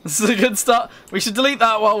 This is a good start. We should delete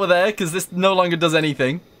that while we're there, because this no longer does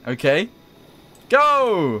anything. Okay.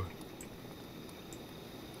 Go!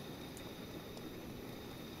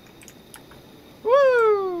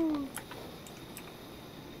 Woo!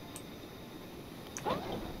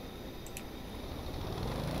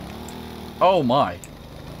 Oh my.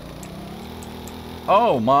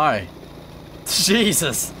 Oh my.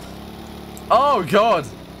 Jesus. Oh God.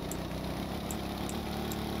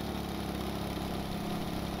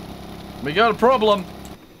 We got a problem.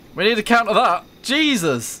 We need to counter that.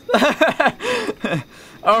 Jesus.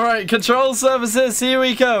 Alright, control surfaces, here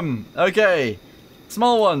we come. Okay.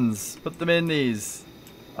 Small ones. Put them in these.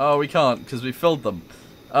 Oh, we can't because we filled them.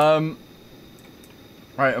 Right,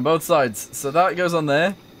 on both sides. So that goes on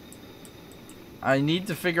there. I need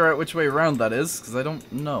to figure out which way around that is because I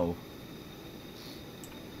don't know.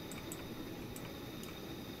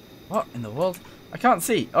 What in the world? I can't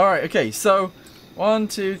see. Alright, okay, so 1,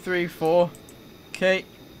 2, 3, 4. Okay.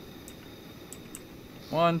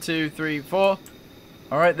 1, 2, 3, 4.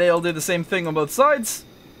 Alright, they all do the same thing on both sides.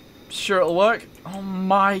 Sure it'll work. Oh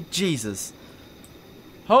my Jesus.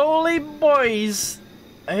 Holy boys.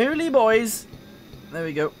 Holy boys. There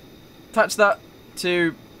we go. Attach that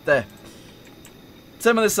to there.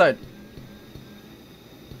 Same on this side.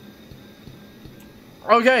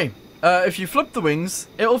 Okay. If you flip the wings,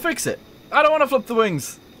 it'll fix it. I don't want to flip the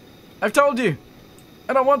wings. I've told you.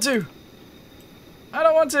 I don't want to. I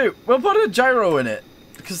don't want to. We'll put a gyro in it.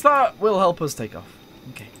 Because that will help us take off.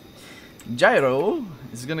 Okay. Gyro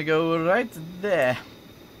is going to go right there.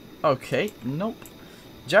 Okay. Nope.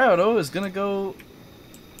 Gyro is going to go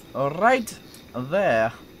right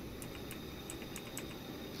there.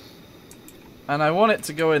 And I want it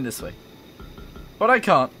to go in this way. But I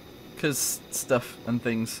can't. Because stuff and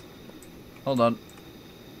things. Hold on.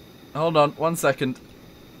 Hold on. 1 second.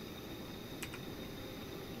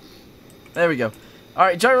 There we go.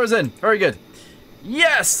 Alright, gyro's in. Very good.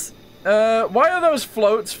 Yes! Why are those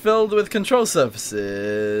floats filled with control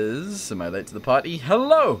surfaces? Am I late to the party?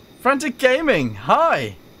 Hello! Frantic Gaming!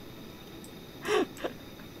 Hi!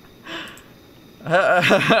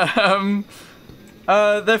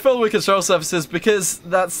 They're filled with control surfaces because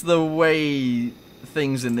that's the way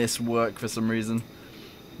things in this work for some reason.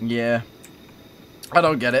 Yeah. I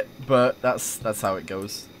don't get it, but that's how it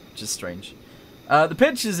goes. Which is strange. The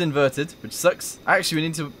pitch is inverted, which sucks. Actually, we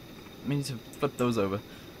need to flip those over.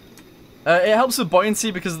 It helps with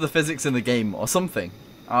buoyancy because of the physics in the game, or something.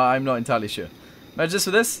 I'm not entirely sure. Just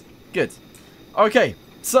for this? Good. Okay,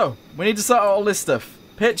 so, we need to sort out all this stuff.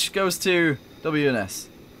 Pitch goes to WNS.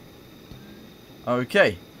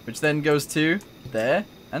 Okay, which then goes to there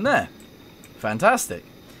and there. Fantastic.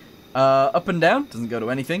 Up and down, doesn't go to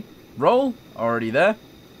anything. Roll, already there.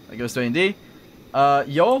 That goes to A&D.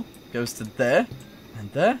 Yaw goes to there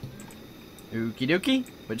and there. Okie dokie,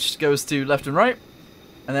 which goes to left and right.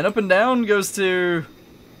 And then up and down goes to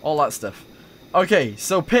all that stuff. Okay,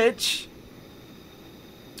 so pitch,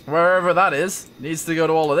 wherever that is, needs to go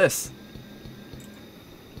to all of this.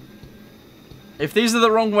 If these are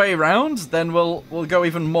the wrong way round, then we'll go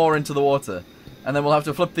even more into the water. And then we'll have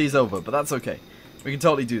to flip these over, but that's okay. We can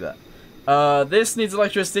totally do that. This needs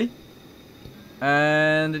electricity.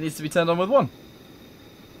 And it needs to be turned on with 1.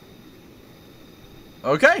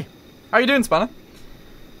 Okay. How you doing, Spanner?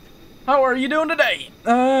 How are you doing today?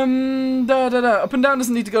 Up and down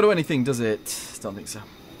doesn't need to go to anything, does it? Don't think so.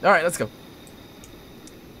 Alright, let's go.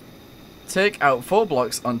 Take out 4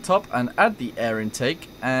 blocks on top and add the air intake.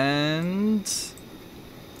 And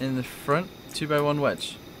in the front, 2x1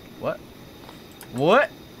 wedge. What? What?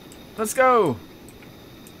 Let's go.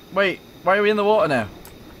 Wait, why are we in the water now?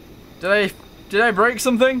 Did I break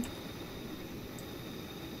something?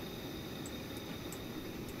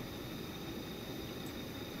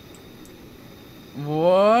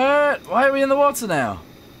 What? Why are we in the water now?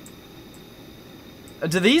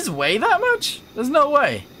 Do these weigh that much? There's no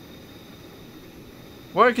way.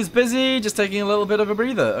 Work is busy, just taking a little bit of a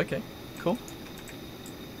breather. Okay, cool.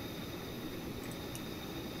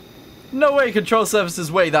 No way control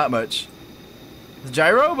surfaces weigh that much. The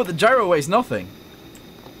gyro? But the gyro weighs nothing.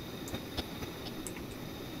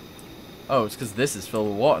 Oh, it's because this is filled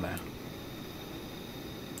with water now.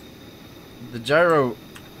 The gyro...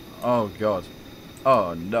 Oh, God.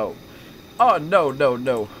 Oh, no. Oh, no, no,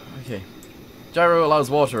 no. Okay. Gyro allows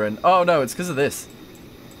water in. Oh, no, it's because of this.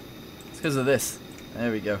 It's because of this.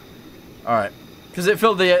 There we go. Alright. Because it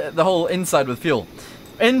filled the whole inside with fuel.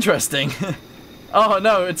 Interesting. Oh,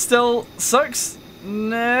 no, it still sucks.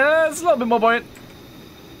 Nah, it's a little bit more buoyant.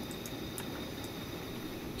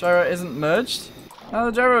 Gyro isn't merged. No,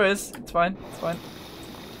 the gyro is. It's fine. It's fine.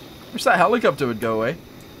 Wish that helicopter would go away.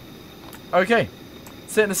 Okay.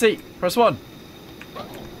 Sit in the seat. Press 1.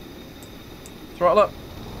 Throttle up.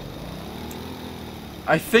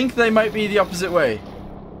 I think they might be the opposite way.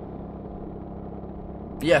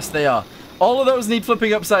 Yes, they are. All of those need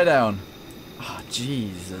flipping upside down. Oh,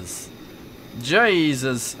 Jesus.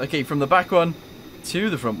 Jesus. Okay, from the back one to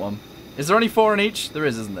the front one. Is there only 4 in each? There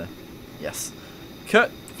is, isn't there? Yes. Cut,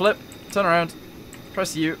 flip, turn around,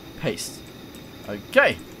 press U, paste.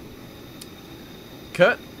 Okay.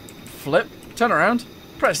 Cut, flip, turn around,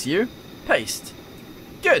 press U, paste.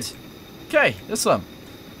 Good. Okay, this one.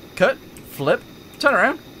 Cut, flip, turn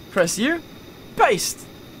around, press U, paste.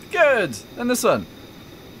 Good. And this one.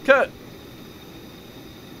 Cut.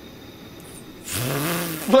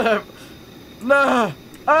 Flip. No.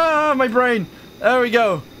 Ah, my brain. There we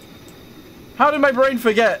go. How did my brain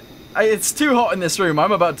forget? It's too hot in this room.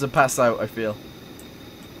 I'm about to pass out, I feel.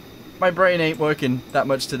 My brain ain't working that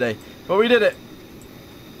much today. But we did it.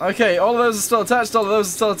 Okay, all of those are still attached. All of those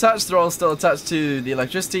are still attached. They're all still attached to the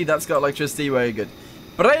electricity. That's got electricity. Very good.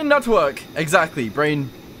 Brain not work. Exactly. Brain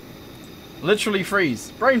literally freeze.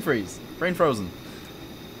 Brain freeze. Brain frozen.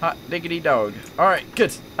 Hot diggity dog. Alright,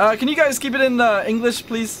 good. Can you guys keep it in English,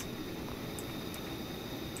 please?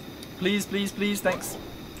 Please, please, please. Thanks.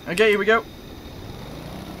 Okay, here we go.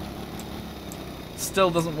 Still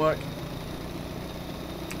doesn't work.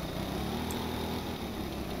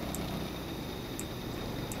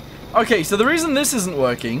 Okay, so the reason this isn't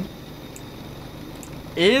working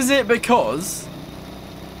is it because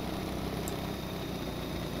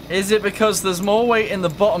there's more weight in the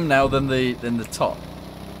bottom now than the top?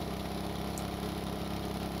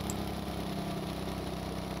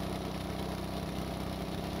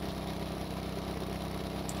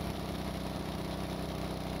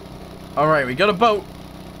 Alright, we got a boat.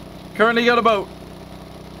 Currently got a boat.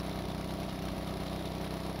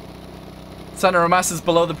 Center of mass is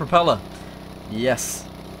below the propeller. Yes.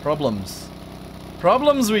 Problems.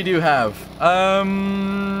 Problems we do have.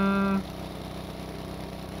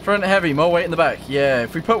 Front heavy, more weight in the back. Yeah,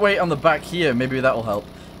 if we put weight on the back here, maybe that will help.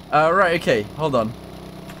 Right, okay, hold on.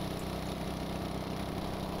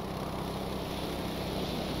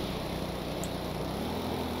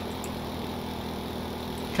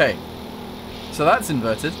 Okay. So that's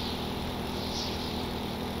inverted.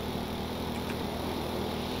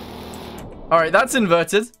 Alright, that's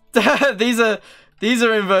inverted. These are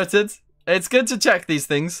inverted. It's good to check these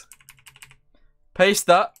things. Paste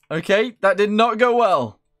that. Okay, that did not go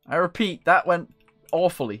well. I repeat, that went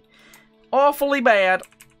awfully. Awfully bad.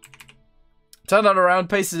 Turn that around,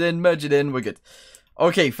 paste it in, merge it in, we're good.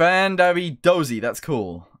 Okay, fan-dabby-dozy, that's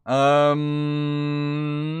cool.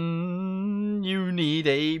 You need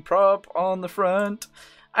a prop on the front.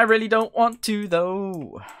 I really don't want to,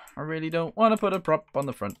 though. I really don't want to put a prop on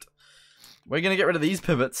the front. We're going to get rid of these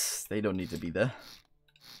pivots. They don't need to be there.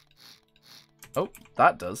 Oh,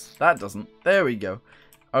 that does. That doesn't. There we go.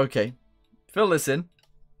 Okay. Fill this in.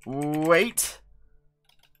 Wait.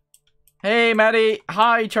 Hey, Maddie.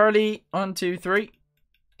 Hi, Charlie. 1, 2, 3.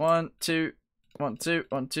 1, 2. 1, 2.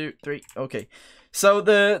 1, 2, 3. Okay. So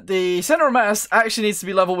the center of mass actually needs to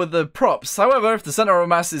be level with the props. However, if the center of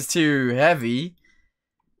mass is too heavy,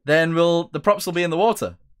 then the props will be in the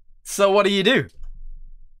water. So what do?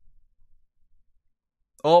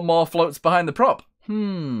 Or more floats behind the prop. I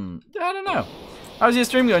don't know. How's your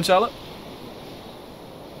stream going, Charlotte?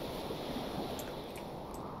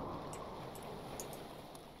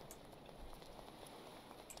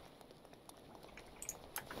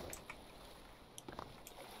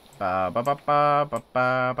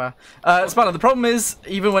 Spanner, the problem is,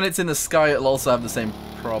 even when it's in the sky, it'll also have the same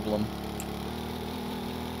problem.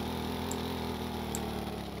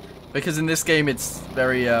 Because in this game, it's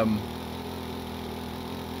very, I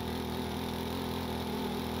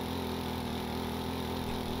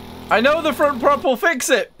know the front prop will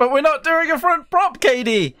fix it, but we're not doing a front prop,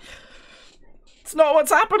 KD! It's not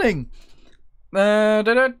what's happening!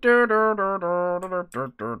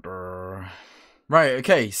 Right,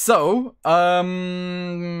 okay, so,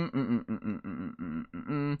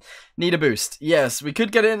 need a boost. Yes, we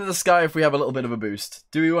could get it into the sky if we have a little bit of a boost.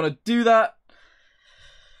 Do we want to do that?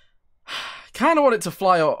 Kind of want it to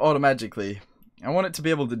fly automatically. I want it to be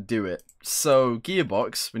able to do it. So,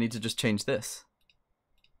 gearbox, we need to just change this.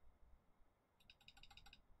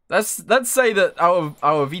 Let's say that our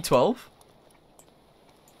V12.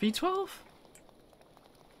 V12?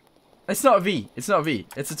 It's not a V. It's not a V.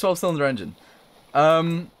 It's a 12-cylinder engine.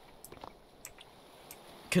 Can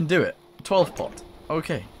do it. 12 pot.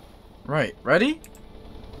 Okay. Right. Ready?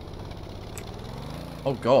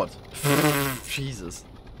 Oh god. Jesus.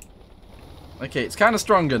 Okay, it's kind of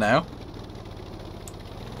stronger now.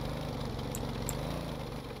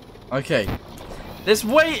 Okay. This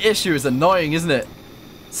weight issue is annoying, isn't it?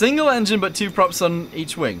 Single engine but 2 props on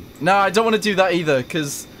each wing. No, I don't want to do that either,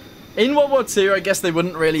 because in World War II, I guess they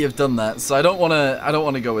wouldn't really have done that, so I don't want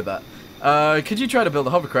to go with that. Could you try to build a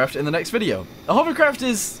hovercraft in the next video? A hovercraft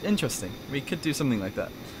is interesting. We could do something like that.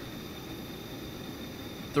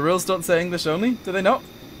 The rules don't say English only, do they not?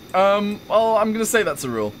 Well, I'm gonna say that's a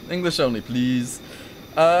rule. English only, please.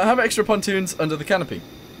 Have extra pontoons under the canopy.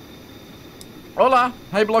 Hola!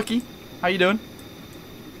 Hey, Blocky. How you doing?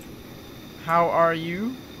 How are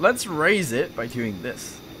you? Let's raise it by doing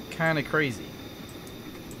this. Kinda crazy.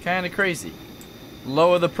 Kinda crazy.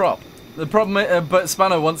 Lower the prop. The problem, but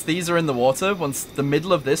Spanner, once these are in the water, once the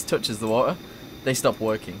middle of this touches the water, they stop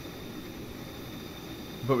working.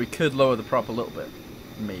 But we could lower the prop a little bit.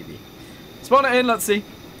 Maybe. Spawn it in, let's see.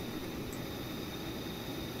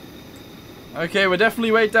 Okay, we're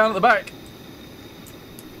definitely way down at the back.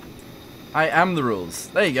 I am the rules.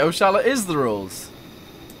 There you go, Charlotte is the rules.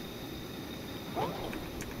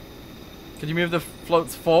 Could you move the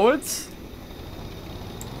floats forwards?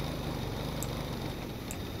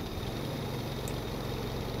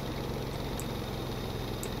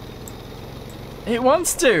 It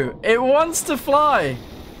wants to. It wants to fly.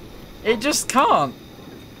 It just can't.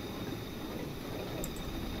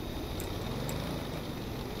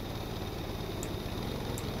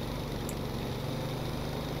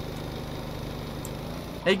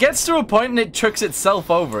 It gets to a point and it chucks itself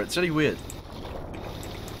over. It's really weird.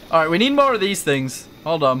 Alright, we need more of these things.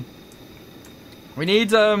 Hold on. We need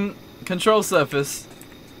control surface.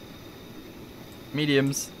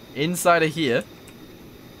 Mediums. Inside of here.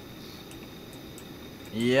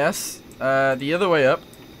 Yes. The other way up.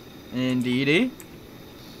 Indeedy.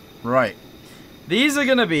 Right. These are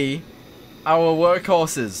going to be our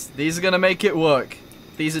workhorses. These are going to make it work.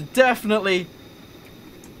 These are definitely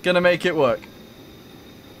going to make it work.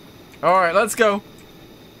 Alright, let's go.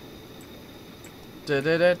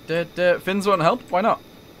 Fins won't help? Why not?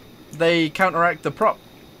 They counteract the prop.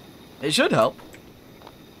 It should help.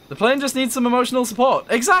 The plane just needs some emotional support.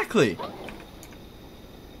 Exactly!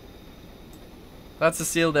 That's a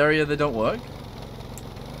sealed area that don't work?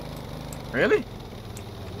 Really?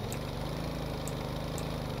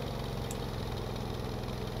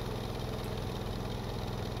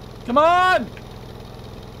 Come on!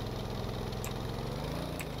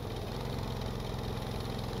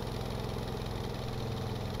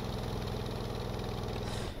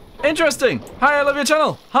 Interesting! Hi, I love your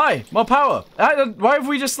channel! Hi, more power! Why have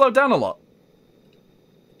we just slowed down a lot?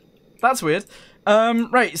 That's weird.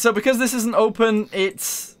 Right, so because this isn't open,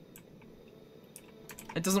 it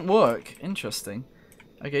doesn't work. Interesting.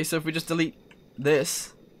 Okay, so if we just delete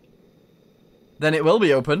this, then it will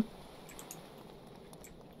be open.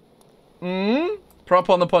 Prop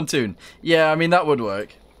on the pontoon. Yeah, I mean, that would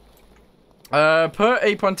work. Put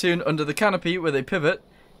a pontoon under the canopy with a pivot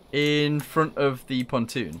in front of the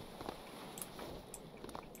pontoon.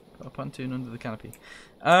 Put a pontoon under the canopy.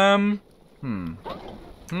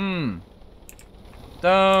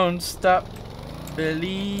 Don't stop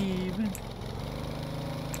believing.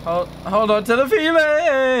 Hold on to the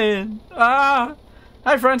feeling. Ah!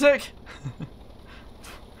 Hi, Frantic.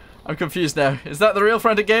 I'm confused now. Is that the real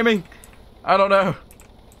Frantic Gaming? I don't know.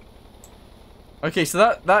 Okay,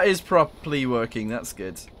 so that is properly working. That's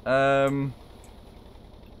good.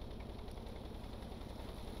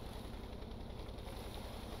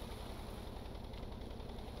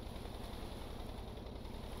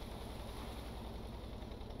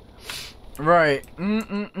 Right.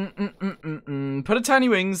 Put a tiny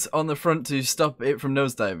wings on the front to stop it from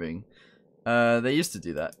nosediving. They used to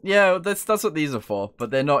do that. Yeah, that's what these are for. But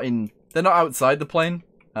they're not outside the plane.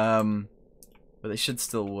 But they should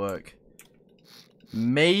still work.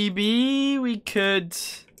 Maybe we could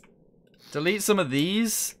delete some of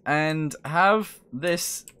these and have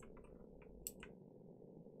this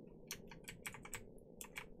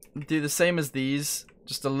do the same as these,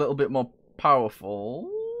 just a little bit more powerful.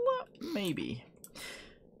 Maybe.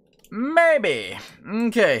 Maybe.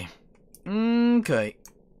 Okay. Okay.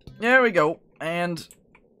 There we go. And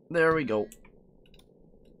there we go.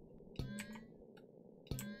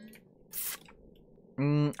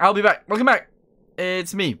 I'll be back. Welcome back.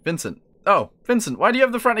 It's me, Vincent. Oh, Vincent, why do you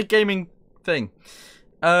have the Frantic Gaming thing?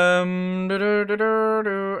 Add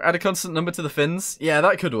a constant number to the fins. Yeah,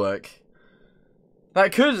 that could work.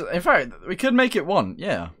 That could, in fact, we could make it 1,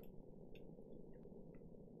 yeah.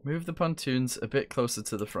 Move the pontoons a bit closer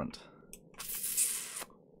to the front.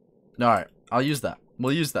 Alright, I'll use that.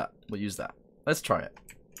 We'll use that. We'll use that. Let's try it.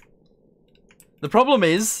 The problem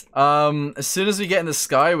is, as soon as we get in the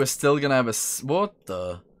sky, we're still gonna have a... What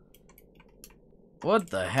the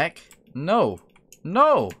heck? No.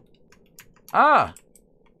 No! Ah!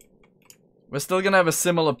 We're still gonna have a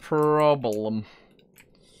similar problem.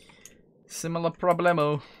 Similar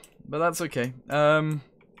problemo. But that's okay. I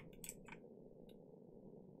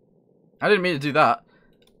didn't mean to do that.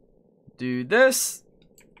 Do this.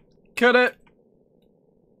 Cut it.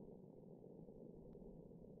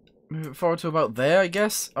 Move it forward to about there, I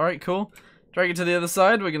guess. Alright, cool. Drag it to the other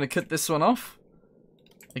side. We're gonna cut this one off.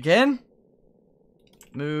 Again.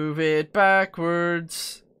 Move it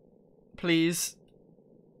backwards. Please.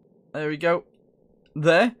 There we go.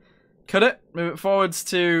 There. Cut it. Move it forwards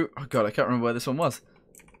to... Oh god, I can't remember where this one was.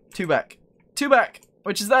 2 back. 2 back.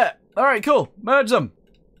 Which is there. Alright, cool. Merge them.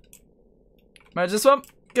 Merge this one.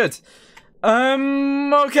 Good.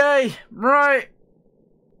 Okay. Right.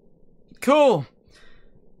 Cool.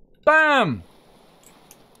 Bam.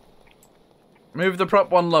 Move the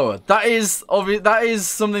prop one lower. That is obvious. That is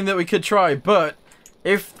something that we could try, but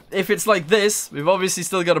if it's like this, we've obviously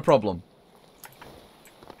still got a problem.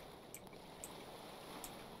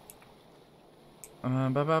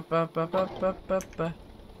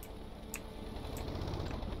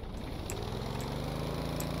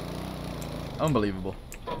 Unbelievable.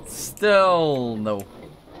 Still no.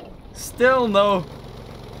 Still no.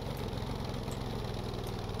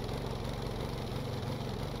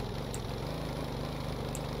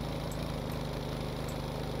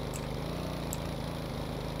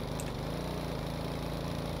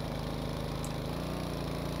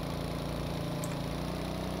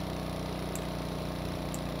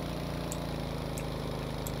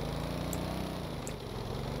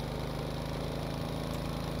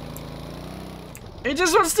 He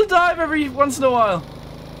just wants to dive every once in a while.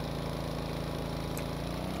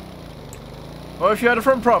 Or if you had a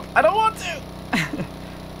front prop. I don't want to!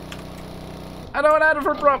 I don't want to add a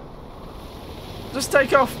front prop. Just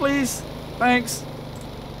take off, please. Thanks.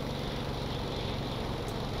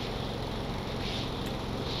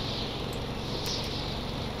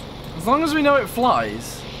 As long as we know it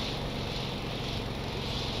flies.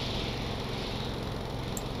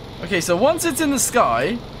 Okay, so once it's in the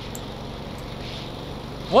sky...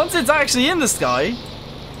 Once it's actually in the sky,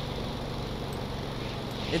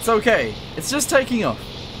 it's okay. It's just taking off.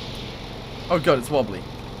 Oh god, it's wobbly.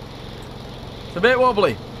 It's a bit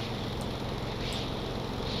wobbly.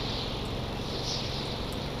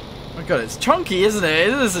 Oh god, it's chunky, isn't it?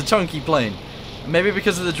 It is a chunky plane. Maybe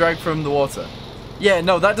because of the drag from the water. Yeah,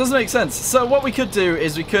 no, that doesn't make sense. So what we could do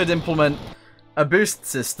is we could implement a boost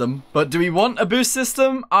system. But do we want a boost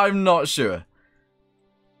system? I'm not sure.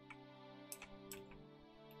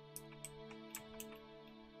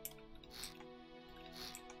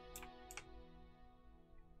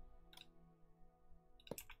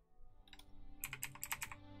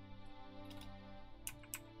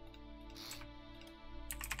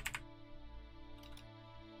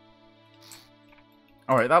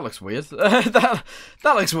 Alright, that looks weird. that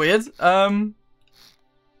looks weird.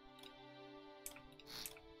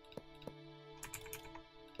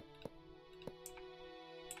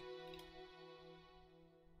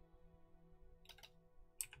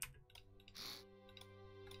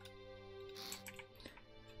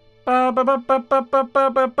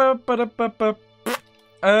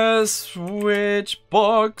 Switch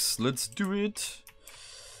box. Let's do it.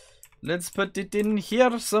 Let's put it in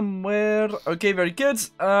here somewhere. Okay, very good.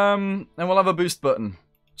 And we'll have a boost button.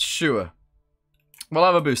 Sure. We'll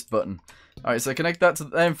have a boost button. Alright, so connect that to...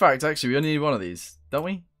 In fact, actually, we only need one of these. Don't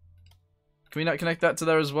we? Can we not connect that to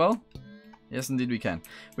there as well? Yes, indeed we can.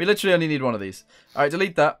 We literally only need one of these. Alright,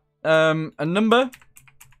 delete that. A number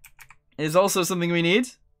is also something we need,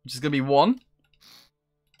 which is going to be 1.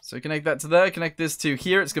 So connect that to there. Connect this to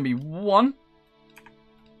here. It's going to be 1.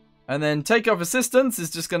 And then takeoff assistance is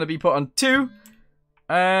just going to be put on 2.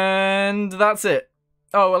 And that's it.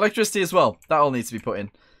 Oh, electricity as well. That all needs to be put in.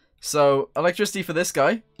 So, electricity for this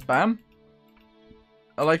guy. Bam.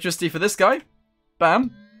 Electricity for this guy.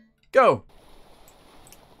 Bam. Go.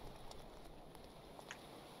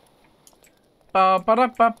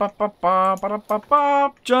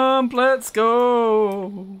 Jump, let's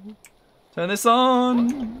go. Turn this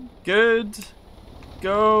on. Good.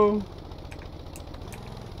 Go.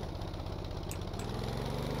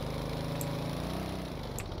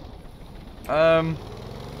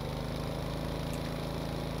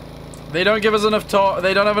 They don't give us enough torque.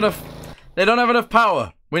 They don't have enough. They don't have enough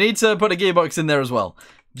power. We need to put a gearbox in there as well.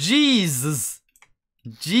 Jesus.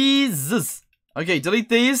 Jesus. Okay, delete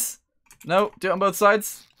these. No, do it on both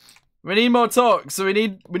sides. We need more torque, so we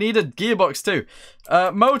need a gearbox too.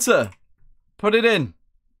 Motor. Put it in.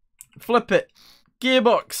 Flip it.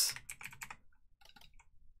 Gearbox.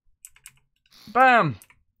 Bam.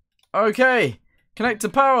 Okay. Connect to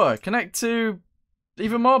power. Connect to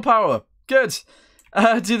even more power. Good.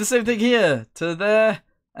 Do the same thing here. To there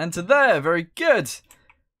and to there. Very good.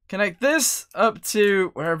 Connect this up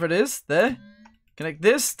to wherever it is. There. Connect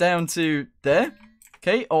this down to there.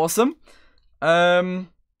 Okay, awesome. Gearbox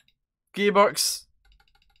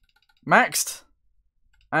maxed.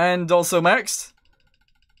 And also maxed.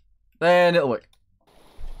 Then it'll work.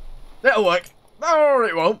 It'll work. Or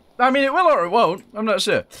it won't. I mean, it will or it won't. I'm not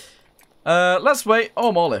sure. Let's wait.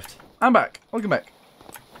 Oh, more lift. I'm back. Welcome back.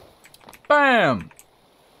 Bam!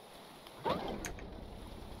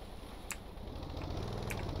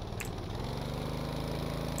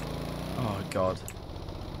 Oh, God.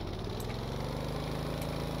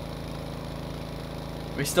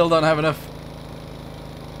 We still don't have enough.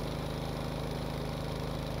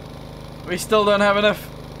 We still don't have enough.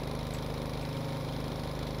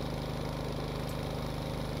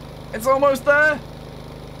 It's almost there.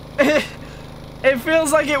 It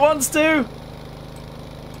feels like it wants to.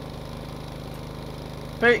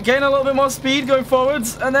 Gain a little bit more speed going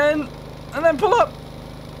forwards, and then pull up.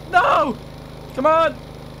 No! Come on!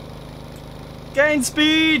 Gain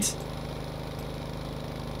speed!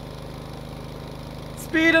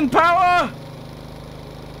 Speed and power!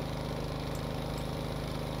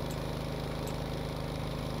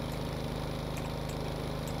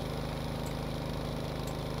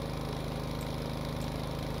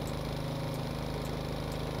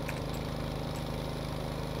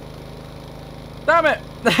 Damn it!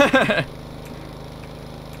 I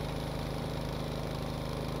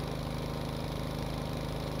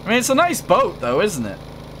mean, it's a nice boat, though, isn't it?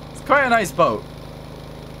 It's quite a nice boat.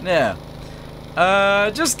 Yeah.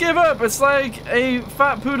 Just give up. It's like a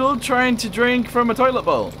fat poodle trying to drink from a toilet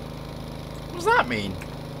bowl. What does that mean?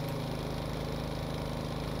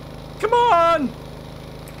 Come on!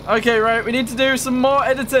 Okay, right. We need to do some more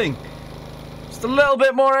editing. Just a little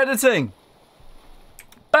bit more editing.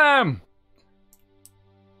 Bam!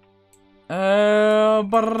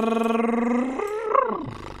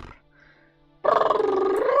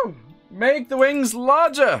 Make the wings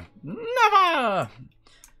larger. Never.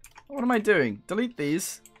 What am I doing? Delete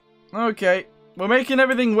these. Okay, we're making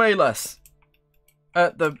everything way less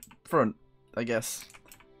at the front, I guess.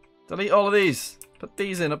 Delete all of these. Put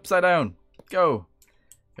these in upside down. Go.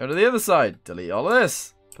 Go to the other side. Delete all of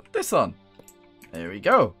this. Put this on. There we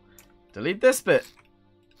go. Delete this bit.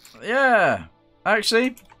 Yeah.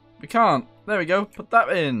 Actually, we can't. There we go. Put that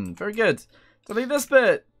in. Very good. Delete this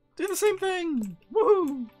bit. Do the same thing.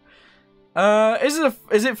 Woohoo.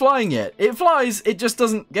 Is it flying yet? It flies. It just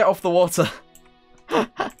doesn't get off the water.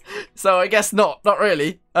 So I guess not. Not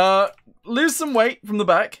really. Lose some weight from the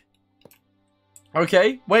back.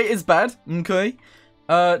 Okay. Weight is bad. Okay.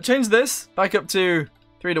 Change this back up to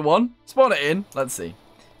 3 to 1. Spawn it in. Let's see.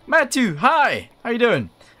 Matu, hi. How you doing?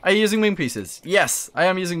 Are you using wing pieces? Yes, I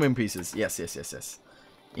am using wing pieces. Yes, yes, yes, yes.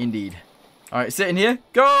 Indeed. Alright, sit in here.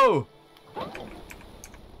 Go!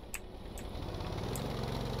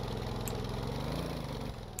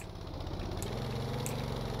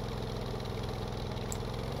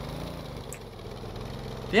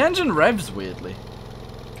 The engine revs weirdly.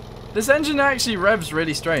 This engine actually revs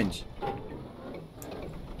really strange.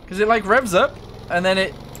 Because it like revs up and then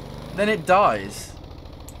it dies.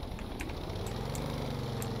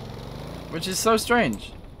 Which is so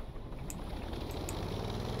strange.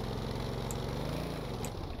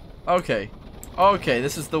 Okay. Okay,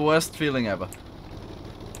 this is the worst feeling ever.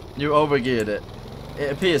 You overgeared it.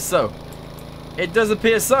 It appears so. It does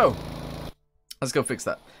appear so. Let's go fix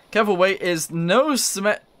that. Careful, weight is no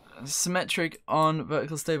symmetric on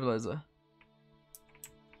vertical stabilizer.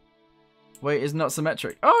 Weight is not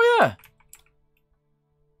symmetric. Oh, yeah.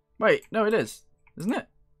 Wait, no, it is. Isn't it?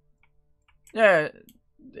 Yeah,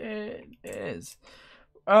 it is.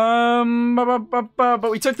 But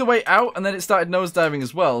we took the weight out and then it started nosediving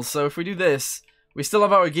as well. So if we do this, we still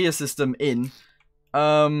have our gear system in.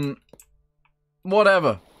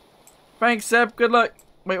 Whatever. Thanks, Seb. Good luck.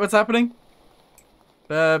 Wait, what's happening?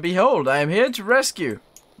 Behold, I am here to rescue.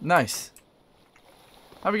 Nice.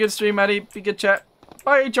 Have a good stream, Maddie. Be good chat.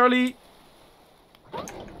 Bye, Charlie.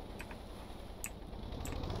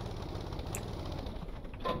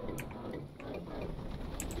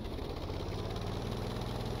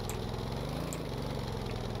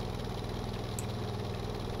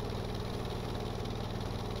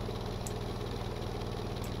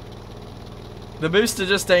 The booster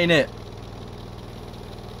just ain't it.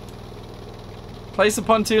 Place a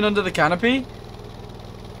pontoon under the canopy.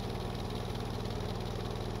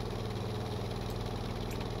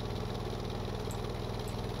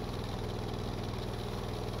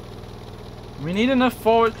 We need enough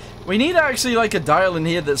forward. We need actually like a dial in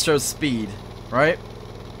here that shows speed, right?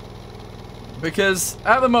 Because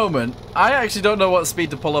at the moment, I actually don't know what speed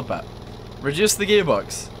to pull up at. Reduce the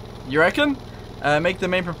gearbox. You reckon? Make the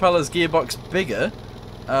main propeller's gearbox bigger.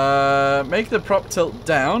 Make the prop tilt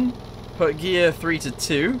down. Put gear 3 to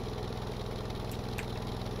 2.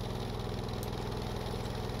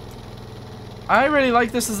 I really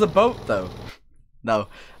like this as a boat, though. No.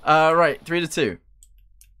 Right, 3 to 2.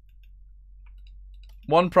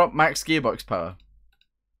 1 prop max gearbox power.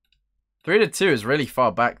 3 to 2 is really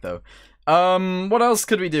far back, though. What else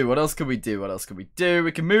could we do? What else could we do? What else could we do?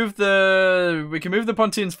 We can move the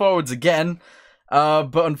pontoons forwards again.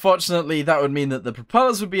 But unfortunately, that would mean that the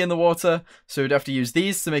propellers would be in the water, so we'd have to use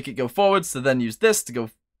these to make it go forwards, to then use this to go,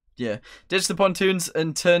 yeah. Ditch the pontoons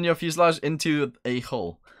and turn your fuselage into a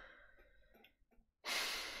hull.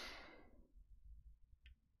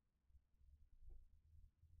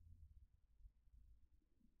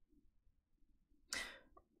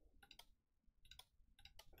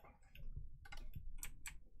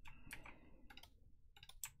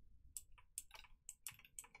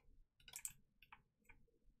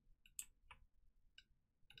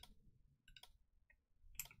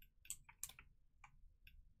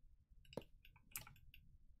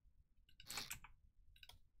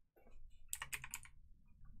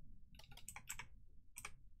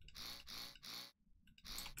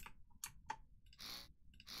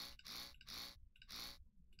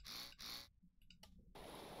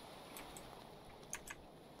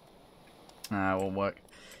 Ah, won't work.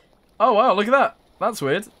 Oh wow, look at that. That's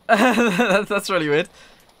weird. That's really weird.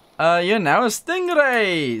 You're now a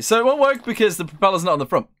Stingray. So it won't work because the propeller's not on the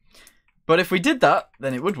front. But if we did that,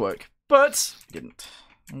 then it would work. But we didn't.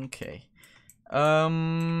 Okay.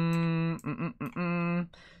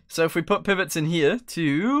 So if we put pivots in here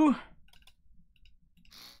to...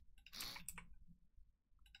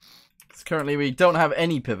 Because currently we don't have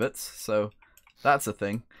any pivots, so that's a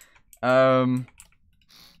thing.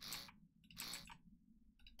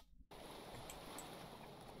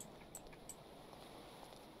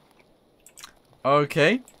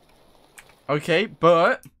 Okay. Okay,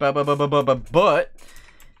 but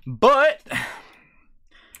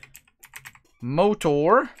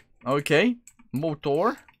motor. Okay,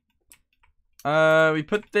 motor. We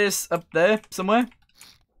put this up there somewhere.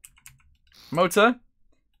 Motor.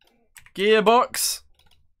 Gearbox.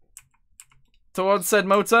 Towards said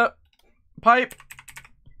motor. Pipe.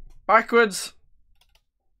 Backwards.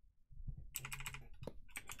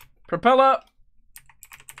 Propeller.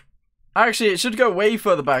 Actually, it should go way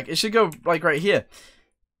further back. It should go, like, right here.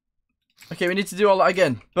 Okay, we need to do all that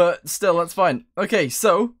again. But still, that's fine. Okay,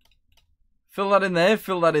 so. Fill that in there.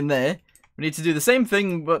 Fill that in there. We need to do the same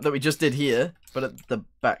thing but that we just did here. But at the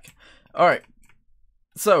back. Alright.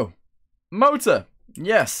 So. Motor.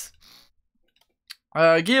 Yes.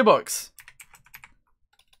 Gearbox.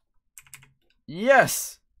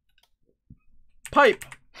 Yes. Pipe.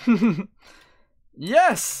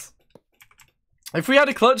 Yes. If we had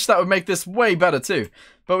a clutch, that would make this way better too.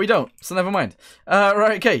 But we don't, so never mind.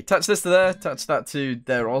 Right, okay. Attach this to there. Attach that to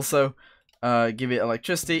there also. Give it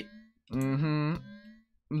electricity.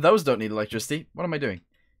 Those don't need electricity. What am I doing?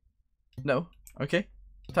 No. Okay.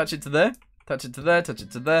 Attach it to there. Attach it to there. Attach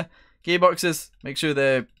it to there. Gearboxes. Make sure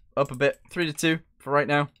they're up a bit. 3 to 2 for right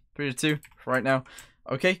now. 3 to 2 for right now.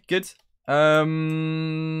 Okay, good.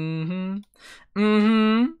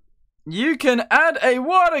 You can add a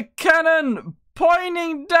water cannon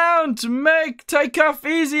pointing down to make takeoff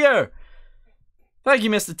easier. Thank you,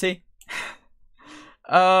 Mr. T.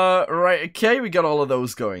 Right, okay, we got all of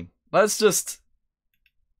those going. Let's just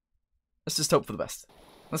hope for the best.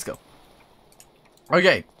 Let's go.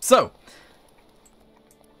 Okay, so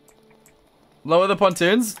lower the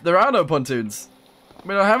pontoons. There are no pontoons.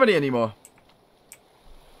 We don't have any anymore.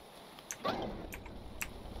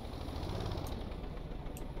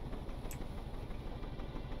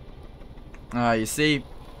 Ah, you see,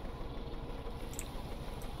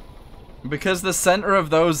 because the center of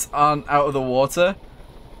those aren't out of the water,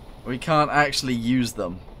 we can't actually use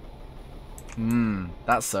them.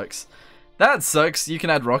 That sucks. That sucks. You can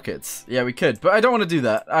add rockets. Yeah, we could, but I don't want to do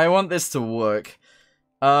that. I want this to work.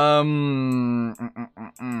 We then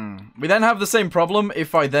have the same problem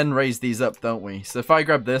if I then raise these up, don't we? So if I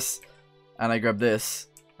grab this, and I grab this,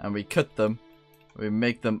 and we cut them, we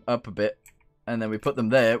make them up a bit, and then we put them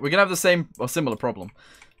there, we're gonna have the same or similar problem.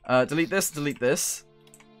 Delete this, delete this.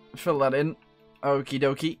 Fill that in. Okie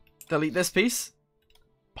dokie. Delete this piece.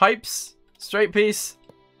 Pipes. Straight piece.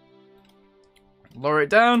 Lower it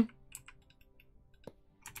down.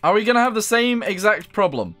 Are we going to have the same exact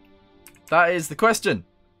problem? That is the question.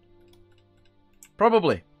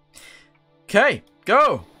 Probably. Okay,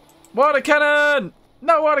 go. Water cannon!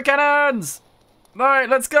 No water cannons! Alright,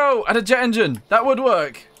 let's go. And a jet engine. That would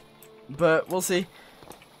work. But we'll see.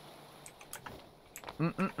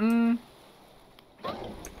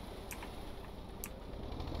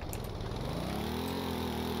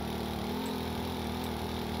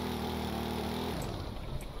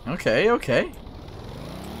 Okay, okay.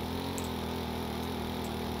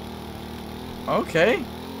 Okay.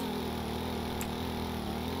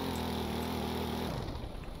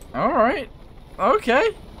 Alright. Okay.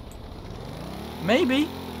 Maybe.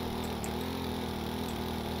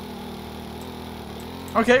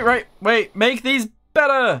 Okay, right. Wait, make these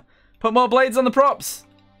better. Put more blades on the props.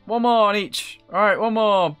 One more on each. Alright, one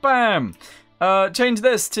more. Bam. Change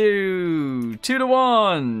this to 2 to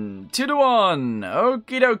 1. 2 to 1.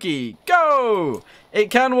 Okie dokie. Go! It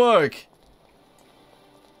can work.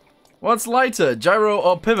 What's lighter, gyro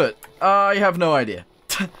or pivot? I have no idea.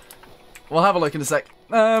 We'll have a look in a sec.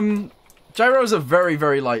 Gyros are very,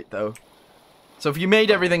 very light, though. So if you made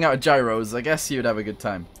everything out of gyros, I guess you'd have a good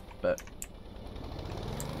time. But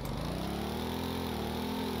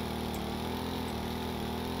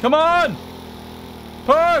come on!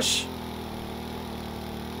 Push!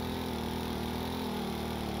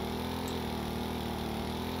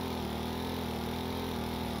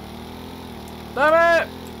 Damn it!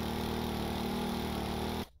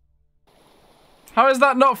 How is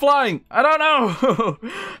that not flying? I don't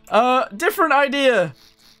know. Different idea.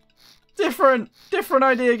 Different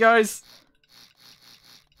idea, guys.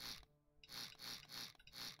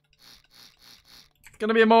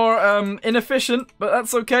 Gonna be more inefficient, but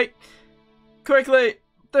that's okay. Quickly,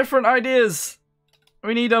 different ideas.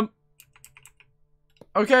 We need them.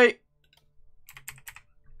 Okay.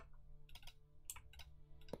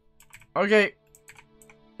 Okay.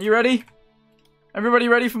 You ready? Everybody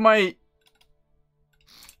ready for my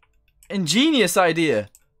ingenious idea?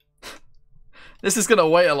 This is gonna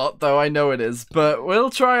weigh a lot, though, I know it is, but we'll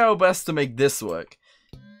try our best to make this work.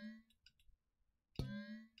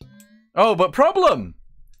 Oh, but problem!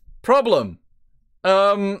 Problem.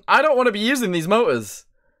 I don't want to be using these motors,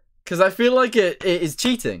 because I feel like it is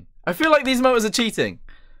cheating. I feel like these motors are cheating.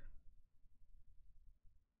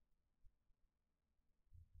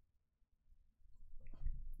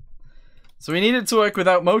 So we need it to work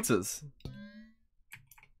without motors.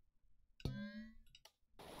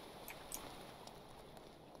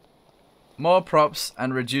 More props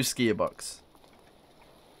and reduce gearbox.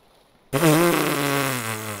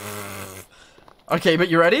 Okay, but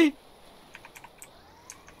you ready?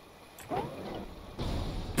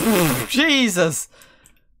 Jesus.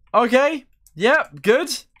 Okay. Yep, good.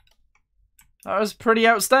 That was pretty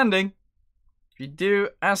outstanding. If you do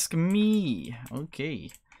ask me. Okay.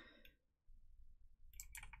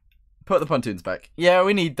 Put the pontoons back. Yeah,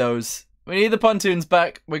 we need those. We need the pontoons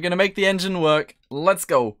back. We're gonna make the engine work. Let's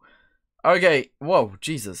go. Okay. Whoa,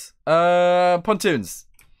 Jesus. Pontoons.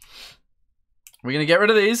 We're gonna get rid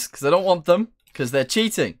of these because I don't want them because they're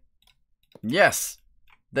cheating. Yes,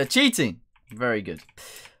 they're cheating. Very good.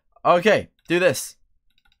 Okay, do this.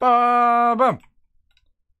 Ba bum.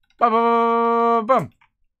 Ba ba bum.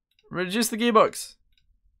 Reduce the gearbox.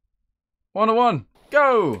 1 to 1.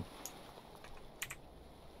 Go.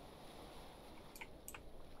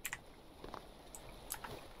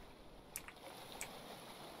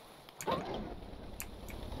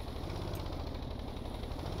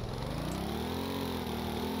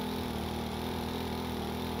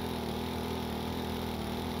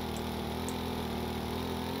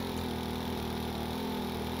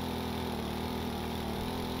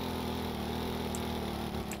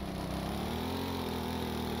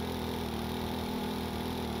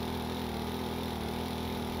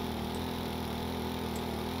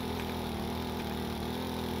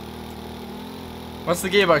 What's the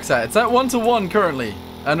gearbox at? It's at 1 to 1 currently,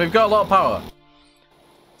 and we've got a lot of power.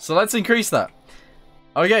 So let's increase that.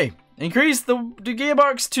 Okay, increase the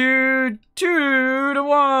gearbox to 2 to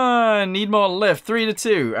 1. Need more lift. 3 to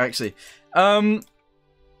 2, actually.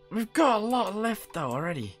 We've got a lot of lift though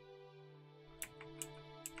already.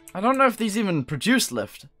 I don't know if these even produce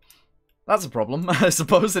lift. That's a problem, I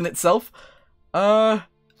suppose, in itself.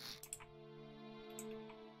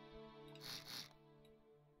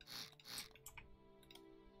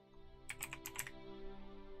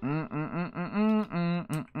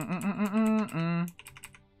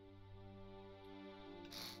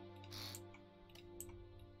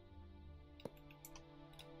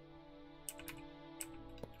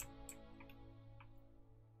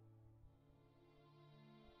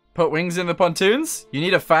 Put wings in the pontoons. You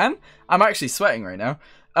need a fan? I'm actually sweating right now.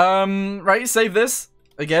 Right, save this.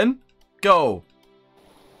 Again. Go.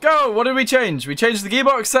 Go! What did we change? We changed the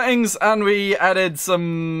gearbox settings and we added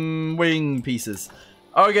some wing pieces.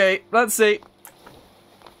 Okay, let's see.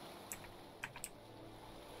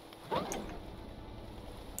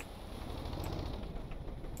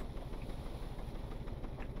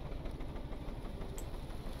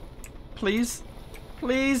 Please?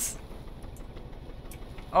 Please?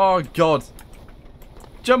 Oh, God.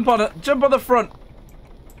 Jump on it. Jump on the front.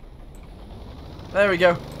 There we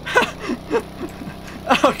go.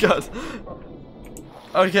 Oh, God.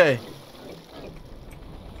 Okay.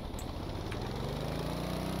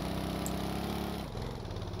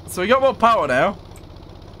 So we got more power now.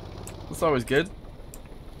 That's always good.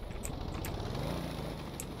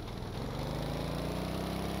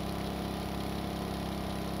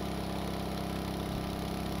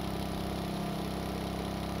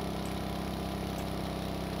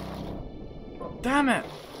 Damn it.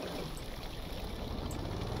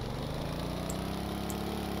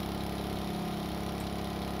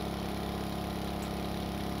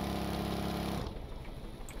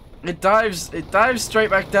 It dives straight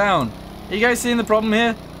back down. Are you guys seeing the problem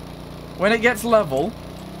here? When it gets level,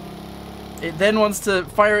 it then wants to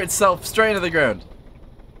fire itself straight into the ground.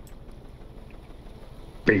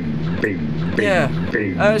 Bing, bing, bing, Yeah.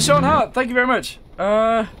 bing. Sean Hart, thank you very much.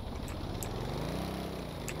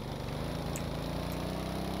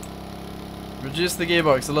 Reduce the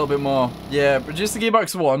gearbox a little bit more. Yeah, reduce the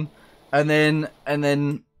gearbox 1, and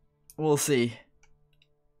then we'll see.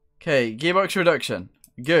 Okay, gearbox reduction.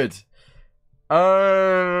 Good.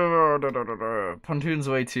 Pontoons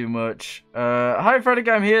way too much. Hi Frantic,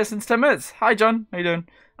 I'm here since 10 minutes. Hi John, how you doing?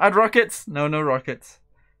 Add rockets? No, no rockets.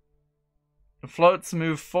 The floats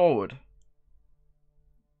move forward.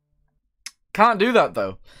 Can't do that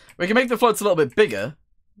though. We can make the floats a little bit bigger.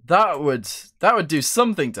 That would do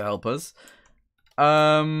something to help us.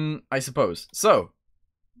 I suppose. So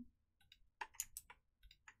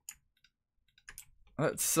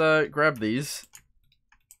let's grab these.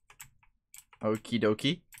 Okie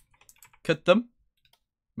dokie. Cut them.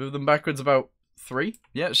 Move them backwards about 3.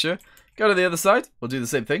 Yeah, sure. Go to the other side. We'll do the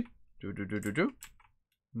same thing.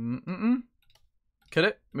 Cut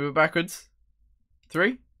it. Move it backwards.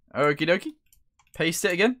 3. Okie dokie. Paste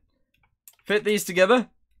it again. Fit these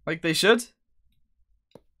together like they should.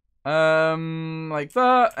 Like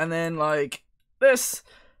that, and then like this.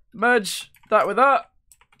 Merge that with that.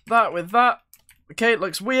 That with that. Okay, it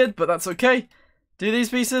looks weird, but that's okay. Do these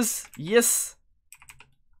pieces. Yes.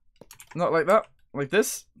 Not like that. Like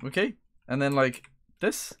this. Okay. And then like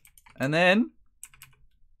this. And then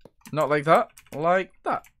not like that. Like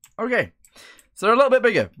that. Okay. So they're a little bit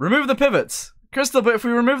bigger. Remove the pivots. Crystal, but if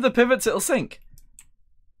we remove the pivots, it'll sink.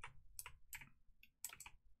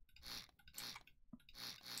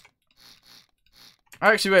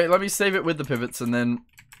 Actually, wait. Let me save it with the pivots and then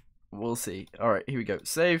we'll see. Alright, here we go.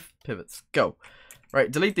 Save. Pivots. Go.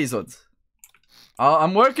 Right, delete these ones.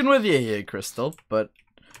 I'm working with you here, Crystal, but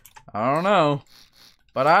I don't know.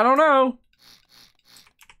 But I don't know.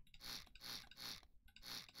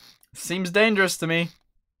 Seems dangerous to me.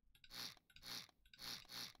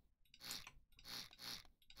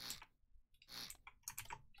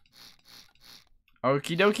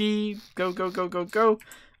 Okie dokie. Go, go, go, go, go.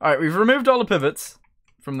 Alright, we've removed all the pivots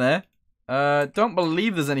from there. Don't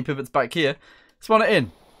believe there's any pivots back here. Spawn it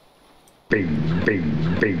in. Bing,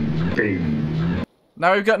 bing, bing, bing.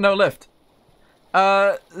 Now we've got no lift.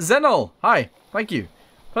 Zenol, hi, thank you.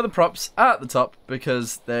 Put the props at the top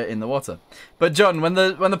because they're in the water. But John, when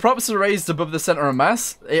the props are raised above the center of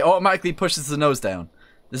mass, it automatically pushes the nose down.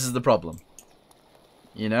 This is the problem.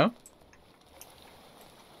 You know?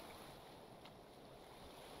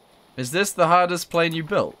 Is this the hardest plane you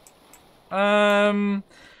built? Water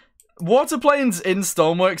planes in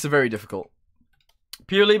Stormworks are very difficult.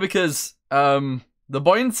 Purely because the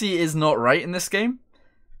buoyancy is not right in this game.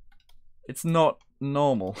 It's not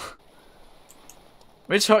normal.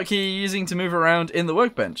 Which hotkey are you using to move around in the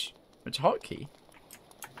workbench? Which hotkey?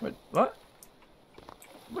 What? What?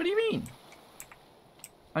 What do you mean?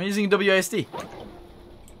 I'm using WASD.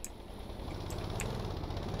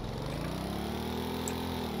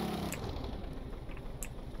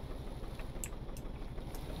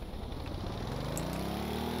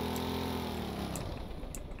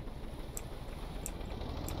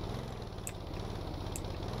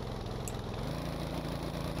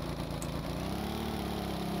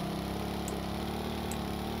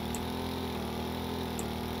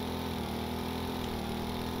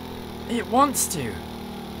 It wants to.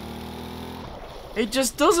 It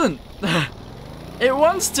just doesn't. It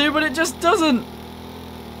wants to, but it just doesn't.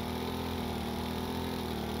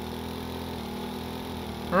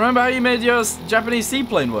 Remember how you made your Japanese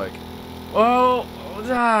seaplane work? Well,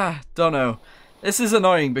 don't know. This is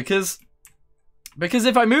annoying because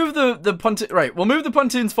if I move the pontoon, right, we'll move the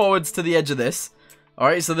pontoons forwards to the edge of this. All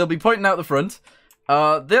right, so they'll be pointing out the front.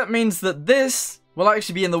 That means that this will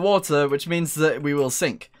actually be in the water, which means that we will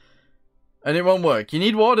sink. And it won't work. You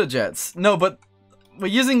need water jets. No, but we're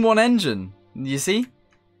using one engine, you see?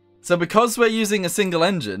 So because we're using a single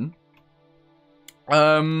engine,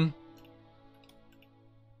 I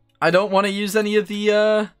don't want to use any of the,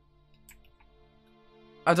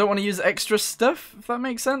 I don't want to use extra stuff, if that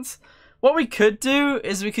makes sense. What we could do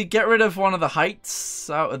is we could get rid of one of the heights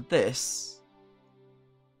out of this.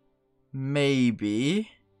 Maybe.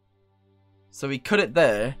 So we cut it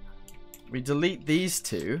there. We delete these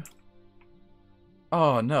two.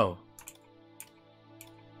 Oh, no.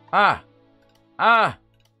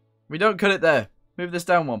 We don't cut it there. Move this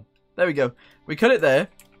down one. There we go. We cut it there.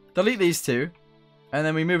 Delete these two. And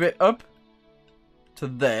then we move it up to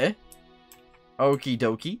there. Okie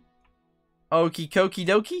dokie. Okie dokie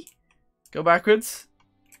dokie. Go backwards.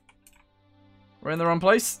 We're in the wrong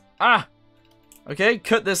place. Okay,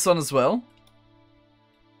 cut this one as well.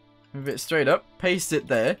 Move it straight up. Paste it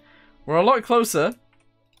there. We're a lot closer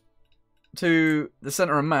to the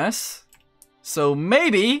center of mass. So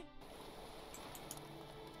maybe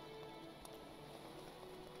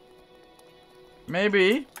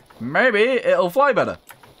it'll fly better.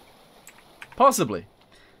 Possibly.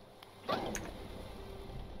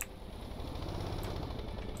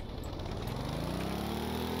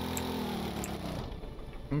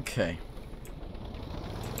 Okay.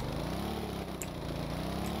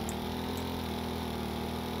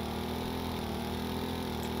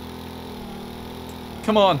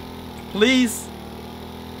 Come on, please.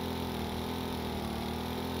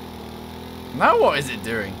 Now what is it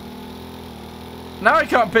doing? Now I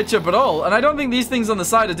can't pitch up at all, and I don't think these things on the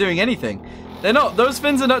side are doing anything. They're not. Those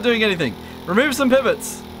fins are not doing anything. Remove some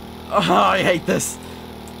pivots. Oh, I hate this.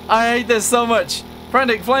 I hate this so much.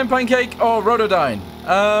 Frantic, Flying Pancake, or Rotodyne?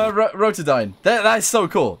 Rotodyne. That's so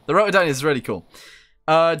cool. The Rotodyne is really cool.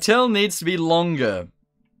 Tail needs to be longer.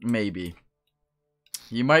 Maybe.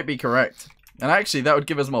 You might be correct. And actually, that would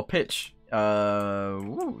give us more pitch.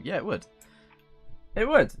 Ooh, yeah, it would. It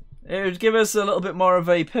would. It would give us a little bit more of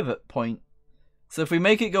a pivot point. So if we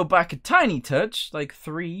make it go back a tiny touch, like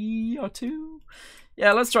 3 or 2.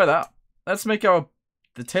 Yeah, let's try that. Let's make the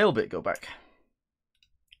tail bit go back.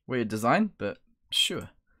 Weird design, but sure.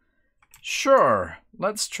 Sure.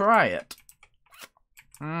 Let's try it.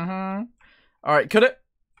 Alright, cut it.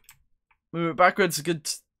 Move it backwards a good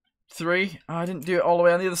 3. Oh, I didn't do it all the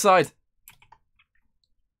way on the other side.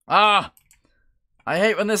 I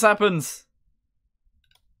hate when this happens.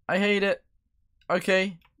 I hate it.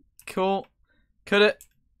 Okay, cool. Cut it.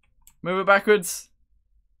 Move it backwards.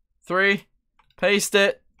 3. Paste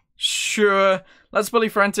it. Sure. Let's bully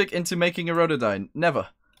Frantic into making a Rotodyne. Never.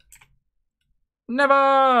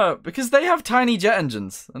 Never! Because they have tiny jet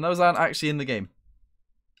engines, and those aren't actually in the game.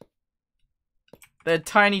 They're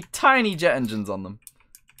tiny, tiny jet engines on them.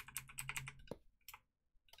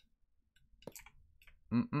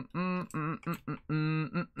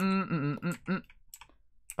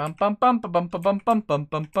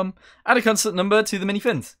 Add a constant number to the mini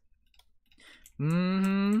fins.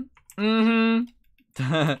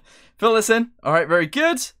 Fill this in. Alright, very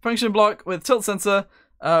good. Function block with tilt sensor,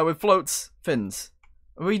 with floats, fins.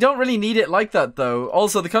 We don't really need it like that though.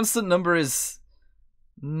 Also, the constant number is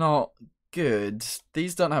not good.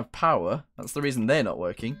 These don't have power. That's the reason they're not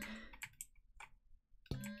working.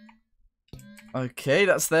 Okay,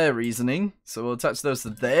 that's their reasoning. So we'll attach those to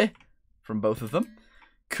there from both of them.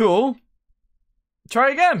 Cool.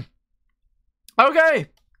 Try again. Okay,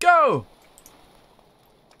 go.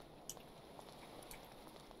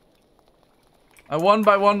 A 1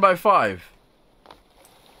 by 1 by 5.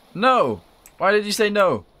 No. Why did you say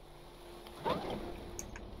no?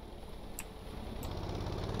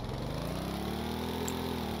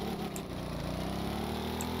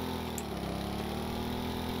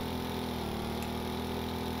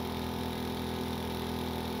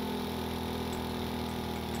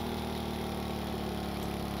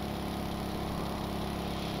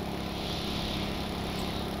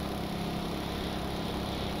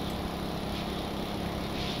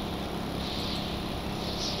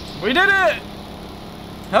 We did it!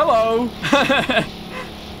 Hello!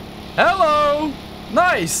 Hello!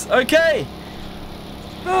 Nice! Okay!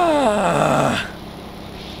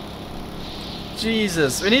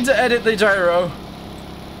 Jesus, we need to edit the gyro.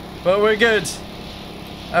 But we're good.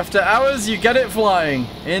 After hours, you get it flying.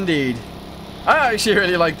 Indeed. I actually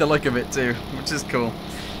really like the look of it too, which is cool.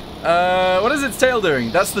 What is its tail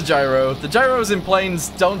doing? That's the gyro. The gyros in planes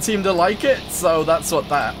don't seem to like it, so that's what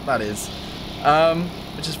that is.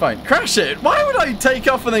 Which is fine. Crash it! Why would I take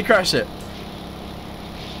off and then crash it?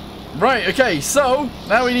 Right, okay, so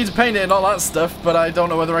now we need to paint it and all that stuff, but I don't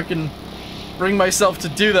know whether I can bring myself to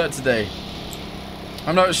do that today.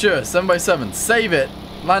 I'm not sure. 7x7. Save it.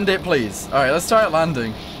 Land it, please. Alright, let's try it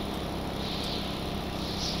landing.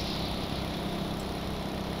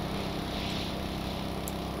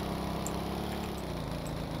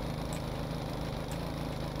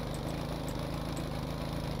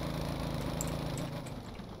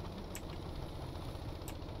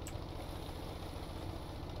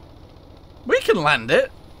 We can land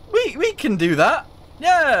it. We can do that.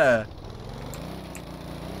 Yeah.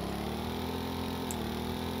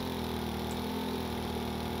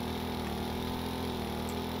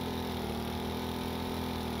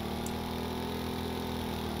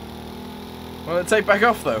 Will it take back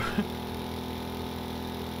off though?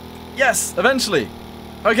 Yes, eventually.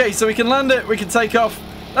 Okay, so we can land it, we can take off.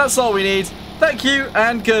 That's all we need. Thank you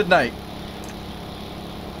and good night.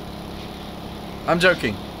 I'm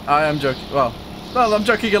joking. I am joking. Well, I'm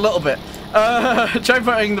joking a little bit. Try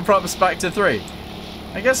putting the props back to 3.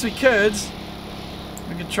 I guess we could.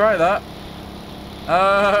 We could try that.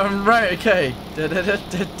 Right, okay.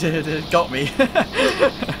 Got me.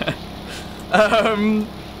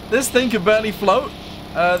 This thing can barely float.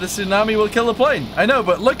 The tsunami will kill the plane. I know,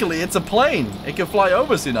 but luckily it's a plane. It can fly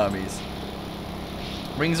over tsunamis.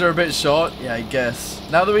 Wings are a bit short. Yeah, I guess.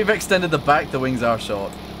 Now that we've extended the back, the wings are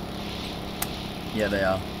short. Yeah, they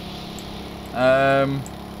are.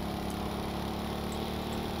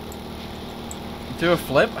 Do a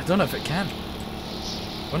flip? I don't know if it can.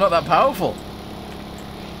 We're not that powerful.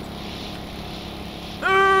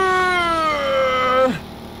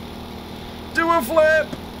 Do a flip!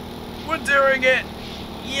 We're doing it!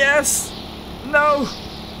 Yes! No!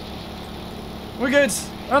 We're good.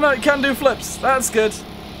 Oh no, it can do flips. That's good.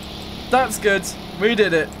 That's good. We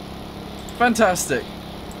did it. Fantastic.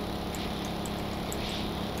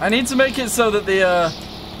 I need to make it so that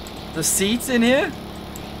the seat in here,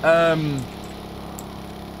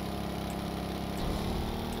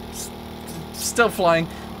 still flying.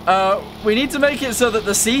 We need to make it so that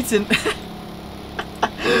the seat in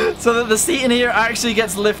so that the seat in here actually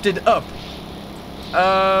gets lifted up.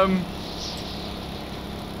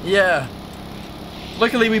 Yeah.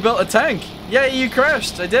 Luckily we built a tank. Yeah, you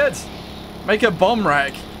crashed. I did. Make a bomb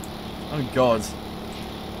rack. Oh god.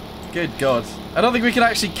 Good god. I don't think we can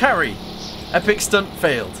actually carry. Epic stunt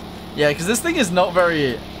failed. Yeah, because this thing is not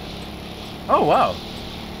very... Oh, wow.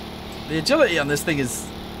 The agility on this thing is...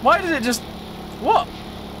 Why did it just... What?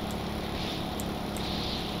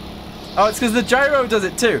 Oh, it's because the gyro does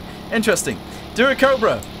it too. Interesting. Do a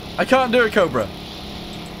cobra. I can't do a cobra.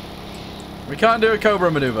 We can't do a cobra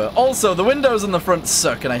maneuver. Also, the windows on the front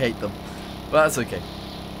suck and I hate them. But that's okay.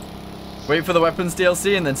 Wait for the weapons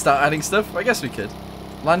DLC and then start adding stuff? I guess we could.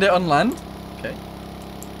 Land it on land. Okay.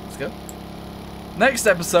 Let's go. Next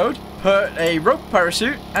episode, put a rope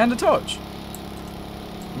parachute and a torch.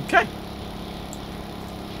 Okay.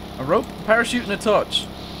 A rope, parachute, and a torch.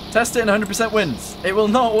 Test it in 100% winds. It will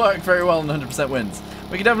not work very well in 100% winds.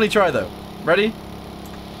 We can definitely try though. Ready?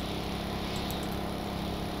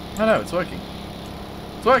 Oh no, it's working.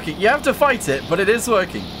 It's working. You have to fight it, but it is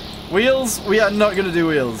working. Wheels, we are not going to do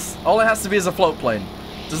wheels. All it has to be is a float plane.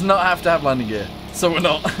 Does not have to have landing gear. So we're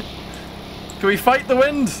not. Can we fight the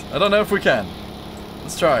wind? I don't know if we can.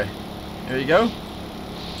 Let's try. Here you go.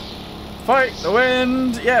 Fight the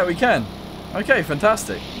wind. Yeah, we can. Okay,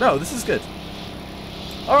 fantastic. No, this is good.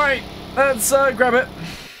 Alright, let's grab it.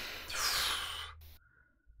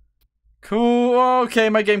 Cool. Okay,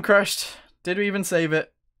 my game crashed. Did we even save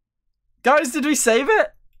it? Guys, did we save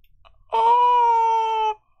it?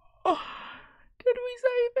 Oh! Did we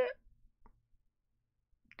save it?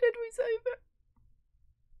 Did we save it?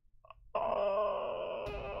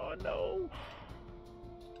 Oh, no.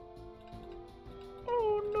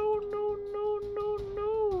 Oh, no, no, no, no,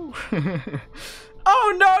 no. Oh,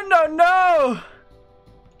 no, no, no!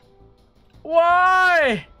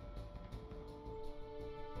 Why?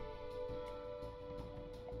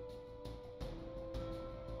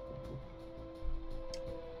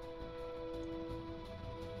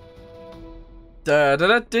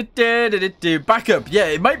 Backup. Yeah,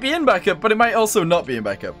 it might be in backup, but it might also not be in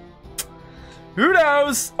backup. Who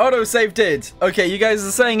knows? Autosave did. Okay, you guys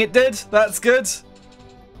are saying it did. That's good.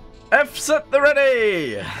 F's at the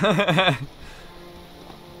ready.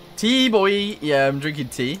 Tea, boy. Yeah, I'm drinking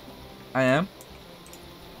tea. I am.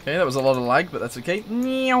 Okay, that was a lot of lag, but that's okay.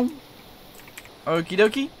 Meow. Okie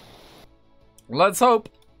dokie. Let's hope.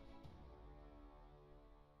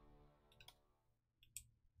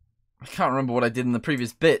 I can't remember what I did in the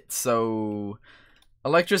previous bit, so...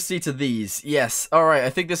 Electricity to these. Yes. Alright, I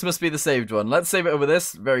think this must be the saved one. Let's save it over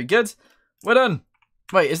this. Very good. We're done.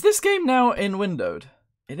 Wait, is this game now in windowed?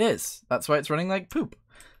 It is. That's why it's running like poop.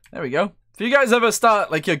 There we go. If you guys ever start,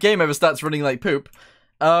 like your game ever starts running like poop,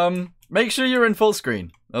 make sure you're in full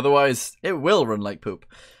screen. Otherwise, it will run like poop.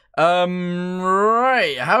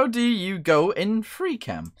 Right. How do you go in free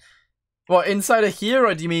cam? What, inside of here,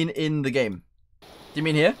 or do you mean in the game? Do you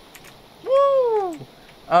mean here? Woo!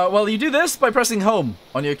 Well, you do this by pressing home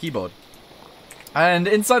on your keyboard. And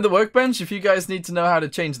inside the workbench, if you guys need to know how to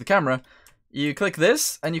change the camera, you click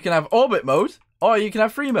this, and you can have orbit mode, or you can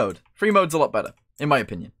have free mode. Free mode's a lot better, in my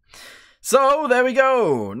opinion. So, there we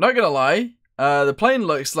go. Not gonna lie, the plane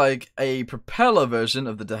looks like a propeller version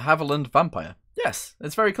of the de Havilland Vampire. Yes,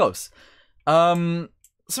 it's very close.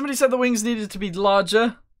 Somebody said the wings needed to be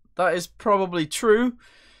larger. That is probably true.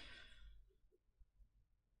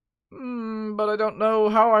 But I don't know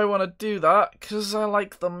how I want to do that, because I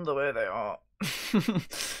like them the way they are.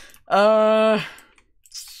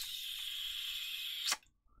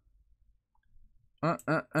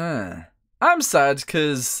 I'm sad,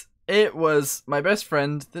 because it was my best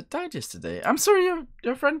friend that died yesterday. I'm sorry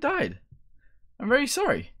your friend died. I'm very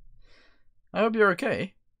sorry. I hope you're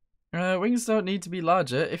okay. Wings don't need to be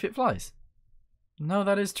larger if it flies. No,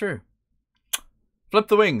 that is true. Flip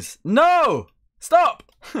the wings. No! Stop!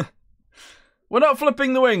 We're not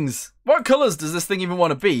flipping the wings. What colours does this thing even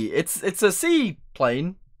want to be? It's a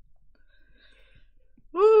seaplane.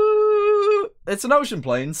 Woo! It's an ocean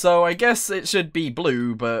plane, so I guess it should be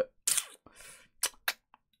blue, but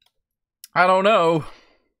I don't know.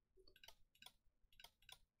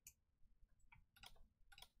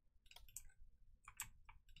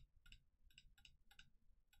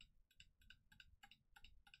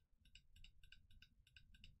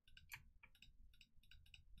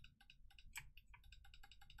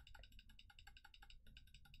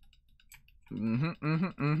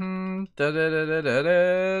 Da da da da da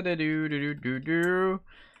da da do do do do.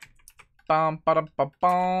 Bum ba da ba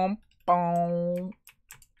bum bum.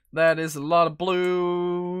 That is a lot of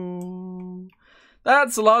blue.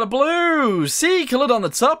 That's a lot of blue. Sea colored on the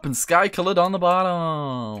top and sky colored on the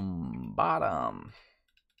bottom. Bottom.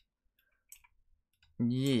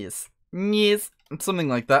 Yes. Yes. Something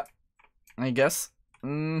like that, I guess.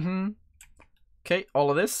 Okay,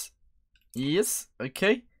 all of this. Yes.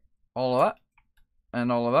 Okay. All of that. And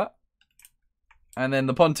all of that. And then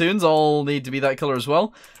the pontoons all need to be that colour as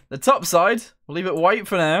well. The top side, we'll leave it white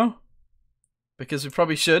for now. Because we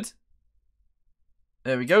probably should.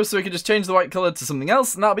 There we go. So we can just change the white colour to something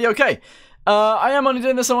else and that'll be okay. I am only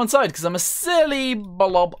doing this on one side because I'm a silly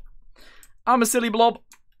blob. I'm a silly blob.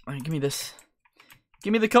 Alright, give me this.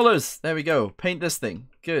 Give me the colours. There we go. Paint this thing.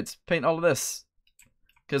 Good. Paint all of this.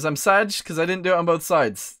 Because I'm sad because I didn't do it on both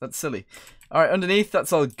sides. That's silly. Alright, underneath,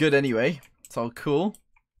 that's all good anyway. It's all cool.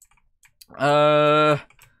 I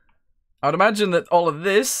would imagine that all of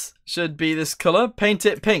this should be this colour. Paint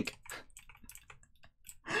it pink.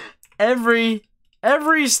 Every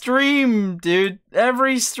stream, dude.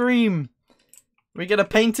 Every stream. We get to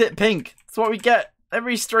paint it pink. That's what we get.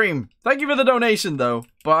 Every stream. Thank you for the donation, though.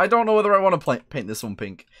 But I don't know whether I want to paint this one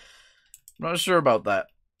pink. I'm not sure about that.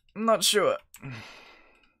 I'm not sure.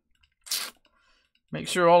 Make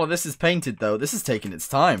sure all of this is painted, though. This is taking its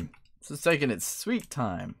time. This is taking its sweet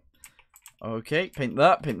time. Okay, paint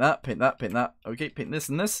that, paint that, paint that, paint that. Okay, paint this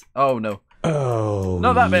and this. Oh, no. Oh,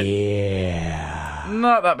 not that bit. Yeah.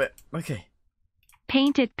 Not that bit. Okay.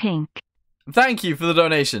 Paint it pink. Thank you for the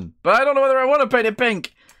donation. But I don't know whether I want to paint it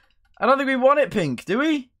pink. I don't think we want it pink, do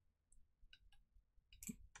we?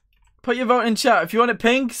 Put your vote in chat. If you want it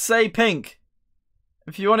pink, say pink.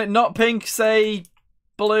 If you want it not pink, say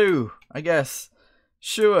blue, I guess.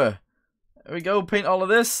 Sure. There we go. Paint all of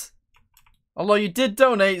this. Although you did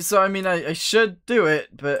donate, so I mean, I should do it,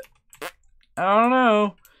 but I don't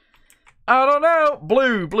know. I don't know.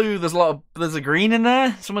 Blue, blue. There's a green in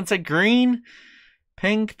there. Someone said green.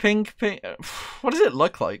 Pink, pink, pink. What does it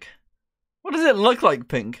look like? What does it look like,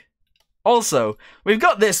 pink? Also, we've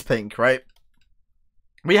got this pink, right?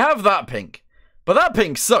 We have that pink. But that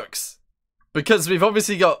pink sucks. Because we've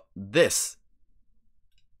obviously got this.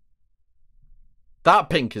 That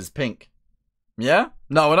pink is pink. Yeah?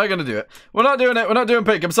 No, we're not going to do it. We're not doing it. We're not doing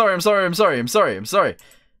pink. I'm sorry.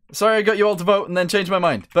 Sorry I got you all to vote and then changed my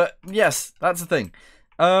mind. But yes, that's the thing.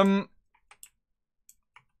 I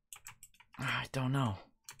don't know.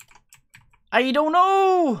 I don't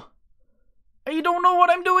know. I don't know what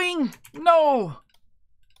I'm doing. No.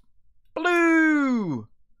 Blue.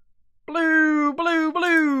 Blue, blue,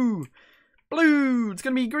 blue. Blue. It's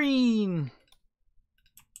going to be green.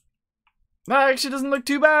 That actually doesn't look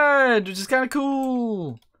too bad, which is kind of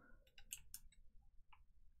cool.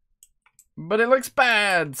 But it looks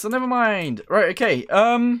bad, so never mind. Right, okay.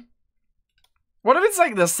 What if it's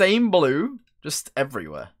like the same blue, just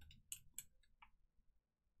everywhere?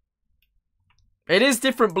 It is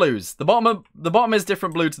different blues. The bottom is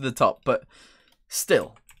different blue to the top, but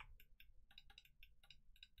still.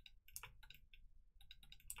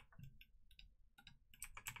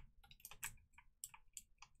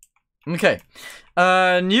 Okay.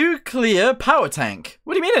 Nuclear power tank.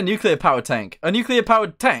 What do you mean a nuclear power tank? A nuclear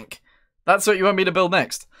powered tank? That's what you want me to build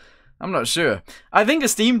next? I'm not sure. I think a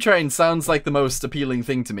steam train sounds like the most appealing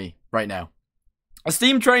thing to me right now. A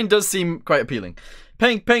steam train does seem quite appealing.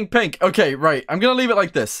 Pink, pink, pink. Okay, right. I'm gonna leave it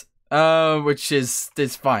like this. Which is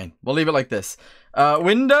fine. We'll leave it like this.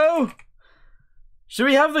 Window? Should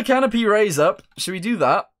we have the canopy raise up? Should we do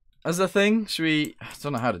that as a thing? Should we... I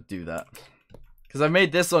don't know how to do that. Because I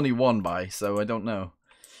made this only 1 by, so I don't know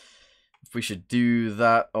if we should do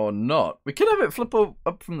that or not. We could have it flip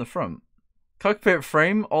up from the front. Cockpit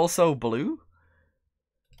frame, also blue?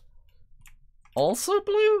 Also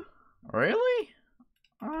blue? Really?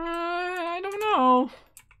 I don't know.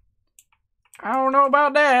 I don't know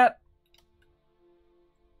about that.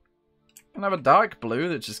 Can have a dark blue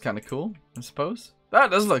that's just kind of cool, I suppose.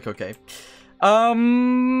 That does look okay. I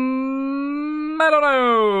don't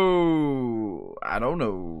know. I don't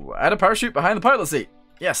know. Add a parachute behind the pilot seat.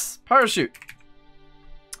 Yes, parachute.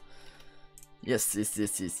 Yes, yes,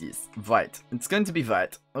 yes, yes, yes. White. It's going to be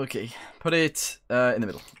white. Okay. Put it in the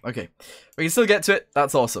middle. Okay. We can still get to it.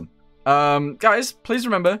 That's awesome. Guys, please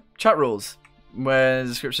remember, chat rules. Where's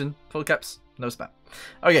the description? Full caps, no spam.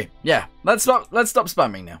 Okay, yeah. Let's stop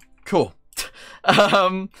spamming now. Cool.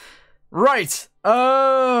 Right.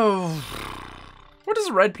 What does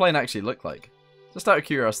a red plane actually look like? Just out of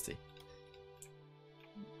curiosity.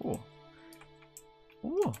 Oh.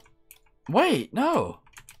 Oh. Wait, no.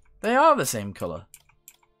 They are the same color.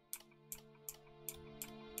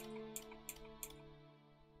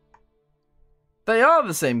 They are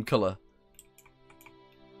the same color.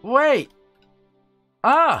 Wait.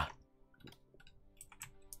 Ah.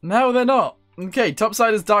 No, they're not. Okay, top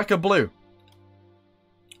side is darker blue.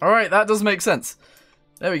 Alright, that does make sense.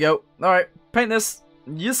 There we go. Alright, paint this.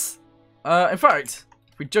 Yes. In fact,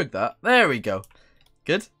 if we jug that, there we go.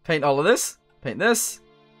 Good. Paint all of this. Paint this.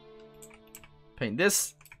 Paint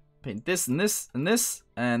this. Paint this and this and this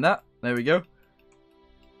and that. There we go.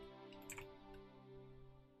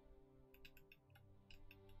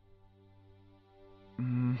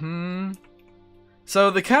 So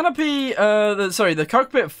the canopy, the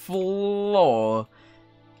cockpit floor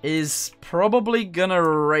is probably gonna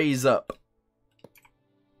raise up.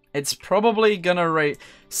 It's probably gonna raise.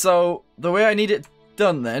 So the way I need it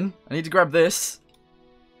done then, I need to grab this.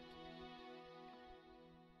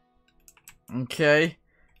 Okay.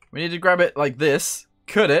 We need to grab it like this,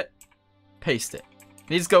 cut it, paste it.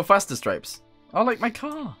 Needs to go faster stripes. Oh, like my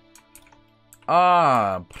car.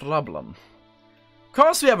 Ah, problem. Of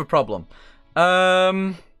course we have a problem.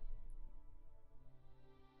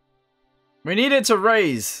 We need it to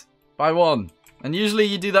raise by 1. And usually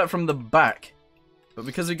you do that from the back. But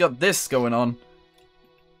because we got this going on,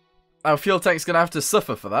 our fuel tank's gonna have to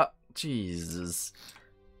suffer for that. Jesus.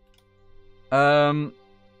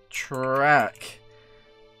 Track.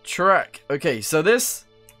 Okay, so this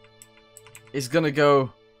is gonna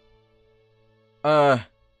go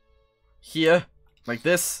here, like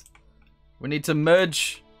this. We need to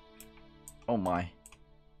merge, oh my,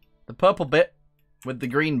 the purple bit with the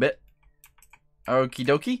green bit. Okie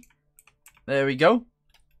dokie. There we go.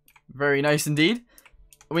 Very nice indeed.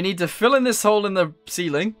 We need to fill in this hole in the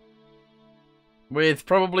ceiling with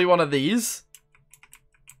probably one of these.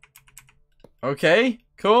 Okay,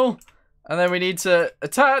 cool. And then we need to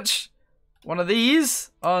attach one of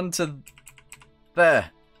these onto there.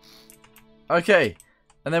 Okay.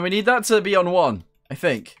 And then we need that to be on 1, I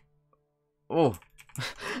think. Oh.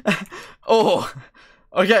 Oh.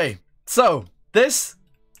 Okay. So, this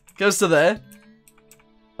goes to there.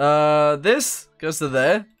 This goes to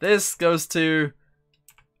there. This goes to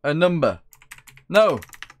a number. No.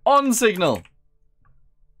 On signal.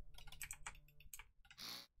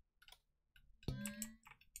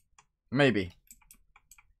 Maybe.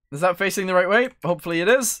 Is that facing the right way? Hopefully it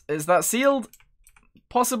is. Is that sealed?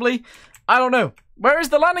 Possibly. I don't know. Where is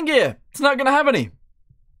the landing gear? It's not going to have any.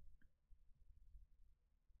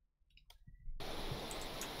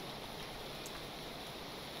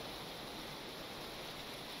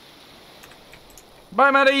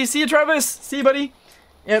 Bye, Maddie. See you, Travis. See you, buddy.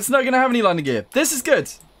 Yeah, it's not going to have any landing gear. This is good.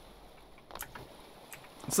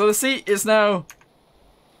 So the seat is now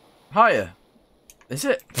higher. Is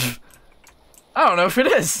it? I don't know if it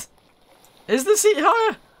is. Is the seat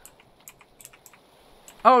higher?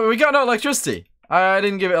 Oh, we got no electricity. I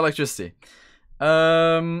didn't give it electricity.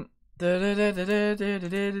 Right,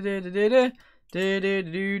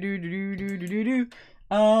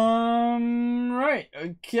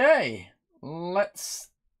 okay. Let's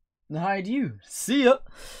hide you. See ya.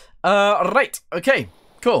 Right, okay,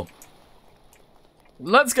 cool.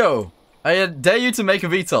 Let's go. I dare you to make a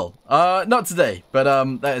VTOL. Not today, but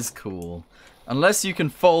that is cool. Unless you can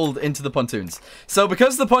fold into the pontoons. So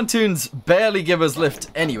because the pontoons barely give us lift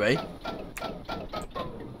anyway,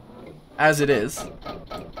 as it is.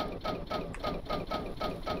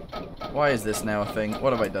 Why is this now a thing?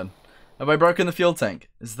 What have I done? Have I broken the fuel tank?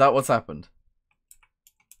 Is that what's happened?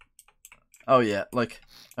 Oh yeah, like,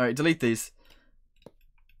 alright, delete these.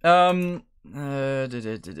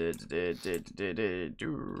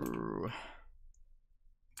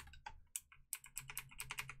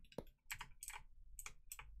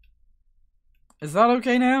 Is that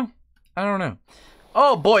okay now? I don't know.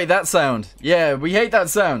 Oh boy, that sound. Yeah, we hate that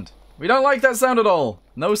sound. We don't like that sound at all.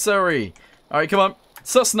 No sorry. Alright, come on.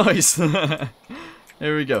 Sus noise.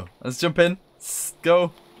 Here we go. Let's jump in. Let's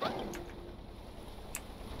go.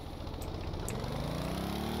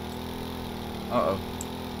 Uh-oh.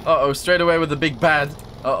 Uh-oh, straight away with the big bad.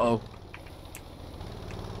 Uh-oh.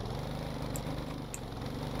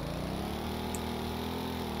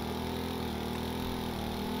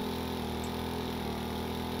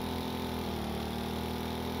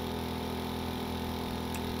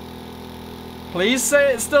 Please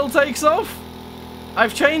say it still takes off.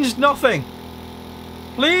 I've changed nothing.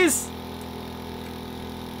 Please.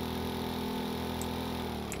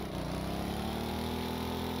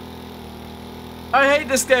 I hate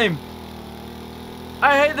this game.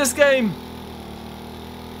 I hate this game.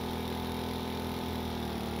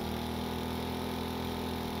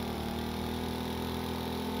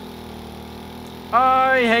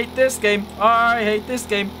 I hate this game. I hate this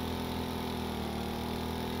game.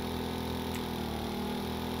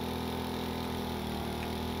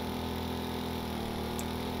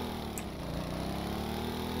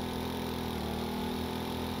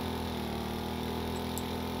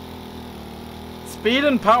 Speed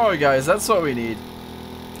and power, guys. That's what we need.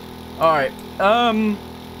 Alright.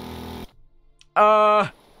 I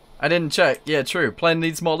didn't check. Yeah, true. Plane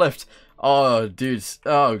needs more lift. Oh, dude.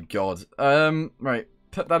 Oh, God. Right.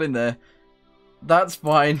 Put that in there. That's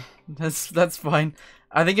fine. That's fine.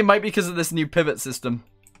 I think it might be because of this new pivot system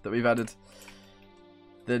that we've added.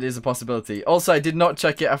 That is a possibility. Also, I did not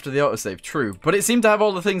check it after the autosave. True. But it seemed to have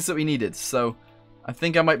all the things that we needed. So, I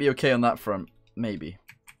think I might be okay on that front. Maybe.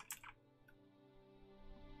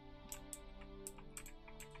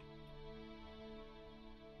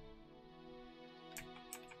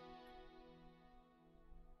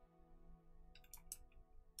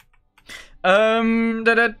 I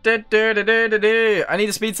need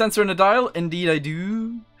a speed sensor and a dial. Indeed I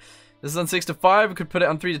do. This is on 6 to 5. We could put it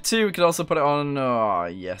on 3 to 2. We could also put it on... Oh,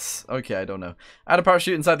 yes. Okay, I don't know. Add a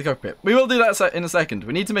parachute inside the cockpit. We will do that in a second.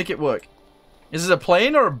 We need to make it work. Is it a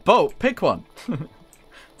plane or a boat? Pick one.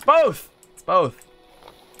 It's both. It's both.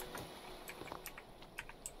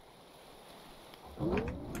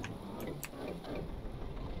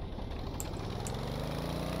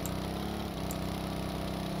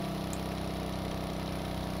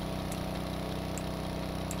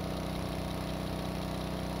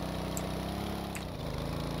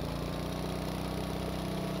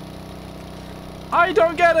 I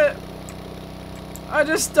don't get it. I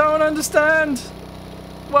just don't understand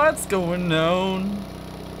what's going on.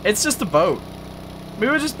 It's just a boat. We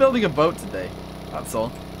were just building a boat today. That's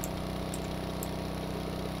all.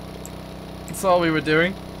 That's all we were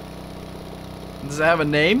doing. Does it have a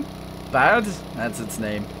name? Bad? That's its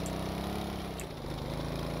name.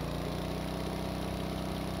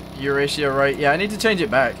 Gear ratio right. Yeah, I need to change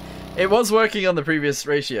it back. It was working on the previous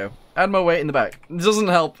ratio. Add more weight in the back. It doesn't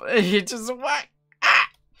help. It just whack.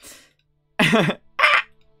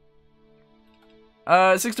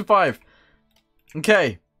 6 to 5.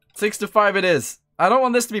 Okay. 6 to 5 it is. I don't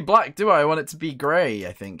want this to be black, do I? I want it to be grey,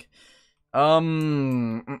 I think.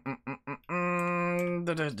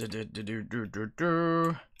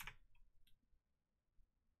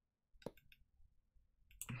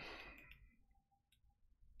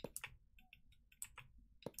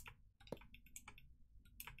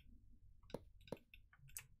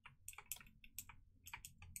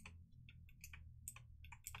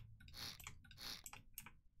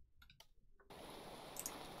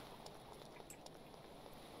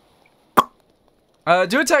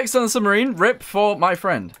 Do a text on the submarine. Rip for my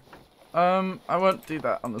friend. I won't do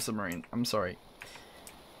that on the submarine. I'm sorry.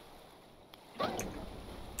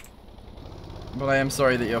 But I am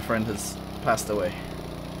sorry that your friend has passed away.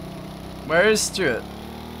 Where is Stuart?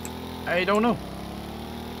 I don't know.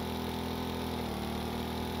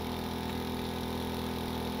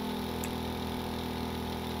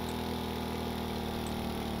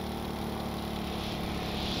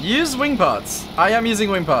 Use wing parts. I am using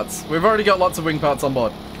wing parts. We've already got lots of wing parts on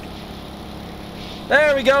board.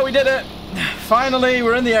 There we go, we did it. Finally,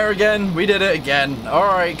 we're in the air again. We did it again.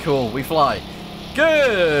 Alright, cool. We fly.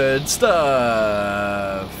 Good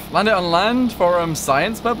stuff. Land it on land for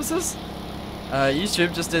science purposes.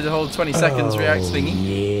 YouTube just did a whole 20 seconds react thingy.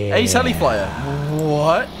 Yeah. Ace Heliflyer.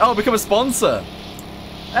 What? Oh, become a sponsor.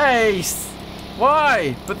 Ace.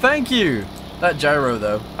 Why? But thank you. That gyro,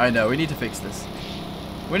 though. I know, we need to fix this.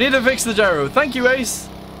 We need to fix the gyro. Thank you, Ace.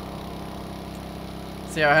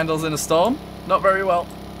 See how it handles in a storm? Not very well.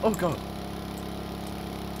 Oh, God.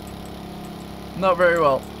 Not very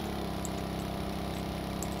well.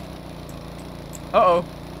 Uh-oh.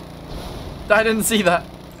 I didn't see that.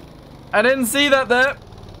 I didn't see that there.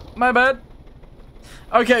 My bad.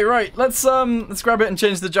 Okay, right. Let's grab it and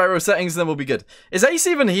change the gyro settings, then we'll be good. Is Ace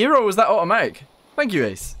even here, or was that automatic? Thank you,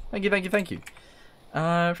 Ace. Thank you, thank you, thank you.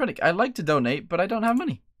 Frantic, I'd like to donate, but I don't have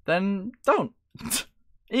money. Then don't.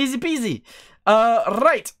 Easy peasy.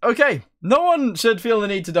 Right. Okay. No one should feel the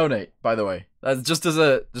need to donate, by the way. That's just as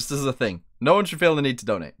a thing. No one should feel the need to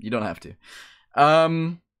donate. You don't have to.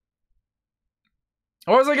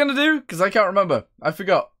 What was I going to do? Because I can't remember. I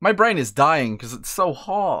forgot. My brain is dying because it's so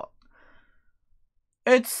hot.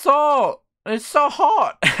 It's so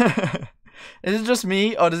hot. Is it just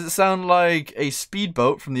me, or does it sound like a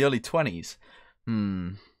speedboat from the early 20s?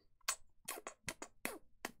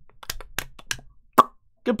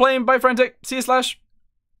 Good playing. Bye, Frantic. See you, Slash.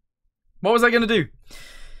 What was I going to do?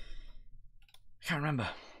 I can't remember.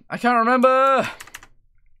 I can't remember.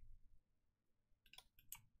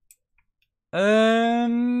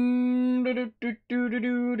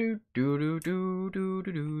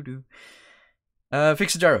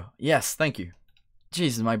 Fix the gyro. Yes, thank you.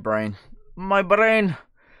 Jesus, my brain. My brain.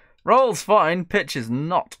 Roll's fine. Pitch is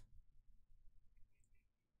not.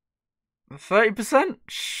 30%?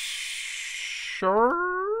 Sure.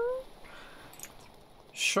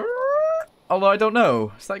 Sure. Although I don't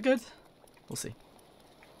know. Is that good? We'll see.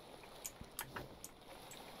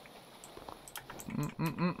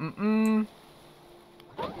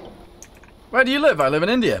 Where do you live? I live in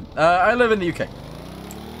India. I live in the UK.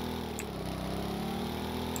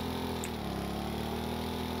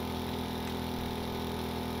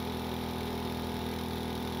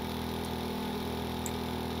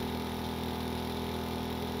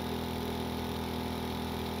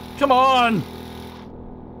 Come on!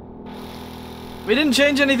 We didn't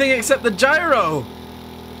change anything except the gyro!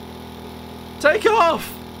 Take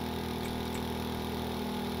off!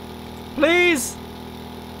 Please!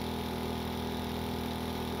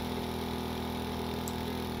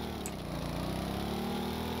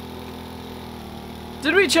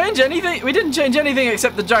 Did we change anything? We didn't change anything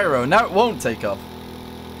except the gyro. Now it won't take off.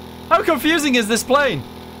 How confusing is this plane?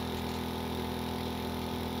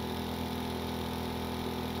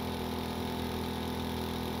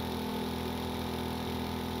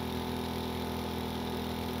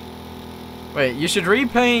 Wait, you should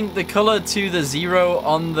repaint the color to the 0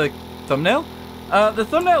 on the thumbnail? The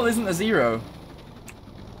thumbnail isn't a 0.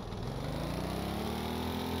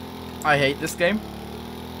 I hate this game.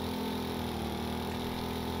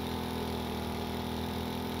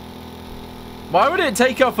 Why would it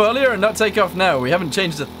take off earlier and not take off now? We haven't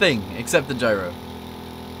changed a thing except the gyro.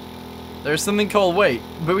 There's something called weight,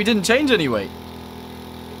 but we didn't change any weight.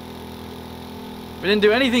 We didn't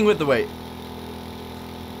do anything with the weight.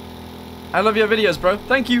 I love your videos, bro.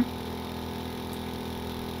 Thank you.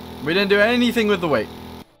 We didn't do anything with the weight.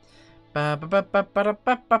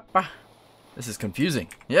 This is confusing.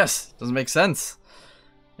 Yes, doesn't make sense.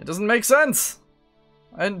 It doesn't make sense.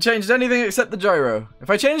 I hadn't changed anything except the gyro. If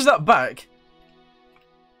I change that back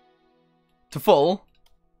to full,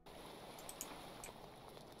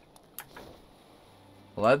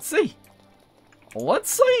 let's see. Let's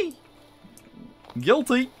see.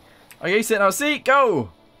 Guilty. Okay, sit in our seat.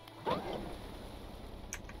 Go.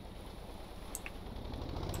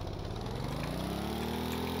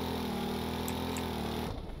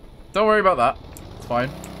 Don't worry about that. It's fine.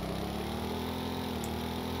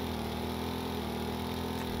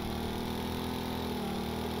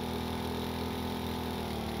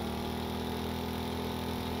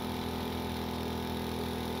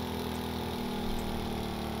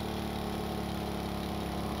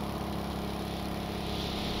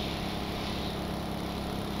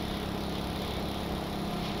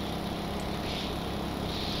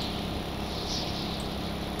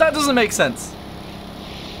 That doesn't make sense.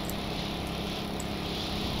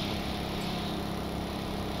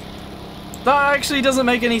 That actually doesn't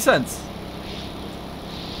make any sense.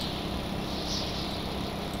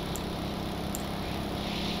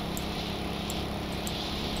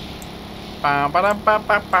 Yeah,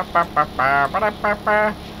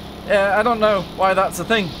 I don't know why that's a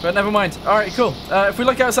thing, but never mind. Alright, cool. If we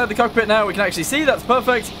look outside the cockpit now, we can actually see. That's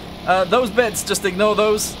perfect. Those bits, just ignore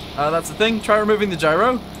those. That's the thing. Try removing the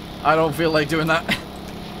gyro. I don't feel like doing that.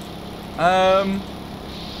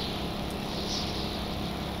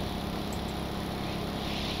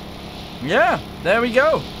 Yeah, there we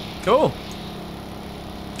go. Cool.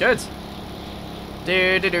 Good.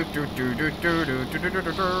 The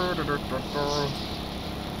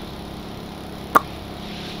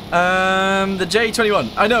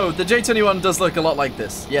J21. I know, the J21 does look a lot like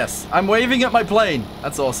this. Yes. I'm waving at my plane.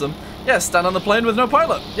 That's awesome. Yes, stand on the plane with no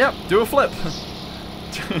pilot. Yep, do a flip.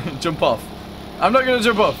 Jump off. I'm not going to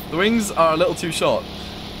jump off. The wings are a little too short.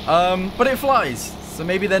 But it flies, so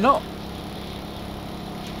maybe they're not.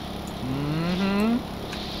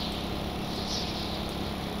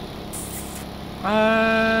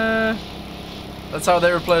 That's how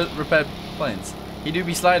they repaired planes. He do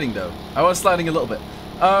be sliding though. I was sliding a little bit.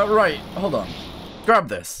 Right, hold on. Grab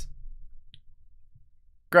this.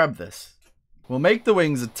 Grab this. We'll make the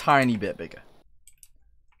wings a tiny bit bigger.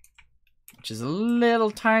 Which is a little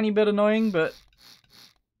tiny bit annoying, but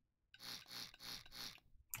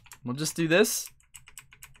we'll just do this.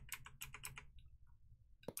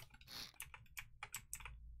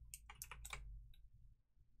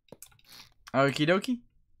 Okie dokie.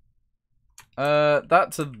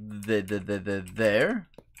 That to there.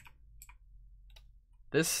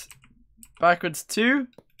 This backwards too.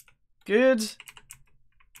 Good.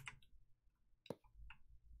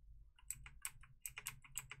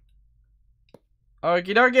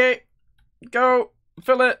 Okie dokie. Go.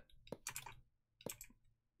 Fill it.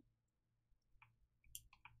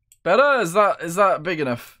 Better? Is that big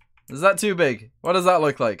enough? Is that too big? What does that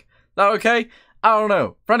look like? That okay? I don't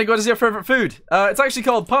know. Frantic, what is your favorite food? It's actually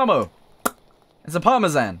called Parmo. It's a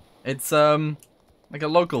parmesan. It's like a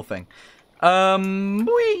local thing.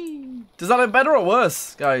 Whee! Does that look better or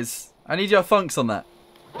worse, guys? I need your thunks on that.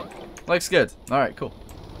 Looks good. Alright, cool.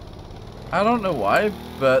 I don't know why,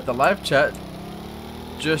 but the live chat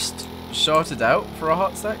just shorted out for a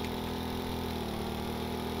hot sec.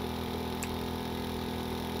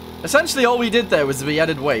 Essentially all we did there was we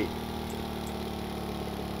added weight.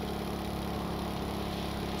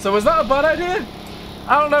 So was that a bad idea?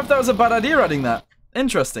 I don't know if that was a bad idea adding that.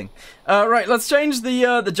 Interesting. Right, let's change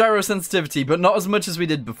the gyro sensitivity, but not as much as we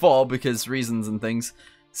did before because reasons and things.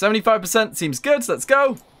 75% seems good, so let's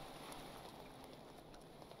go.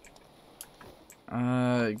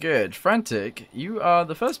 Good. Frantic, you are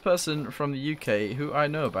the first person from the UK who I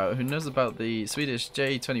know about who knows about the Swedish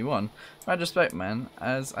J21. Mad respect, man,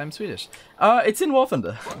 as I'm Swedish. It's in War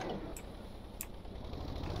Thunder.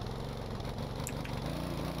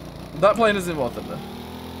 That plane is in War Thunder.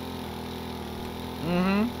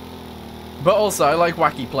 But also, I like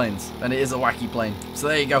wacky planes, and it is a wacky plane. So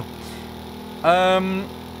there you go.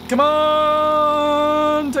 Come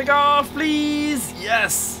on! Take off, please!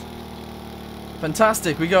 Yes!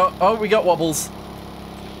 Fantastic. We got wobbles.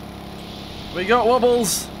 We got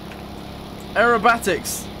wobbles.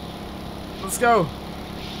 Aerobatics. Let's go.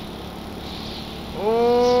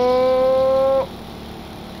 Oh!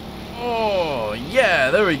 Oh, yeah,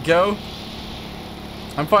 there we go.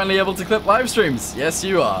 I'm finally able to clip live streams. Yes,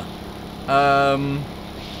 you are.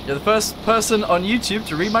 You're the first person on YouTube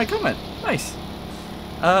to read my comment. Nice.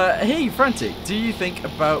 Hey, Frantic, do you think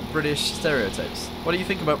about British stereotypes? What do you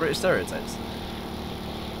think about British stereotypes?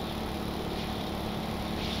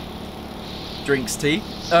 Drinks tea.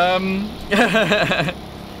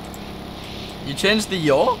 You changed the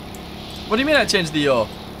yaw? What do you mean I changed the yaw?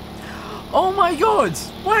 Oh my god!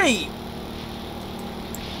 Wait!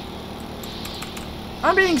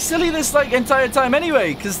 I'm being silly this like entire time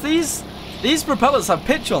anyway, because these propellers have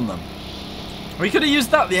pitch on them. We could have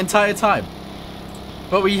used that the entire time.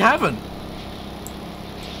 But we haven't.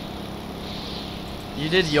 You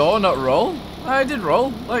did yaw, not roll? I did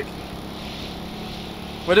roll. Like,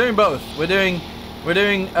 we're doing both. We're doing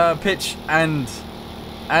pitch and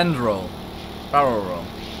roll. Barrel roll.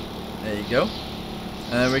 There you go.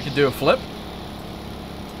 And then we could do a flip.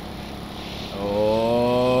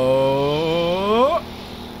 Oh,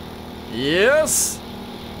 yes.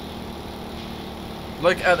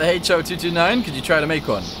 Look at the HO229. Could you try to make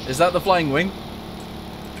one? Is that the flying wing?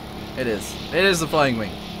 It is. It is the flying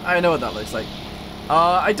wing. I know what that looks like.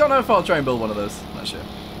 I don't know if I'll try and build one of those. Not sure.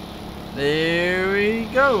 There we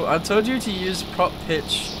go. I told you to use prop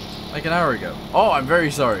pitch like an hour ago. Oh, I'm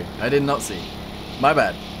very sorry. I did not see. My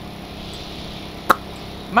bad.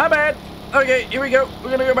 My bad. Okay, here we go.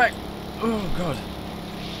 We're gonna go back. Oh, God.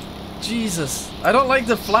 Jesus. I don't like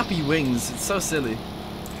the flappy wings. It's so silly.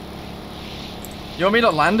 You want me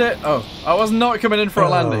to land it? Oh, I was not coming in for a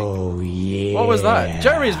landing. Oh, yeah. What was that?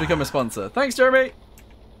 Jeremy's become a sponsor. Thanks, Jeremy.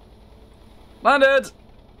 Landed.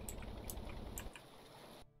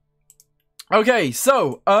 Okay,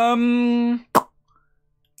 so, Bing,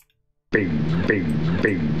 bing,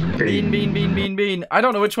 bing, bing. bean. I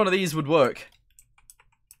don't know which one of these would work.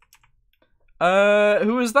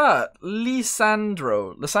 Who is that?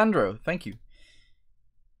 Lissandro, thank you.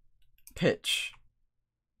 Pitch.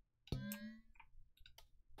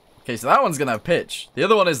 Okay, so that one's gonna have pitch. The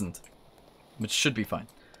other one isn't. Which should be fine.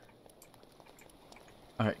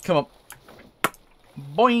 Alright, come on.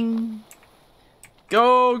 Boing!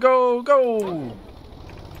 Go, go, go!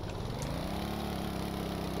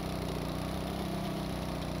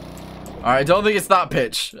 Alright, I don't think it's that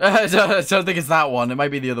pitch. I don't think it's that one. It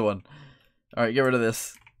might be the other one. Alright, get rid of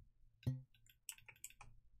this.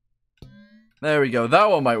 There we go. That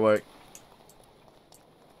one might work.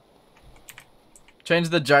 Change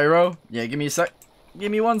the gyro. Yeah, give me a sec.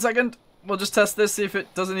 Give me 1 second. We'll just test this, see if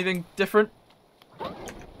it does anything different.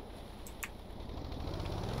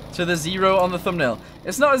 To the 0 on the thumbnail.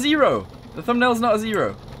 It's not a 0. The thumbnail's not a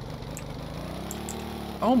 0.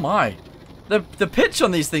 Oh my. The pitch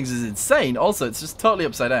on these things is insane. Also, it's just totally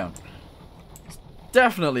upside down. It's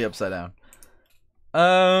definitely upside down.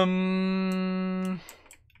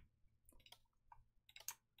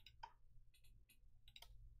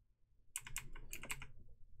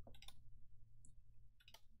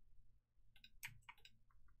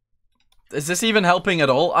 Is this even helping at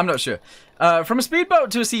all? I'm not sure. From a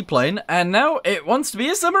speedboat to a seaplane, and now it wants to be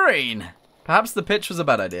a submarine. Perhaps the pitch was a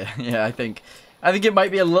bad idea. Yeah, I think it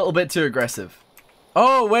might be a little bit too aggressive.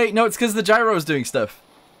 Oh, wait, no, it's because the gyro's doing stuff.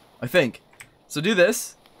 I think. So do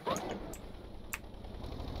this.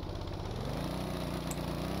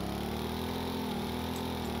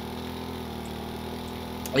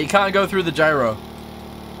 You can't go through the gyro.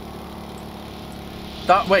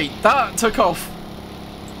 That took off.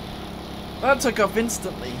 That took off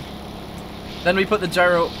instantly. Then we put the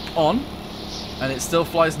gyro on, and it still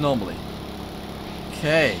flies normally.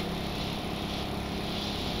 Okay.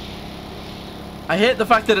 I hate the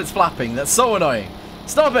fact that it's flapping. That's so annoying.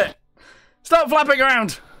 Stop it! Stop flapping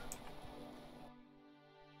around!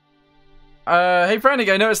 Hey Frantic,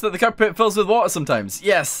 I noticed that the cockpit fills with water sometimes.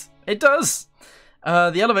 Yes, it does.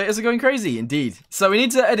 The elevators are going crazy, indeed. So we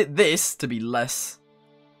need to edit this to be less.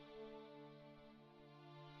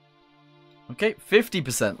 Okay,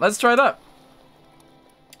 50%. Let's try that.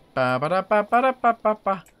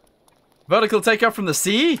 Vertical takeoff from the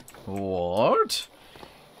sea? What?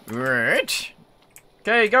 Right.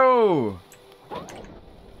 Okay, go.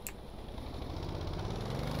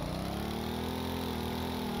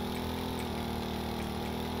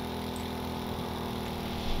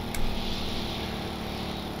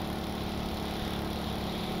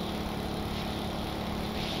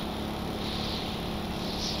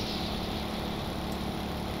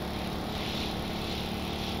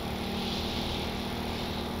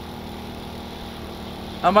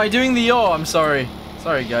 Am I doing the yaw? I'm sorry.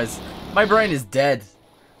 Sorry, guys. My brain is dead.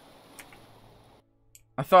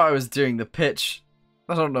 I thought I was doing the pitch.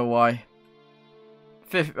 I don't know why.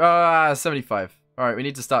 75. Alright, we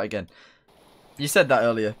need to start again. You said that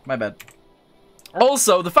earlier. My bad.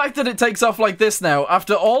 Also, the fact that it takes off like this now,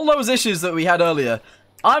 after all those issues that we had earlier,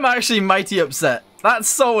 I'm actually mighty upset. That's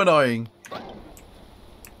so annoying.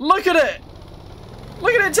 Look at it!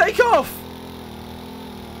 Look at it take off!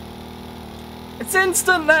 It's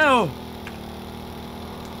instant now!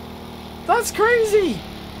 That's crazy!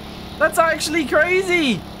 That's actually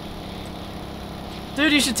crazy!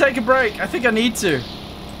 Dude, you should take a break. I think I need to.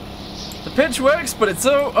 The pitch works, but it's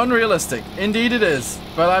so unrealistic. Indeed it is.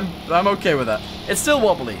 But I'm okay with that. It's still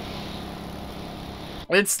wobbly.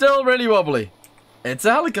 It's still really wobbly. It's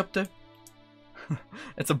a helicopter.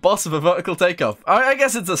 It's a boss of a vertical takeoff. I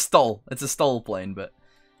guess it's a stall. It's a stall plane, but...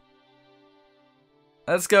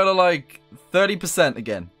 Let's go to like 30%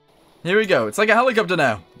 again. Here we go. It's like a helicopter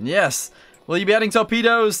now. Yes. Will you be adding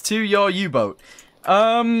torpedoes to your U-boat?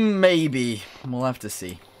 Maybe. We'll have to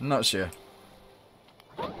see. I'm not sure.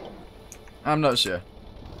 I'm not sure.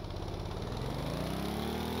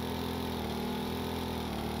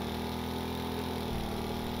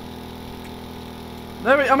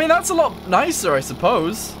 I mean, that's a lot nicer, I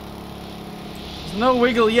suppose. There's no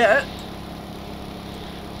wiggle yet.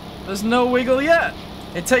 There's no wiggle yet.